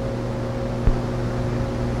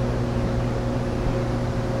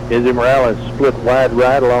 Izzy Morales split wide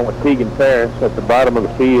right along with Keegan Ferris at the bottom of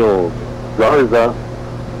the field. Garza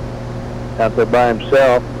out there by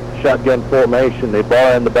himself. shotgun formation. The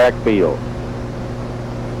ball in the backfield.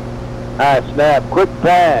 High snap, quick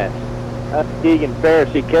pass. Keegan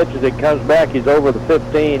Ferris, he catches it, comes back. He's over the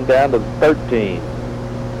 15, down to the 13.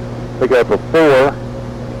 Pick up a 4.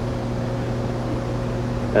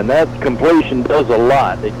 And that completion does a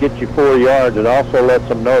lot. It gets you 4 yards. It also lets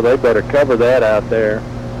them know they better cover that out there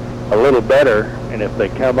a little better. And if they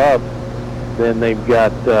come up, then they've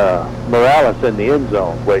got Morales in the end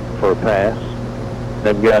zone waiting for a pass.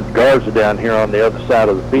 They've got Garza down here on the other side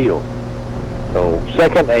of the field. So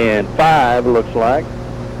 2nd and 5 looks like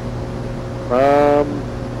from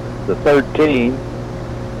the 13.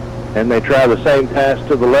 And they try the same pass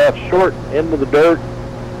to the left, short into the dirt.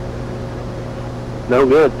 No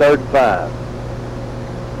good, 3rd and 5.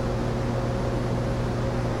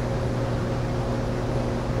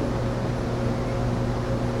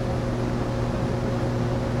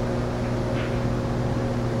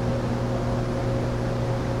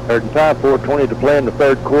 Third and 5, 4:20 to play in the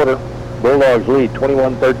 3rd quarter. Bulldogs lead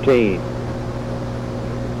 21-13.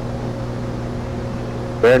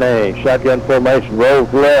 Bernay, shotgun formation,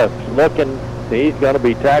 rolls left, looking. He's going to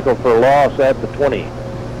be tackled for a loss at the 20.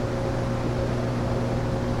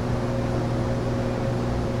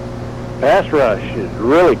 Pass rush is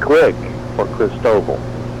really quick for Cristobal.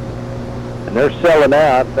 And they're selling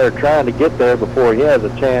out. They're trying to get there before he has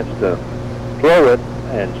a chance to throw it.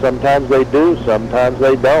 And sometimes they do, sometimes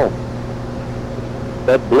they don't.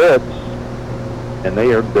 That blitz, and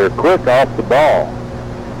they're quick off the ball.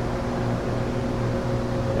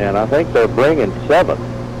 And I think they're bringing 7.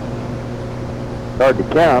 It's hard to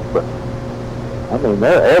count, but I mean,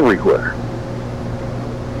 they're everywhere.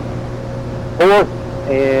 4th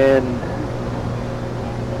and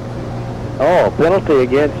penalty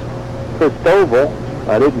against Cristobal.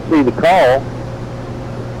 I didn't see the call.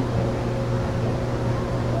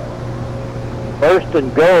 1st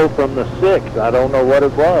and goal from the 6. I don't know what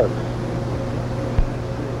it was.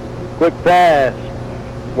 Quick pass,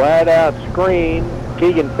 wide out screen.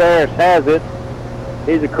 Keegan Ferris has it.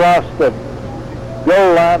 He's across the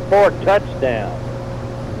goal line for a touchdown.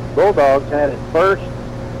 Bulldogs had it 1st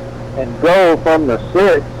and goal from the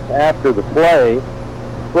 6 after the play.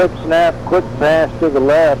 Quick snap, quick pass to the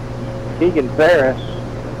left. Keegan Ferris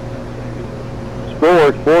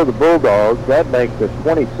scores for the Bulldogs. That makes it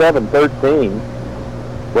 27-13.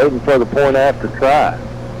 Waiting for the point after try.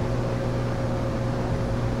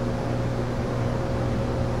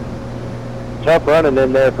 Tough running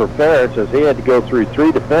in there for Ferris as he had to go through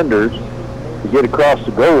 3 defenders to get across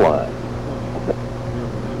the goal line.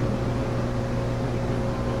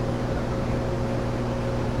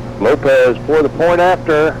 Lopez for the point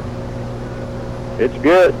after. It's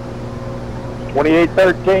good.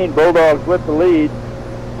 28-13. Bulldogs with the lead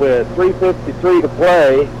with 3:53 to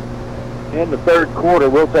play in the 3rd quarter.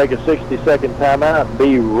 We'll take a 60-second timeout and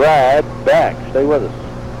be right back. Stay with us.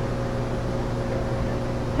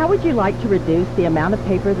 How would you like to reduce the amount of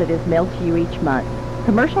paper that is mailed to you each month?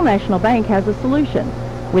 Commercial National Bank has a solution.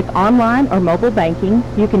 With online or mobile banking,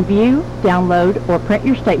 you can view, download, or print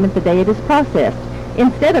your statement the day it is processed,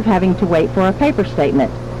 instead of having to wait for a paper statement.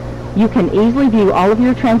 You can easily view all of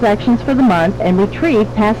your transactions for the month and retrieve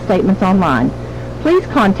past statements online. Please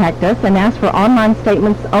contact us and ask for online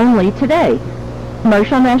statements only today.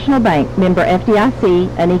 Commercial National Bank, member FDIC,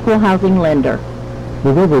 an equal housing lender.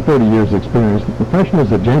 With over 30 years' experience, the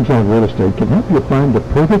professionals at James Long Real Estate can help you find the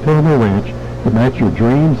perfect home or ranch to match your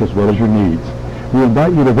dreams as well as your needs. We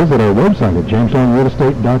invite you to visit our website at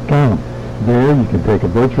jameslongrealestate.com. There you can take a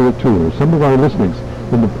virtual tour of some of our listings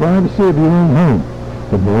in the privacy of your own home.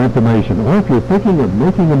 For more information, or if you're thinking of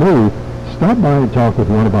making a move, stop by and talk with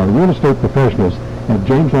one of our real estate professionals at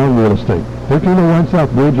James Long Real Estate, 1301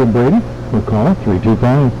 South Bridge in Brady, or call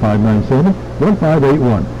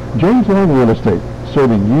 325-597-1581. James Long Real Estate,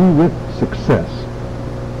 serving you with success.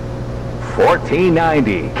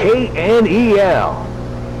 1490 KNEL.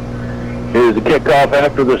 Here's the kickoff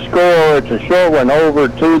after the score. It's a short one over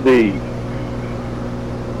to the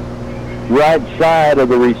right side of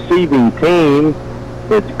the receiving team.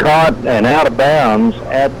 It's caught and out of bounds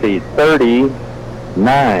at the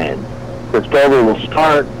 39. Cristobal will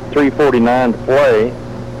start, 3:49 to play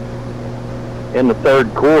in the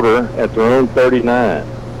 3rd quarter at their own 39.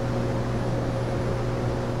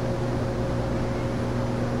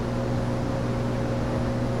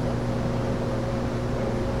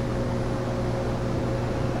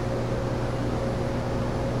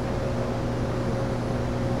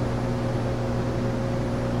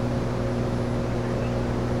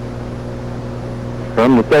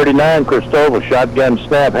 From the 39, Cristobal, shotgun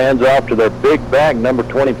snap, hands off to their big back, number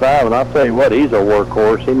 25. And I'll tell you what, he's a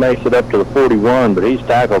workhorse. He makes it up to the 41, but he's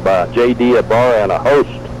tackled by J.D. Ibarra and a host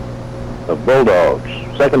of Bulldogs.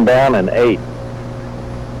 2nd down and 8.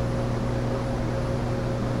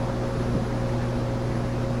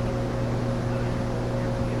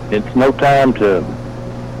 It's no time to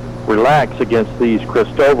relax against these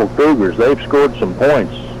Cristobal Cougars. They've scored some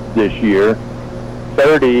points this year.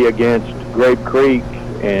 30 against Grape Creek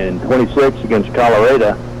and 26 against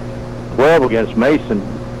Colorado, 12 against Mason.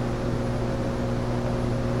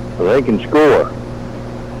 So they can score.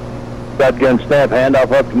 Shotgun snap,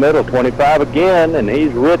 handoff up the middle, 25 again, and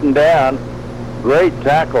he's ridden down. Great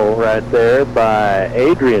tackle right there by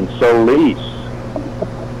Adrian Solis.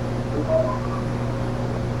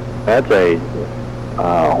 That's a,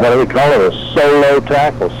 what do we call it, a solo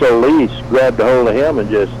tackle. Solis grabbed a hold of him and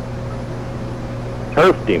just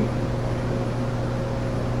turfed him.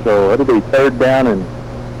 So it'll be 3rd down and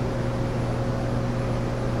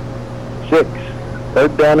 6.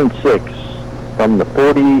 3rd down and 6 from the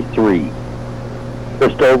 43.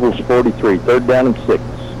 Cristobal's 43. 3rd down and 6.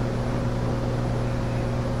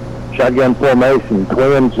 Shotgun formation.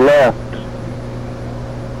 Twins left.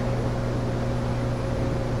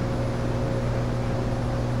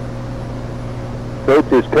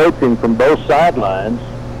 Coach is coaching from both sidelines.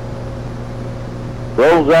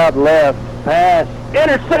 Rolls out left. Pass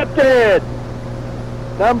intercepted.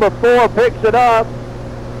 Number 4 picks it up.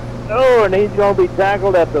 Oh, and he's going to be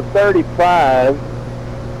tackled at the 35.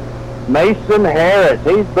 Mason Harris.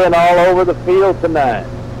 He's been all over the field tonight.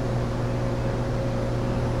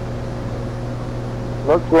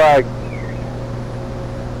 Looks like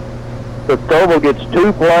Cristobal gets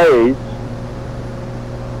 2 plays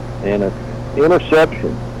and an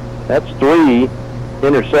interception. That's 3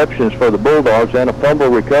 interceptions for the Bulldogs and a fumble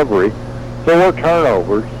recovery. 4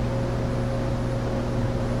 turnovers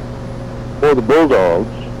for the Bulldogs.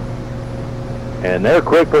 And they're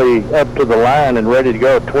quickly up to the line and ready to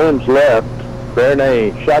go. Twins left. They're in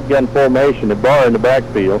a shotgun formation. Ibarra in the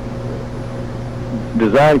backfield.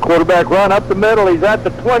 Design quarterback run up the middle. He's at the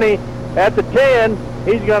 20, at the 10.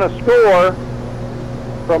 He's going to score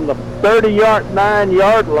from the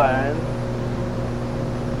 9-yard line.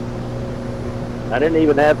 I didn't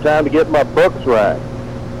even have time to get my books right.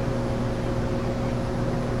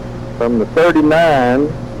 From the 39,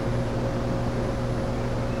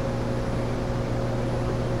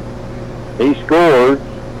 he scores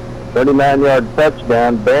 39-yard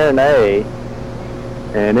touchdown, Baronet,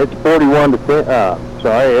 and it's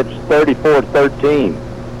 34-13.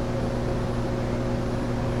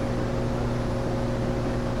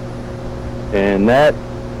 And that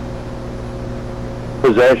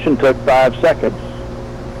possession took 5 seconds.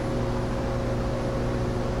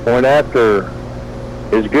 Point after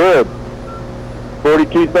is good.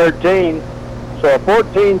 42-13. So a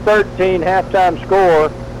 14-13 halftime score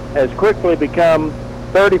has quickly become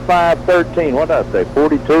 35-13. What did I say?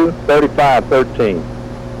 42? 35-13.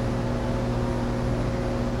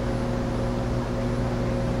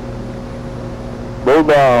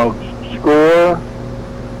 Bulldogs score.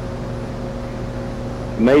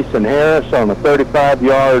 Mason Harris on a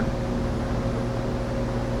 35-yard.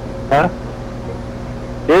 Huh?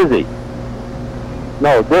 Is he?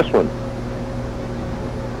 No, this one.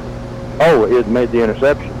 Oh, it made the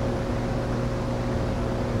interception.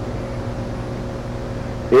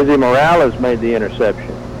 Izzy Morales made the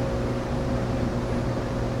interception.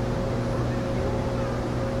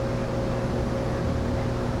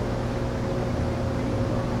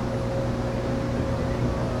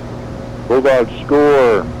 Bulldogs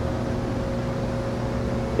score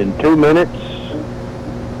in 2 minutes.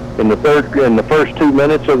 In the first 2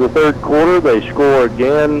 minutes of the third quarter, they score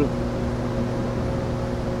again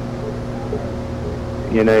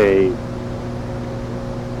in a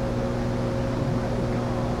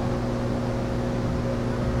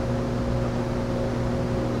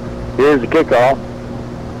here's the kickoff.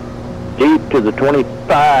 Deep to the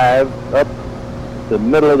 25, up the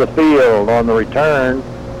middle of the field on the return.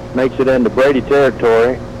 Makes it into Brady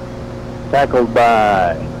territory. Tackled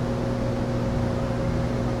by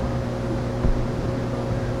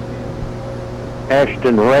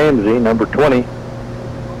Ashton Ramsey, number 20.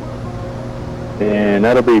 And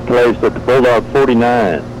that'll be placed at the Bulldog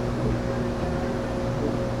 49.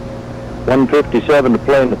 1:57 to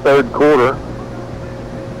play in the third quarter.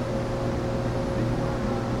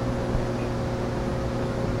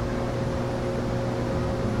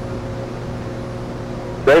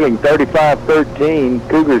 Trailing 35-13,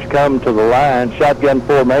 Cougars come to the line, shotgun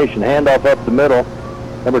formation, handoff up the middle.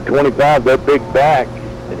 Number 25, their big back,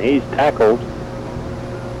 and he's tackled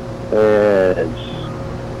as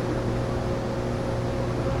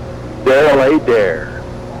Daryl Adair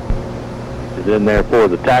is in there for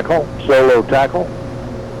the tackle, solo tackle.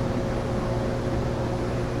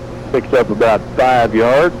 Picks up about 5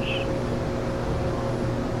 yards.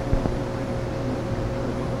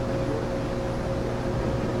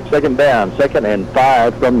 Second down, 2nd and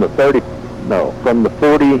 5 from the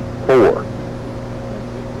 44.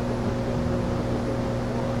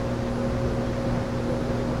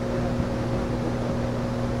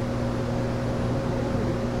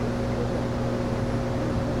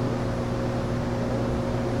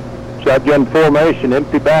 Shotgun formation,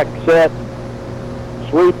 empty back set,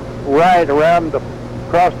 sweep right around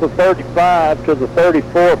across the 35 to the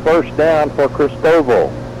 34, first down for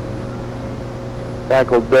Cristobal.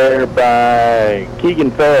 Tackled there by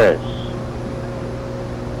Keegan Ferris.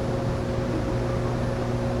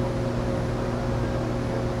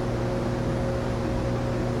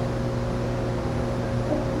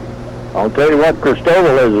 I'll tell you what,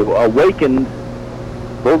 Cristobal has awakened.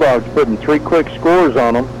 Bulldogs putting 3 quick scores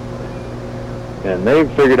on them, and they've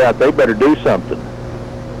figured out they better do something.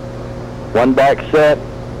 One back set,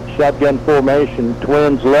 shotgun formation,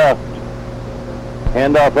 twins left.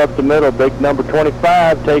 Handoff up the middle, big number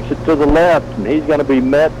 25 takes it to the left, and he's going to be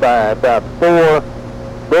met by about 4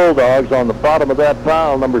 Bulldogs on the bottom of that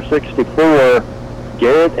pile. Number 64,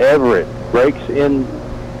 Garrett Everett, breaks in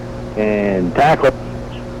and tackles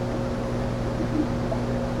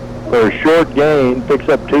for a short gain, picks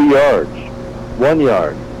up 2 yards, 1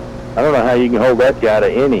 yard. I don't know how you can hold that guy to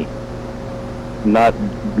any, not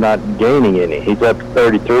gaining any. He's up to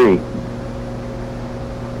 33.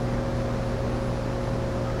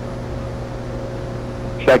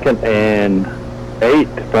 Second and 8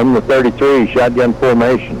 from the 33, shotgun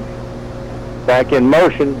formation. Back in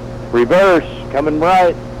motion, reverse, coming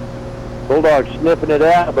right. Bulldogs sniffing it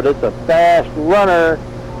out, but it's a fast runner,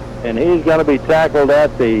 and he's going to be tackled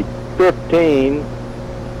at the 15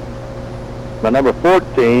 by number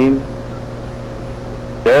 14,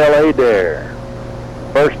 Daryl Adair.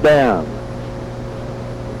 First down.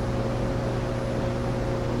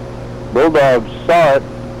 Bulldogs saw it,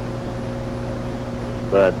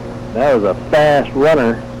 but that was a fast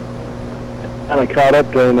runner. Kind of caught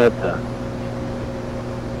up to him at the,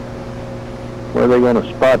 where are they going to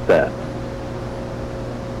spot that?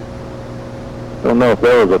 Don't know if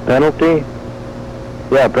there was a penalty.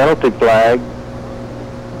 Yeah, penalty flag.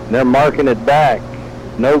 And they're marking it back.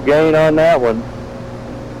 No gain on that one.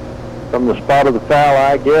 From the spot of the foul,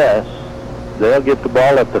 I guess. They'll get the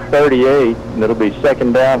ball at the 38, and it'll be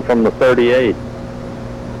second down from the 38.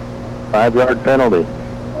 5-yard penalty.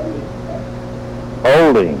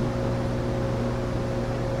 Holding.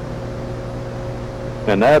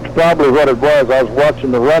 And that's probably what it was. I was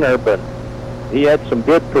watching the runner, but he had some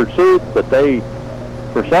good pursuit, but they,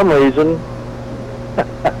 for some reason,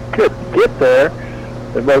 couldn't get there.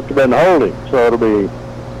 It must have been holding. So it'll be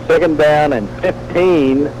second down and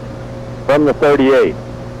 15 from the 38.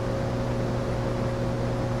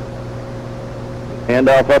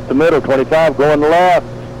 Handoff up the middle, 25 going left.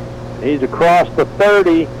 He's across the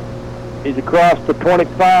 30. He's across the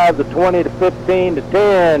 25, the 20 to 15 to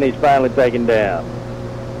 10. He's finally taken down.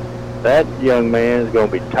 That young man is going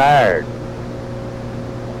to be tired.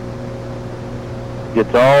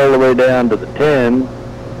 Gets all the way down to the 10.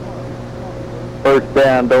 First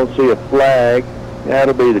down, don't see a flag.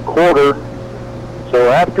 That'll be the quarter.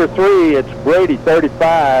 So after 3, it's Brady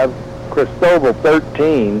 35, Cristobal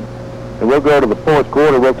 13. And we'll go to the fourth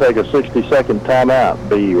quarter. We'll take a 60-second timeout.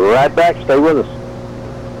 Be right back. Stay with us.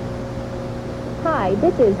 Hi,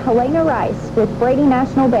 this is Helena Rice with Brady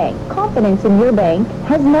National Bank. Confidence in your bank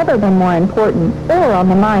has never been more important or on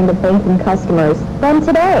the mind of banking customers than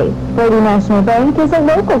today. Brady National Bank is a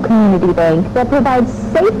local community bank that provides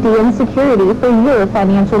safety and security for your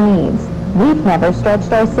financial needs. We've never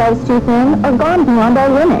stretched ourselves too thin or gone beyond our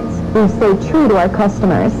limits. We stay true to our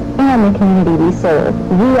customers and the community we serve.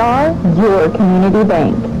 We are your community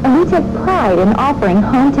bank, and we take pride in offering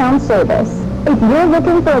hometown service. If you're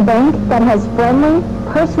looking for a bank that has friendly,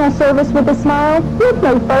 personal service with a smile, look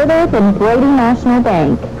no further than Brady National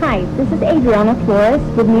Bank. Hi, this is Adriana Flores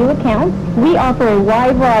with New Accounts. We offer a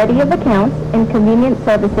wide variety of accounts and convenient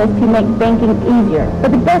services to make banking easier.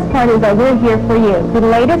 But the best part is that we're here for you. The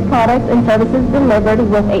latest products and services delivered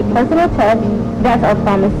with a personal touch. That's our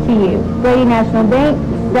promise to you. Brady National Bank,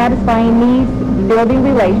 satisfying needs, building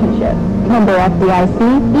relationships. Member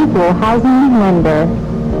FDIC, equal housing lender.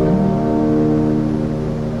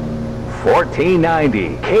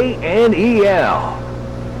 1490 KNEL.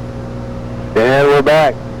 And we're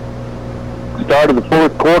back. Start of the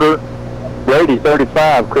fourth quarter. Brady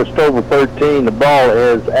 35, Christoval 13. The ball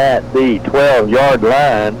is at the 12-yard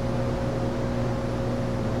line.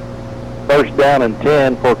 First down and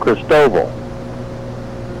 10 for Christoval.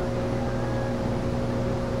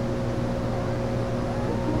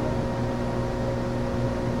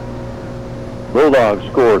 Bulldogs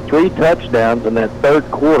scored 3 touchdowns in that third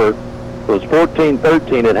quarter. It was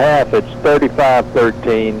 14-13 at half. It's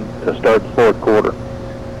 35-13 to start the fourth quarter.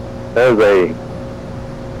 There's a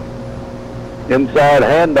inside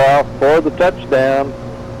handoff for the touchdown.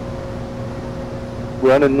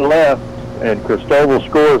 Running left, and Christoval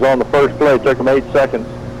scores on the first play. It took them 8 seconds.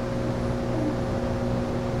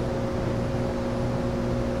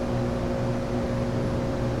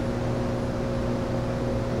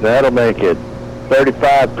 That'll make it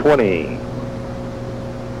 35-20.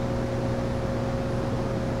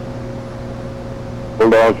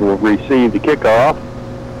 Bulldogs will receive the kickoff.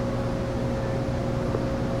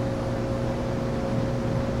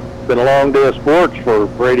 It's been a long day of sports for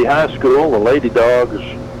Brady High School. The Lady Dogs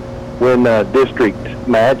win a district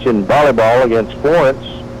match in volleyball against Florence.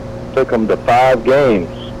 Took them to 5 games,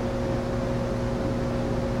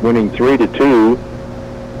 winning 3-2.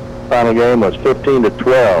 Final game was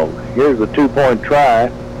 15-12. Here's the 2-point try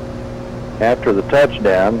after the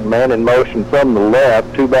touchdown. Man in motion from the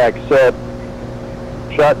left, 2-back set,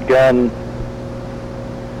 shotgun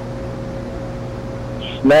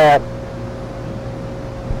snap,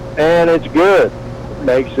 and it's good.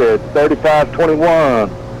 Makes it 35-21.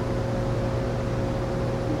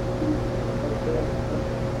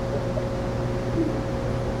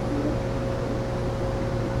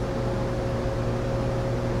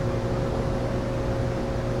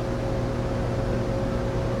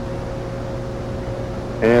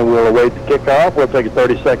 And we'll await the kickoff. We'll take a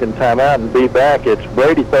 30-second timeout and be back. It's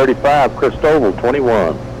Brady 35, Christoval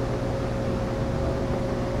 21.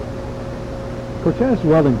 Cortez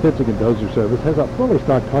Welding Fencing and Dozer Service has a fully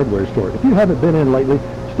stocked hardware store. If you haven't been in lately,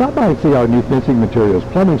 stop by and see our new fencing materials,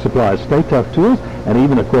 plumbing supplies, Stay Tough tools, and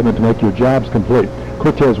even equipment to make your jobs complete.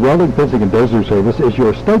 Cortez Welding Fencing and Dozer Service is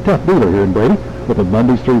your Stay Tough dealer here in Brady, open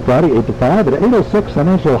Mondays through Friday, 8 to 5 at 806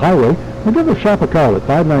 Financial Highway, or give us a shop a call at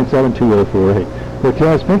 597-2048.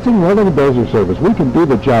 Cortez Fencing, Welding, and Dozer Service. We can do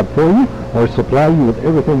the job for you or supply you with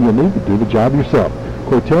everything you need to do the job yourself.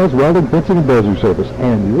 Cortez Welding, Fencing, and Dozer Service,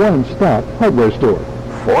 and one-stop hardware store.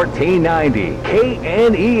 1490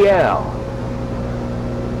 KNEL.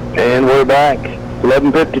 And we're back.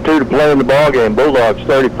 11:52 to play in the ball game. Bulldogs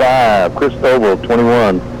 35, Christoval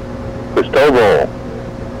 21. Christoval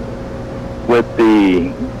with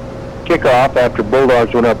the kickoff after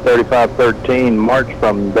Bulldogs went up 35-13, marched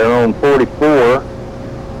from their own 44,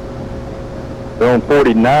 their own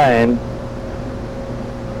 49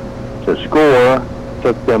 to score.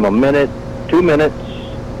 Took them 2 minutes,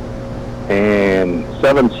 and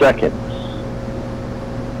 7 seconds.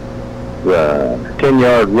 The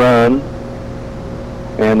 10-yard run,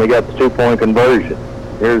 and they got the 2-point conversion.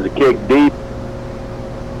 Here's a kick deep.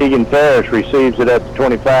 Keegan Ferris receives it at the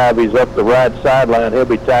 25. He's up the right sideline. He'll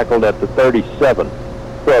be tackled at the 37.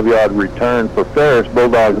 12-yard return for Ferris.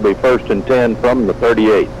 Bulldogs will be 1st and 10 from the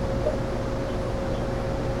 38.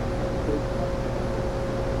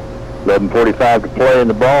 11:45 to play in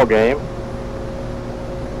the ball game.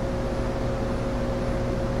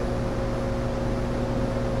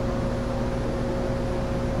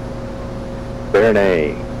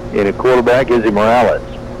 Bernay in a quarterback, Izzy Morales.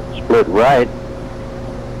 Split right.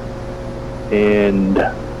 And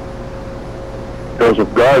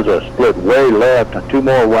Joseph Garza split way left. 2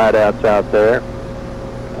 more wideouts out there.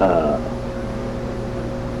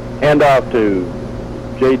 Handoff to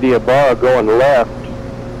J.D. Ibarra going left.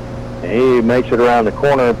 He makes it around the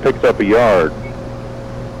corner and picks up a yard.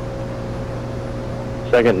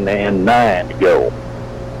 2nd and 9 to go.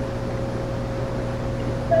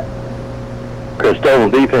 Christoval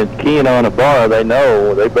defense keying on Ibarra. They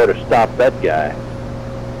know they better stop that guy.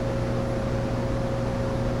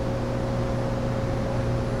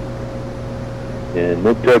 And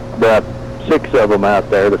it took about 6 of them out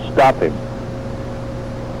there to stop him.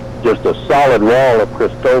 Just a solid wall of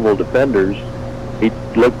Christoval defenders. He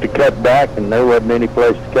looked to cut back, and there wasn't any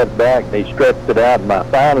place to cut back. They stretched it out, and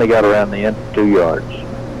finally got around the end for 2 yards.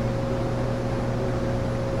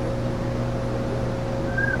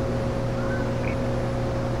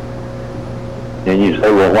 And you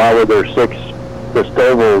say, well, why were there 6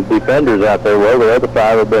 Christoval defenders out there? Well, the other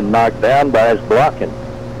 5 have been knocked down by his blocking.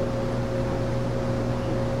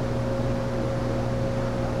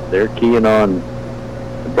 They're keying on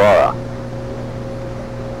Ibarra.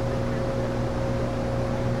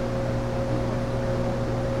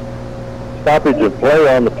 stoppage of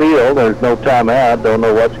play on the field. There's no timeout. Don't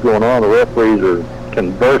know what's going on. The referees are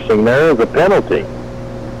conversing. There is a penalty.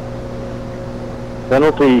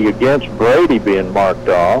 Penalty against Brady being marked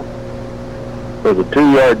off. It was a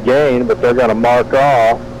 2-yard gain, but they're going to mark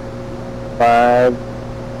off 5,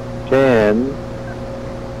 10.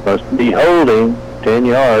 Must be holding 10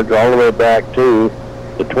 yards all the way back to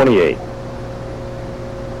the 28.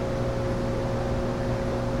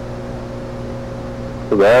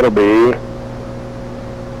 So that'll be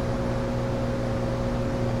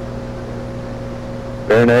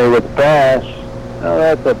Bernay with the pass. Oh,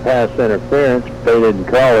 that's a pass interference. They didn't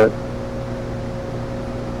call it.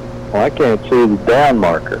 Well, I can't see the down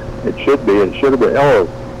marker. It should be. It should have been. Oh,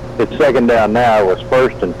 it's second down now. It was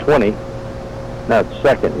 1st and 20. Now it's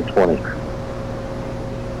 2nd and 20.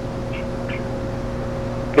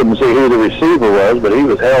 Couldn't see who the receiver was, but he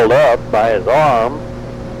was held up by his arm.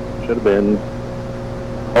 Should have been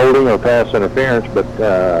holding or pass interference, but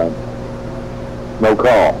no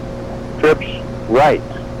call. Trips right.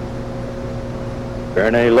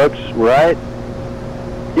 Bernay looks right.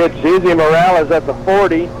 Gets Izzy Morales at the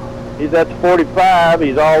 40. He's at the 45.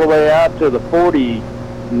 He's all the way out to the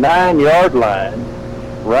 49-yard line,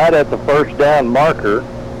 right at the first down marker.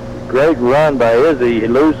 Great run by Izzy. He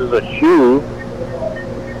loses a shoe,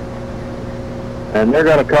 and they're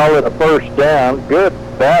going to call it a first down. Good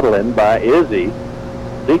battling by Izzy.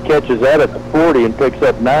 He catches that at the 40 and picks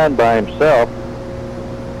up 9 by himself.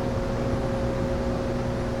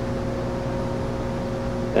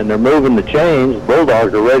 And they're moving the chains. The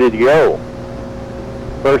Bulldogs are ready to go.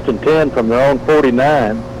 1st and 10 from their own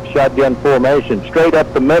 49. Shotgun formation. Straight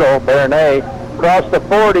up the middle. Bernay across the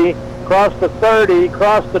 40, across the 30,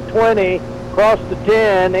 across the 20, across the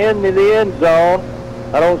 10, into the end zone.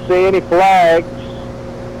 I don't see any flags.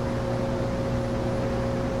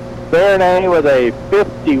 Bernay with a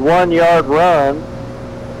 51-yard run.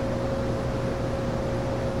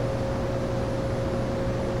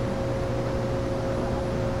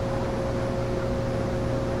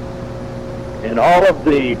 And all of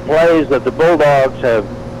the plays that the Bulldogs have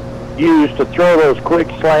used to throw those quick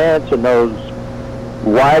slants and those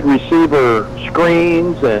wide receiver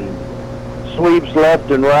screens and sweeps left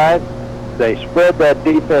and right, they spread that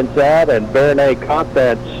defense out, and Bernay caught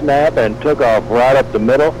that snap and took off right up the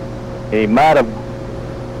middle. He might have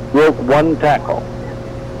broke one tackle.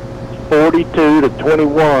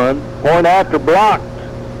 42-21. Point after blocked.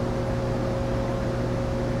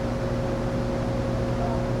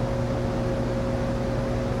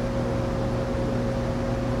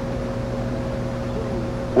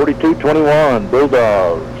 (42-21)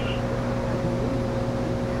 Bulldogs.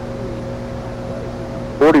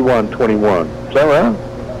 41-21. Is that right?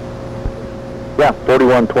 Yeah,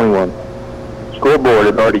 41-21. Scoreboard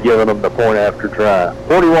had already given them the point after try.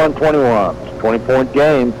 41-21. 20-point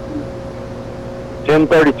game.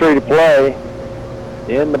 10:33 to play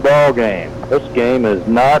in the ball game. This game is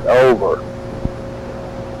not over.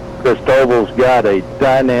 Cristoval's got a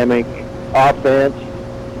dynamic offense,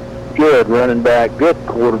 good running back, good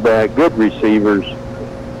quarterback, good receivers.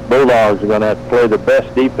 Bulldogs are going to have to play the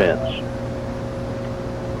best defense.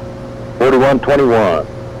 41-21.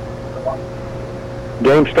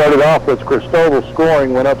 Game started off with Cristoval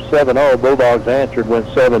scoring, went up 7-0. Bulldogs answered, went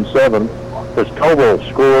 7-7. Cristoval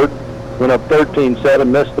scored, went up 13-7,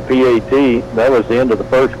 missed the PAT. That was the end of the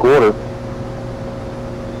first quarter.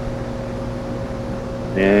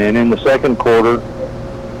 And in the second quarter,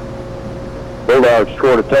 Bulldogs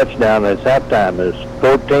scored a touchdown. It's halftime. It's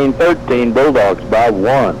 14-13, Bulldogs by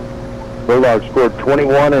 1. Bulldogs scored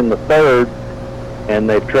 21 in the third, and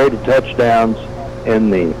they've traded touchdowns in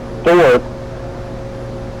the fourth.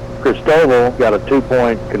 Cristoval got a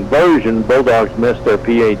 2-point conversion. Bulldogs missed their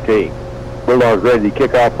PAT. Bulldogs ready to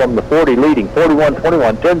kick off from the 40, leading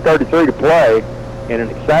 41-21, 10:33 to play in an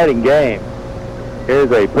exciting game.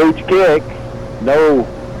 Here's a pooch kick, no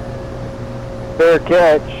fair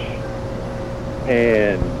catch,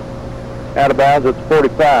 and out of bounds at the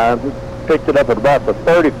 45. Picked it up at about the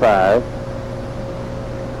 35.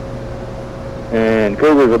 And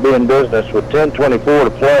Cougars will be in business with 10:24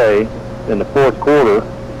 to play in the fourth quarter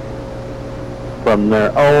from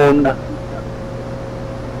their own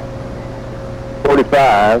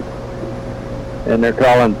 45, and they're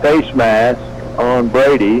calling face mask on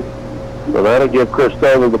Brady, so that'll give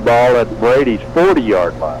Cristoval the ball at Brady's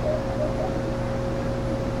 40-yard line.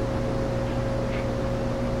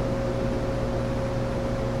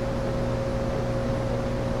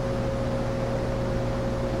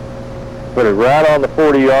 Put it right on the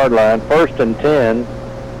 40-yard line, 1st and 10.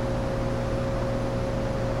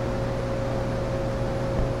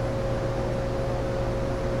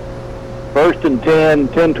 First and 10,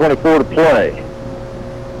 10:24 to play.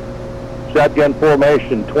 Shotgun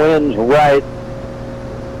formation, Twins right,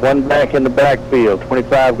 one back in the backfield.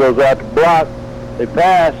 25 goes out to block. They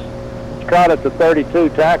pass. It's caught at the 32,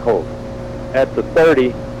 tackled at the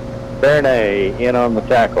 30. Bernay in on the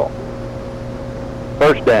tackle.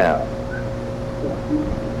 First down.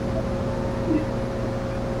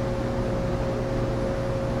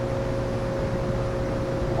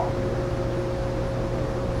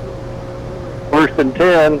 First and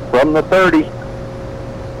 10 from the 30.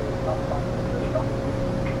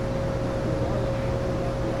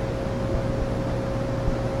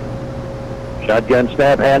 Shotgun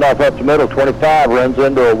snap, handoff up the middle. 25 runs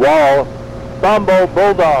into a wall. Fumble,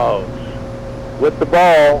 Bulldogs with the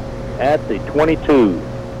ball at the 22.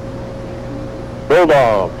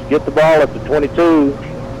 Bulldogs get the ball at the 22.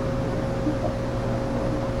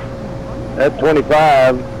 That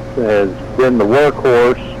 25 has been the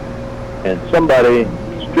workhorse, and somebody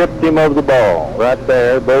stripped him of the ball right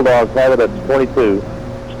there. Bulldogs have it at the 22.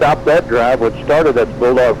 Stopped that drive, which started at the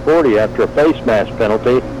Bulldog 40 after a face mask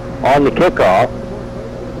penalty on the kickoff.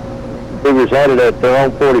 Cougars had it at their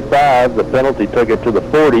own 45. The penalty took it to the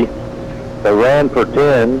 40. They ran for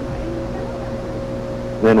 10,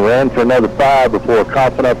 then ran for another 5 before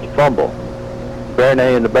coughing up the fumble.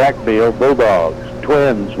 Bernay in the backfield. Bulldogs,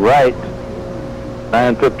 Twins right.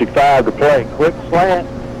 9:55 to play. Quick slant.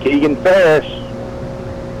 Keegan Ferris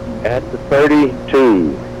at the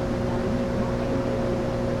 32.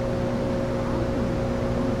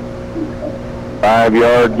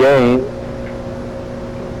 Five-yard gain.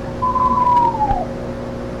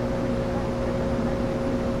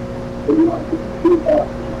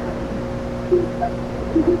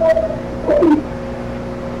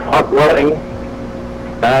 Clock running.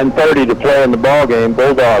 9:30 to play in the ball game.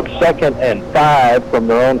 Bulldogs 2nd and 5 from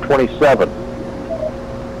their own 27.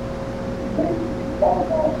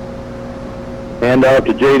 Hand out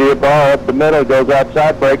to J.D. Barr up the middle, goes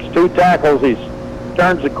outside, breaks 2 tackles. He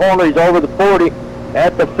turns the corner. He's over the 40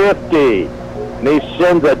 at the 50, and he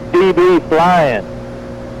sends a DB flying.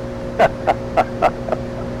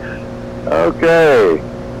 Okay.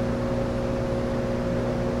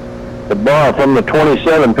 The ball from the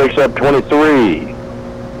 27 picks up 23.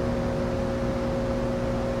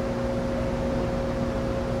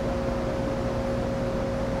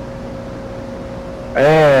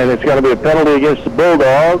 And it's going to be a penalty against the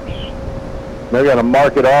Bulldogs. They're going to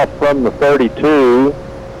mark it off from the 32.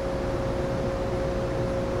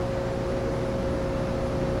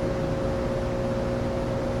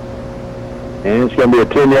 And it's going to be a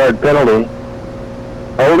 10-yard penalty.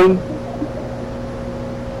 Holding.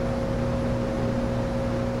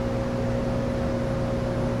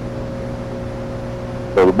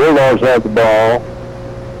 So the Bulldogs have the ball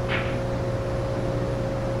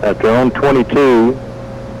at their own 22.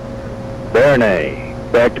 Bernay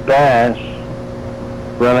back to pass.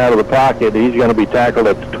 Run out of the pocket. He's going to be tackled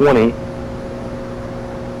at the 20.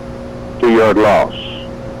 2-yard loss.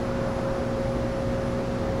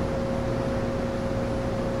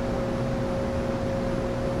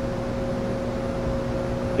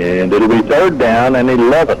 And it'll be 3rd down and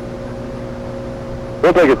 11.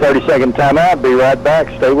 We'll take a 30-second timeout. Be right back.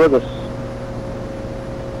 Stay with us.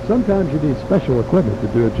 Sometimes you need special equipment to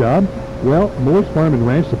do a job. Well, Moore's Farm and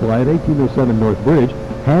Ranch Supply at 1807 North Bridge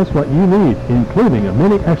has what you need, including a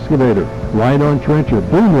mini excavator, ride-on trencher,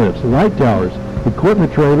 boom lifts, light towers,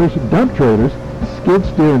 equipment trailers, dump trailers, skid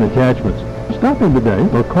steer, and attachments. Stop in today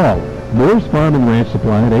or call Moore's Farm and Ranch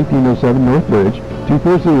Supply at 1807 North Bridge,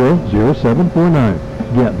 240-0749.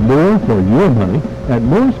 Get more for your money at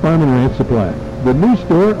Moore's Farm and Ranch Supply, the new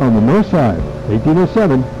store on the north side,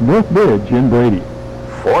 1807 North Bridge in Brady.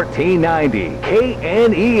 1490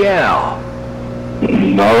 KNEL.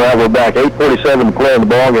 All right, we're back. 8:47 to play in the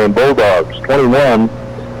ball game. Bulldogs 21,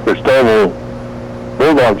 Cristobal.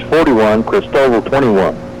 Bulldogs 41, Cristobal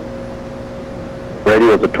 21. Brady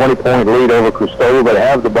has a 20-point lead over Cristobal, but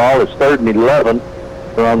have the ball. It's 3rd and 11.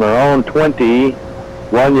 They're on their own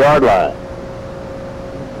 21-yard line.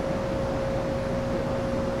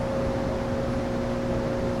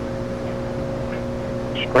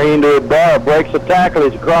 Screen to Barr, breaks the tackle.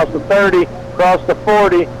 He's across the 30, across the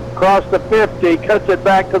 40, across the 50, cuts it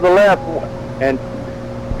back to the left, and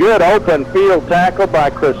good open field tackle by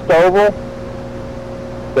Cristobal.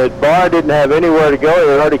 But Barr didn't have anywhere to go. He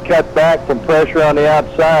had already cut back from pressure on the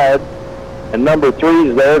outside, and number 3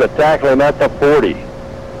 is there to tackle him at the 40.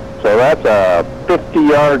 So that's a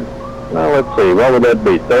 50-yard, well, let's see, what would that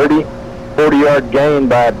be, 30? 40-yard gain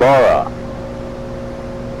by Barra.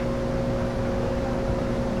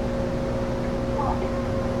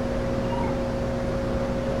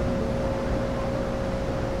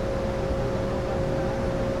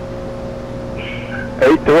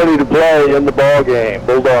 8:20 to play in the ball game.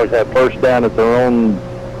 Bulldogs have first down at their own,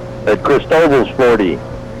 at Christoval's 40.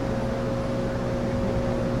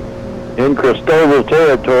 In Christoval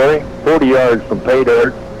territory, 40 yards from pay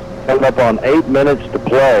dirt. Coming up on 8 minutes to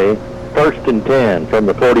play. 1st and 10 from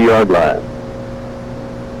the 40-yard line.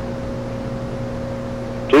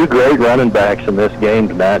 Two great running backs in this game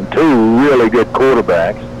tonight, and two really good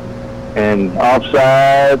quarterbacks. And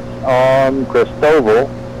offsides on Christoval.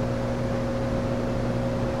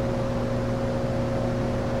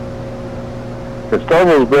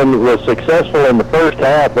 Christoval was successful in the first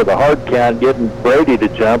half with a hard count, getting Brady to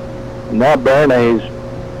jump. Now Bernay's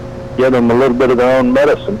giving them a little bit of their own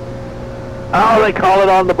medicine. Oh, they call it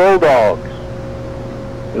on the Bulldogs.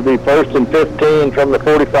 It'll be 1st and 15 from the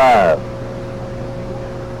 45.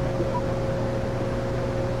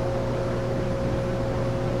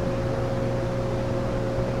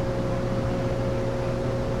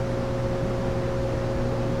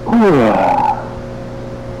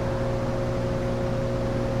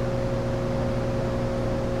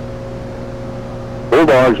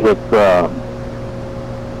 Bulldogs with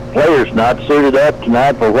players not suited up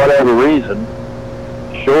tonight for whatever reason.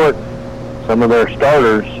 Short some of their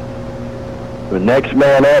starters. The next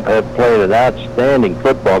man up have played an outstanding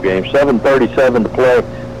football game. 7:37 to play.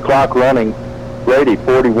 Clock running. Brady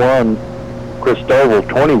 41. Christoval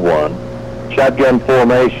 21. Shotgun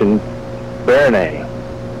formation. Bernay.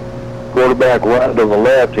 Quarterback run to the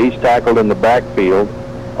left. He's tackled in the backfield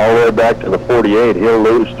all the way back to the 48. He'll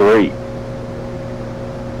lose 3.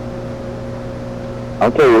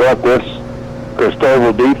 I'll tell you what, this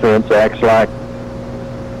Christoval defense acts like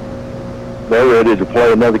they're ready to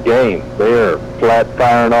play another game. They're flat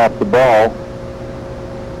firing off the ball.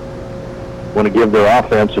 Want to give their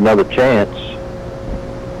offense another chance.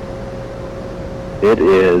 It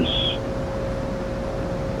is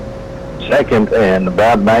 2nd and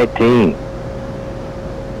about 19.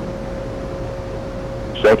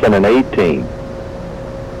 2nd and 18.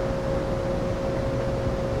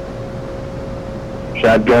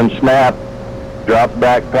 Shotgun snap, drop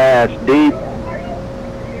back pass deep.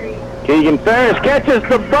 Keegan Ferris catches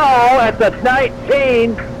the ball at the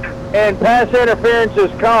 19, and pass interference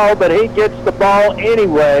is called, but he gets the ball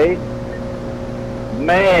anyway.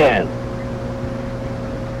 Man.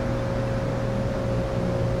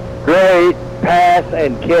 Great pass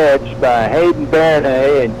and catch by Hayden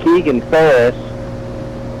Bernay and Keegan Ferris.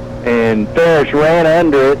 And Ferris ran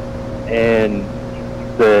under it, and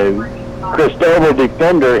the Christoval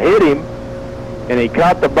defender hit him, and he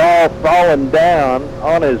caught the ball falling down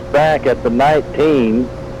on his back at the 19.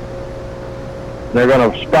 They're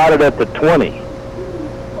going to spot it at the 20.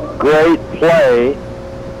 Great play.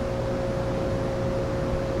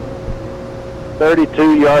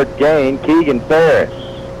 32-yard gain, Keegan Ferris.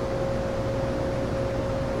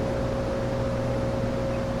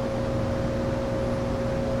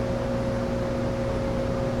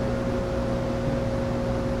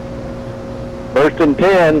 First and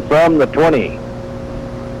 10 from the 20.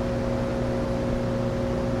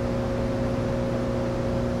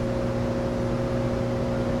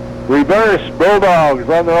 Reverse, Bulldogs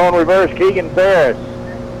on their own reverse, Keegan Ferris.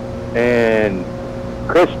 And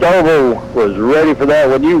Christoval was ready for that.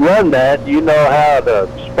 When you run that, you know how to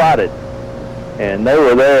spot it. And they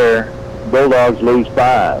were there. Bulldogs lose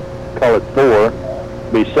 5. Call it 4.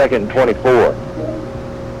 Be 2nd and 24.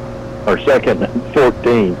 Or 2nd and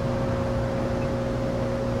 14.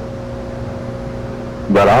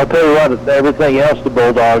 But I'll tell you what, everything else the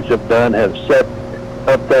Bulldogs have done have set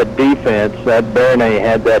up that defense. That Bernay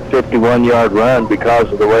had that 51-yard run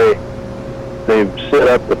because of the way they've set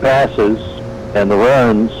up the passes and the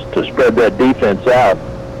runs to spread that defense out.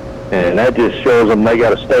 And that just shows them they got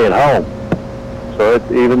to stay at home. So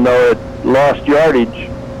even though it lost yardage,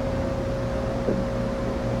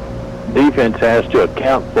 defense has to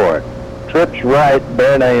account for it. Trips right,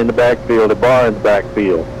 Bernay in the backfield, a bar in the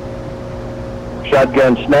backfield.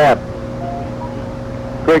 Shotgun snap.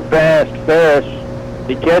 Quick pass to Ferris.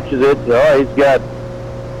 He catches it. Oh, he's got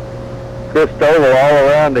Christoval all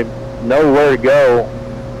around him. Nowhere to go.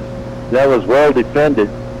 That was well defended.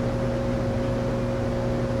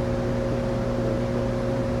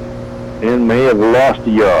 And may have lost a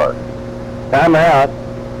yard. Timeout.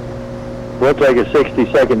 We'll take a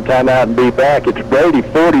 60-second timeout and be back. It's Brady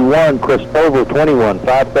 41, Christoval 21,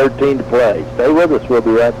 5:13 to play. Stay with us. We'll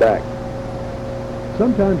be right back.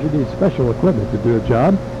 Sometimes you need special equipment to do a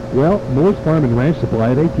job. Well, Moore's Farm and Ranch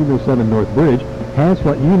Supply at 1807 North Bridge has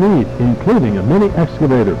what you need, including a mini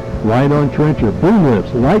excavator, ride-on trencher, boom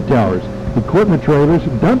lifts, light towers, equipment trailers,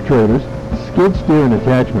 dump trailers, skid steer and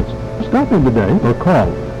attachments. Stop in today or call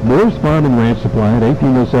Moore's Farm and Ranch Supply at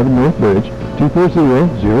 1807 North Bridge,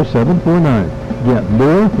 240-0749. Get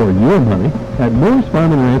more for your money at Moore's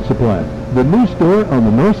Farm and Ranch Supply, the new store on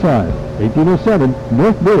the north side, 1807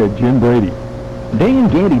 North Bridge in Brady. Dan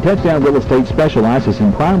Gandy Touchdown Real Estate specializes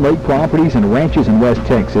in prime lake properties and ranches in West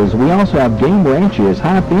Texas. We also have game ranches,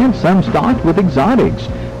 high fence, some stocked with exotics,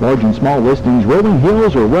 large and small listings, rolling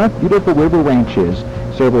hills, or rough, beautiful river ranches.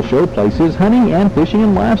 Several show places, hunting and fishing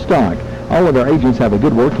and livestock. All of our agents have a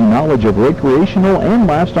good working knowledge of recreational and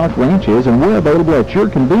livestock ranches, and we're available at your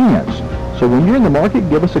convenience. So when you're in the market,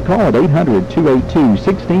 give us a call at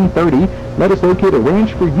 800-282-1630. Let us locate a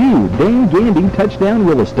ranch for you. Dan Gandy Touchdown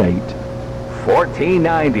Real Estate.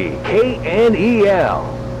 1490 KNEL.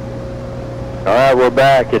 All right, we're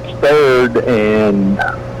back. It's 3rd and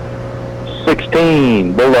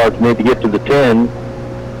 16. Bulldogs need to get to the 10.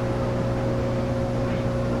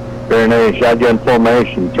 Very nice shotgun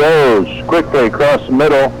formation. Throws quickly across the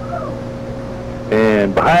middle.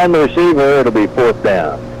 And behind the receiver, it'll be 4th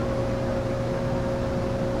down.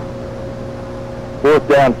 4th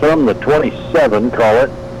down from the 27, call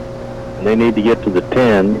it. And they need to get to the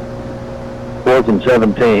 10. 4th and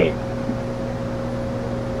 17.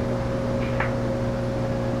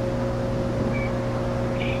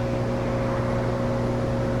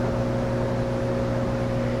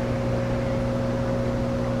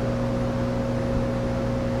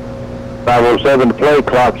 .507 to play.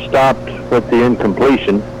 Clock stopped with the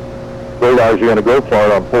incompletion. Bulldogs are going to go for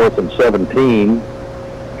it on 4th and 17.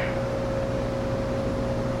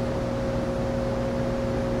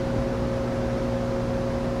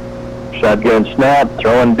 Shotgun snap,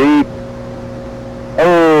 throwing deep.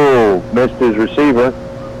 Oh, missed his receiver.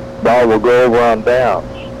 Ball will go over on downs.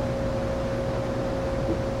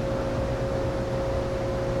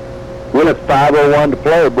 With 5:01 to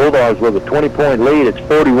play, Bulldogs with a 20-point lead. It's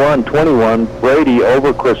 41-21. Brady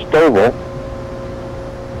over Christoval.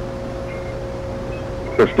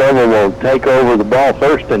 Christoval will take over the ball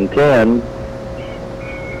 1st and 10.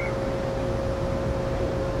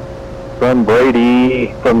 From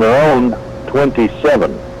Brady from their own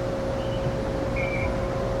 27.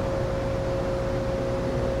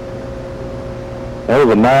 That was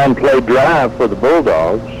a 9-play drive for the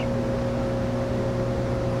Bulldogs.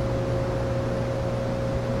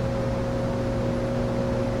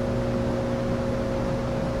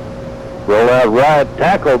 Roll out right,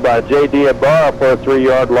 tackled by J.D. Ibarra for a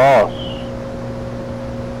 3-yard loss.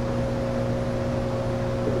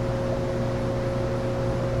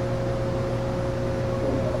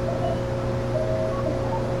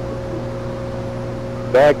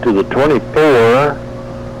 Back to the 24.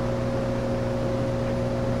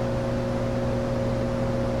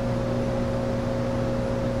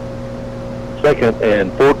 Second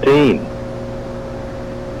and 14.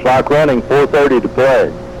 Clock running, 4:30 to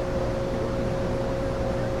play.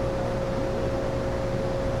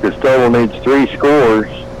 Christoval needs 3 scores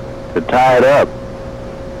to tie it up.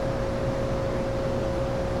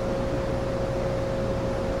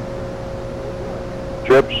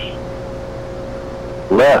 Trips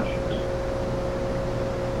left.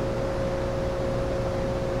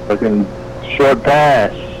 Looking short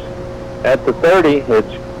pass at the 30.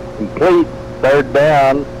 It's complete. 3rd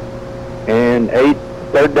down and 8.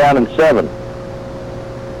 3rd down and 7.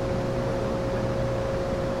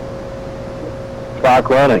 Clock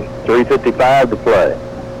running. 3:55 to play.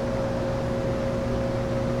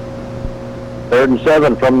 3rd and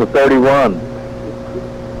 7 from the 31.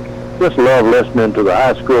 Just love listening to the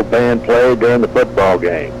high school band play during the football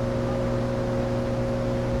game.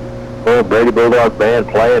 Oh, Brady Bulldog band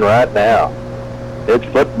playing right now. It's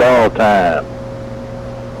football time.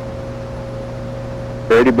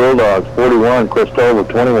 Brady Bulldogs 41, Christoval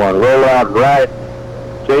 21. Roll out right.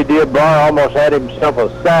 J.D. Ibarra almost had himself a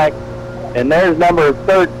sack. And there's number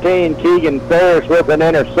 13, Keegan Ferris, with an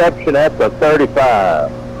interception at the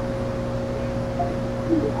 35.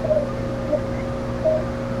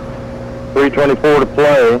 .324 to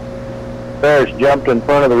play. Ferris jumped in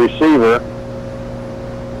front of the receiver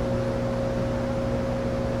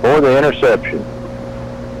for the interception.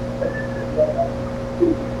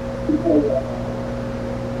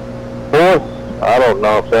 Fourth, I don't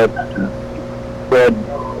know if that's Fred.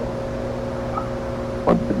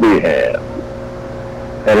 What did we have?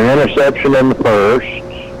 Had an interception in the first.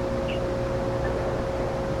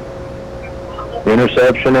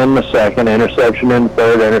 Interception in the second. Interception in the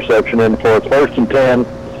third. Interception in the fourth. 1st and 10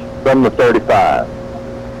 from the 35.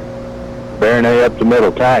 Baronet up the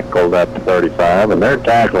middle, tackled at the 35, and they're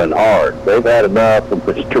tackling hard. They've had enough of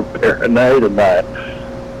Mr. Baronet tonight.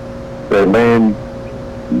 They man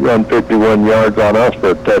run 51 yards on us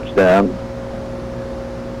for a touchdown.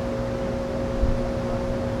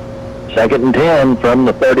 2nd and 10 from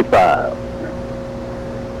the 35.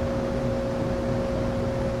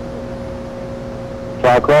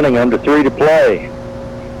 Clock running, under 3 to play.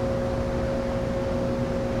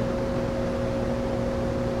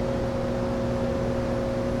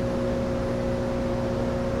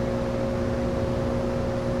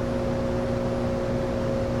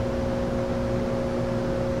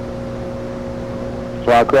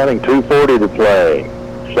 Clock running, 2:40 to play.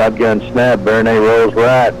 Shotgun snap, Bernay rolls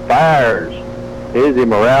right, fires. Izzy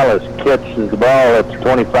Morales catches the ball at the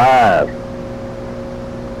 25.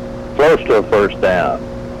 Close to a first down.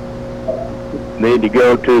 Need to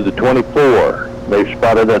go to the 24. They've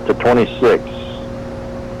spotted at the 26.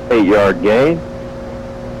 8-yard gain.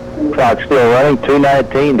 Clock still running,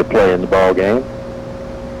 2:19 to play in the ball game.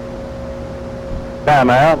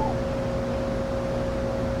 Timeout.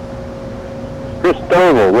 Chris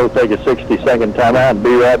Stovall will take a 60-second timeout and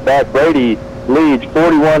be right back. Brady leads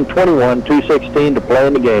 41-21, 2:16 to play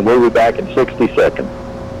in the game. We'll be back in 60 seconds.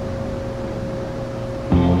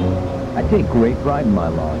 I take great pride in my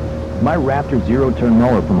lawn. My Raptor zero-turn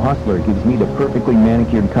mower from Hustler gives me the perfectly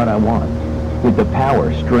manicured cut I want. With the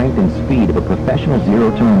power, strength, and speed of a professional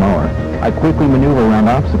zero-turn mower, I quickly maneuver around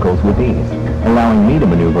obstacles with ease, allowing me to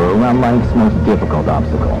maneuver around life's most difficult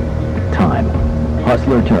obstacle, time.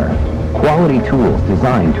 Hustler Turn. Quality tools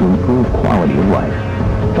designed to improve quality of life.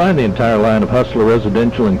 Find the entire line of Hustler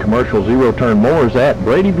residential and commercial zero-turn mowers at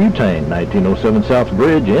Brady Butane, 1907 South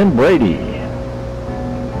Bridge in Brady.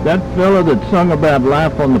 That fella that sung about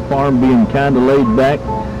life on the farm being kind of laid back,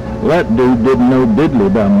 that dude didn't know diddly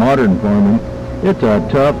about modern farming. It's a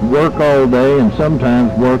tough work all day and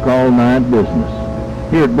sometimes work all night business.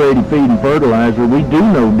 Here at Brady Feed and Fertilizer, we do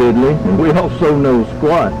know diddly, and we also know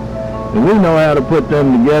squat. And we know how to put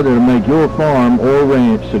them together to make your farm or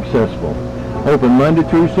ranch successful. Open Monday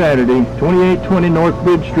through Saturday, 2820 North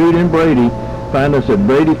Bridge Street in Brady. Find us at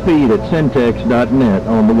Brady Feed at Syntex.net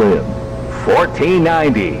on the web.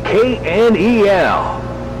 1490 KNEL.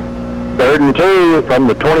 3rd and 2 from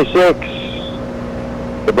the 26.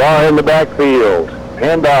 The ball in the backfield.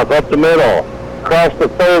 Handoff up the middle. Across the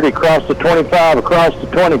 30, across the 25, across the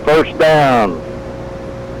 20. First down.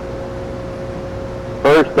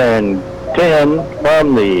 1st and 10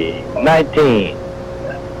 from the 19.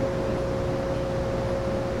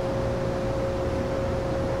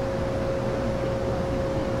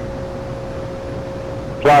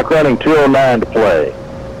 Clock running, 2:09 to play.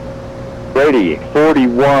 Brady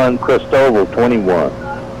 41, Cristobal 21.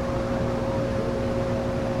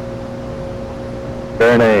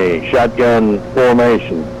 Bernay, shotgun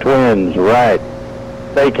formation, twins right.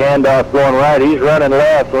 Fake handoff going right. He's running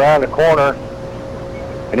left around the corner.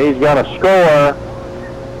 And he's going to score.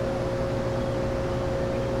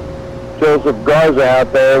 Joseph Garza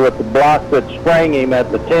out there with the block that sprang him at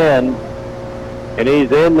the 10. And he's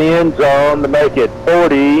in the end zone to make it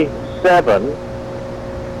 47.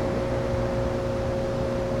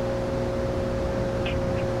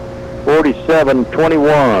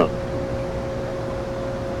 (47-21).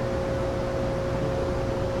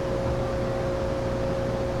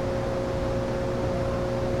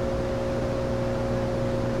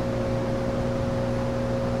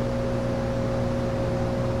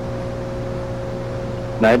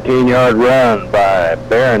 (19-yard run by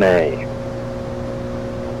Bernay.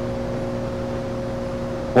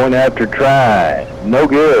 Point after try, no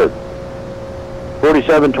good.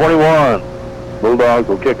 47-21. Bulldogs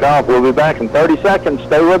will kick off. We'll be back in 30 seconds.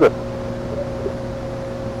 Stay with us.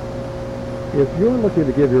 If you're looking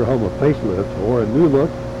to give your home a facelift or a new look,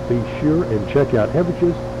 be sure and check out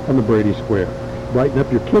Heverages on the Brady Square. Brighten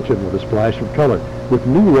up your kitchen with a splash of color with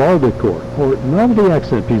new wall decor or novelty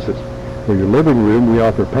accent pieces. For your living room, we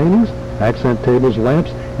offer paintings, accent tables,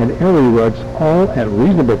 lamps, and area rugs, all at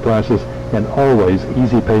reasonable prices and always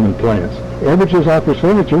easy payment plans. Heverages offers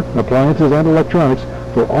furniture, appliances, and electronics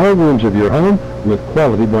for all rooms of your home with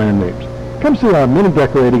quality brand names. Come see our many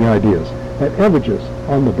decorating ideas at Heverages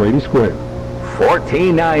on the Brady Square.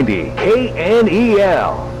 1490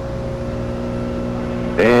 KNEL.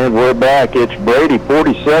 And we're back. It's Brady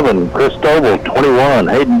 47, Cristobal 21,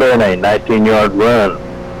 Hayden Bernay 19-yard run.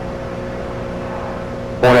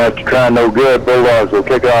 Point after try, no good. Bulldogs will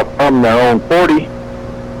kick off from their own 40,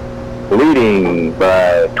 leading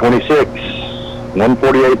by 26,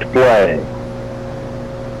 1:48 to play.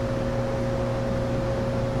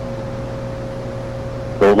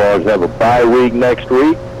 Bulldogs have a bye week next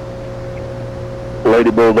week.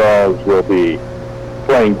 Lady Bulldogs will be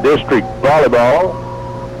playing district volleyball.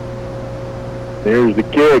 Here's the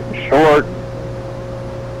kick, short.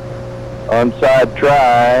 Onside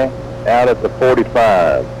try, out at the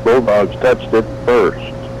 45. Bulldogs touched it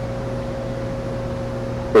first.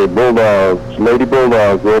 the Bulldogs, Lady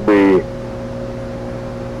Bulldogs, will be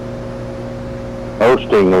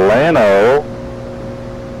hosting Llano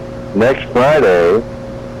next Friday,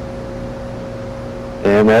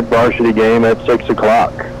 and that varsity game at 6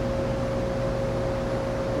 o'clock.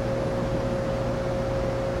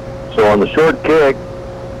 So on the short kick,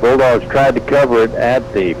 Bulldogs tried to cover it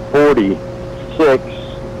at the 46,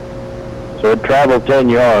 so it traveled 10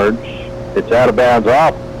 yards. It's out of bounds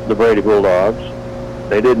off the Brady Bulldogs.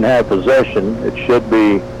 They didn't have possession. It should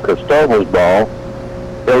be Cristoval's ball.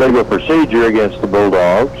 Illegal procedure against the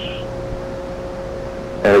Bulldogs,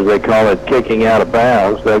 as they call it, kicking out of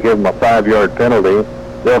bounds. They'll give them a 5-yard penalty.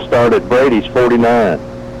 They'll start at Brady's 49.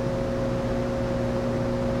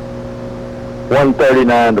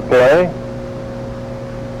 1:39 to play.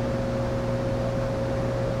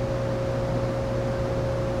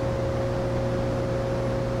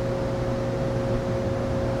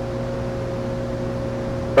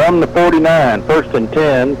 From the 49, 1st and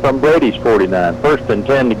 10 from Brady's 49. 1st and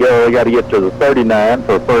 10 to go. They got to get to the 39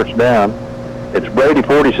 for a first down. It's Brady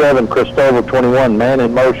 47, Cristoval 21, man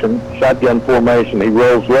in motion, shotgun formation. He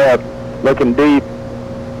rolls left, looking deep,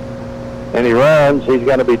 and he runs. He's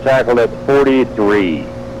going to be tackled at 43.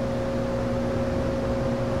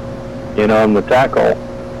 In on the tackle,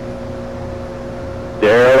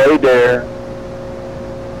 Darrell Adair.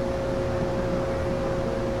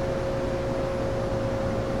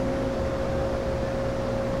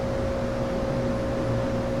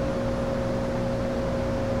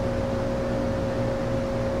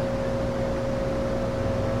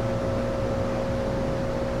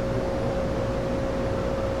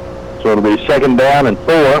 So it'll be 2nd down and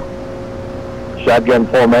 4. Shotgun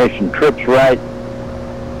formation, trips right.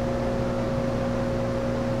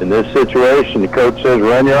 In this situation, the coach says,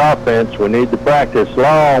 run your offense. We need to practice.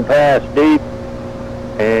 Long pass deep.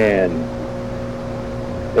 And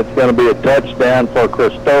it's going to be a touchdown for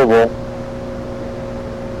Cristoval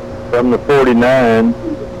from the 49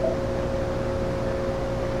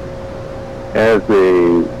 as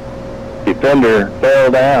the defender fell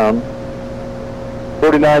down.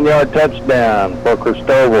 49-yard touchdown for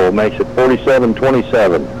Cristoval, makes it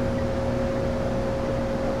 47-27.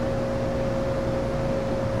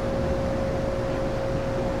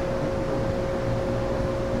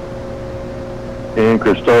 And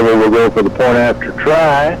Cristoval will go for the point after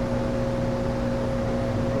try.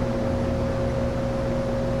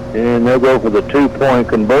 And they'll go for the 2-point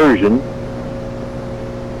conversion.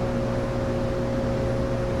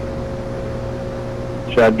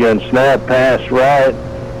 Shotgun snap, pass right.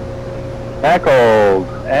 Tackled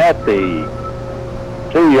at the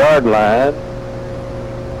 2-yard line.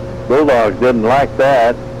 Bulldogs didn't like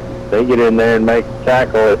that. They get in there and make the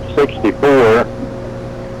tackle at 64.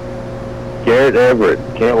 Garrett Everett.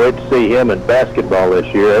 Can't wait to see him in basketball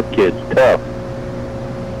this year. That kid's tough.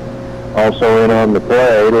 Also in on the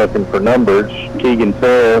play, looking for numbers, Keegan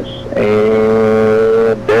Ferris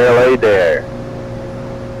and Darrell Adair.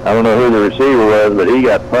 I don't know who the receiver was, but he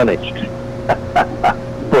got punished.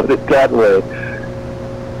 Put it that way.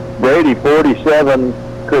 Brady 47,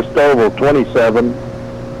 Cristoval 27.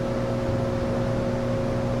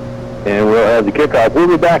 And we'll have the kickoff. We'll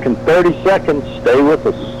be back in 30 seconds. Stay with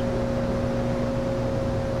us.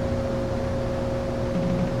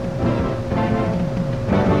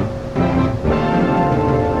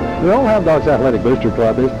 The Old Hound Dogs Athletic Booster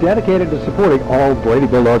Club is dedicated to supporting all Brady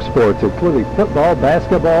Bulldog sports, including football,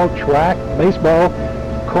 basketball, track, baseball,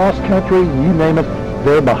 cross country, you name it.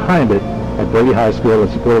 They're behind it at Brady High School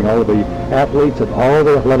and supporting all of the athletes and all of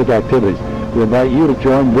their athletic activities. We invite you to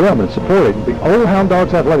join them in supporting the Old Hound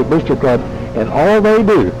Dogs Athletic Booster Club and all they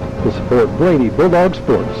do to support Brady Bulldog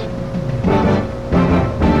sports.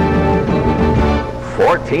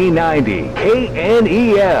 1490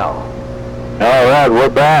 KNEL. All right, we're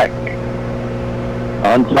back.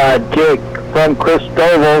 Onside kick from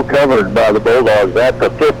Cristoval, covered by the Bulldogs at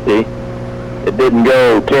the 50. It didn't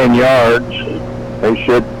go 10 yards. They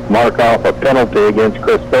should mark off a penalty against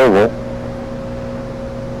Cristoval.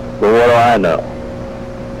 But what do I know?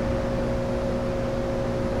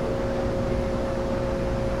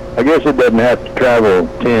 I guess it doesn't have to travel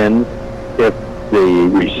 10 if the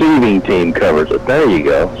receiving team covers it. There you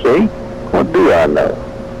go. See? What do I know?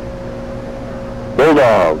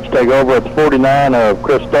 Bulldogs take over at the 49 of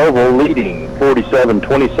Cristoval, leading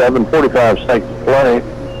 47-27, 45 seconds to play.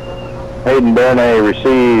 Hayden Bernay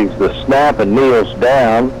receives the snap and kneels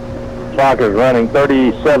down. Clock is running,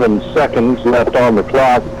 37 seconds left on the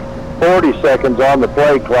clock, 40 seconds on the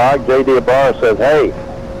play clock. J.D. Ibarra says, hey,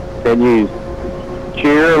 can you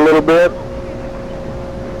cheer a little bit?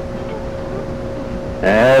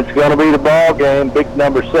 And it's going to be the ball game. Big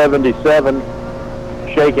number 77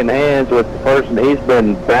 shaking hands with the person he's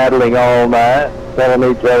been battling all night, telling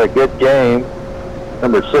each other good game.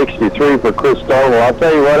 Number 63 for Cristobal. I'll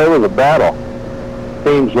tell you what, it was a battle.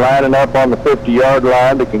 Teams lining up on the 50-yard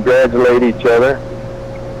line to congratulate each other.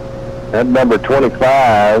 And number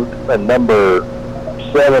 25 and number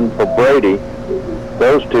 7 for Brady.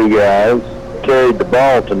 Those two guys carried the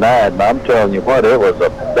ball tonight, and I'm telling you what, it was a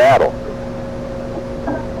battle.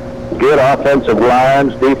 Good offensive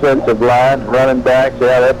lines, defensive lines, running backs.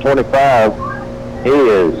 Yeah, that 25, he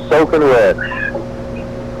is soaking wet.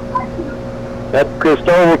 That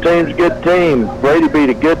Cristobal team's a good team. Brady beat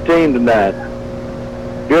a good team tonight.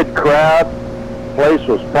 Good crowd. Place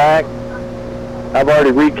was packed. I've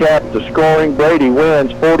already recapped the scoring. Brady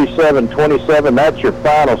wins 47-27. That's your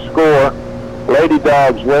final score. Lady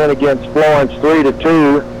Dogs win against Florence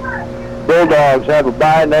 3-2. Bulldogs have a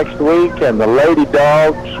bye next week, and the Lady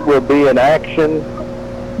Dogs will be in action.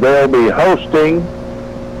 They'll be hosting.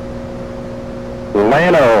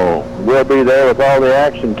 Llano will be there with all the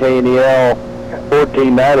action. KNEL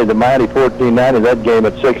 1490, the mighty 1490. That game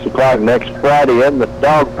at 6 o'clock next Friday in the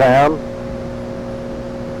Dog Pound.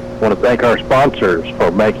 I want to thank our sponsors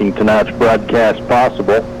for making tonight's broadcast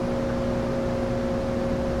possible.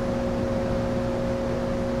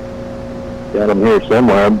 Got them here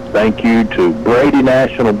somewhere. Thank you to Brady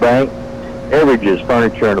National Bank, Everidge's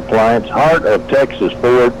Furniture and Appliance, Heart of Texas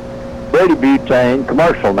Ford, Brady Butane,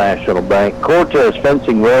 Commercial National Bank, Cortez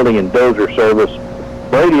Fencing, Welding, and Dozer Service,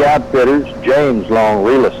 Brady Outfitters, James Long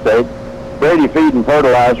Real Estate, Brady Feed and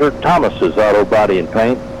Fertilizer, Thomas's Auto Body and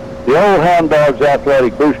Paint, the Old Hound Dogs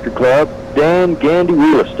Athletic Booster Club, Dan Gandy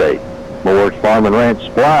Real Estate, Moore's Farm and Ranch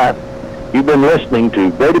Supply. You've been listening to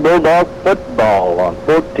Brady Bulldog Football on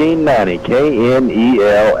 1490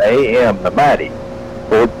 KNEL AM, the mighty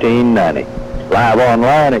 1490. Live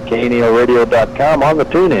online at KNELradio.com, on the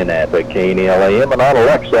TuneIn app at KNEL AM, and on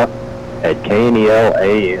Alexa at KNEL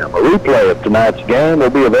AM. A replay of tonight's game will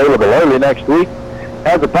be available early next week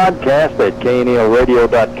as a podcast at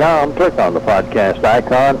KNELradio.com. Click on the podcast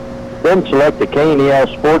icon, then select the KNEL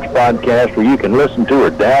Sports Podcast where you can listen to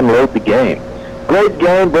or download the game. Great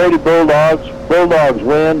game, Brady Bulldogs. Bulldogs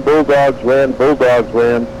win, Bulldogs win, Bulldogs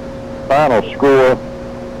win. Final score,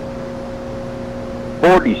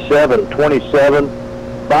 47-27.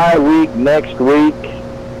 Bye week next week.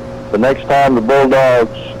 The next time the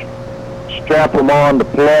Bulldogs strap them on to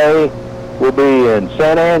play will be in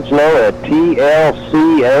San Angelo at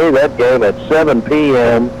TLCA. That game at 7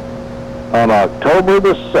 p.m. on October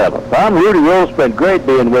the 7th. I'm Rudy Rose. It's been great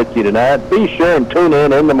being with you tonight. Be sure and tune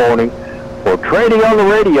in the morning for Trading on the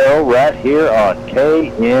Radio right here on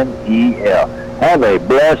KNEL. Have a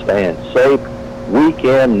blessed and safe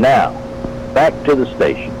weekend now. Back to the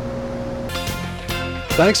station.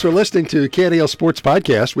 Thanks for listening to KNEL Sports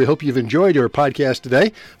Podcast. We hope you've enjoyed your podcast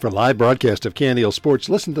today. For a live broadcast of KNEL Sports,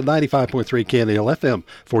 listen to 95.3 KNEL FM,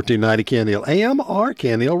 1490 KNEL AM, or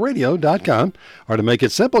KNELradio.com. Or to make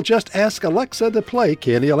it simple, just ask Alexa to play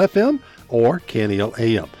KNEL FM or KNEL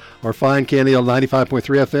AM. Or find KNEL 95.3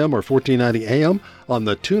 FM or 1490 AM on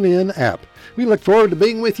the TuneIn app. We look forward to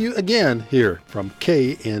being with you again here from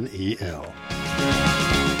KNEL.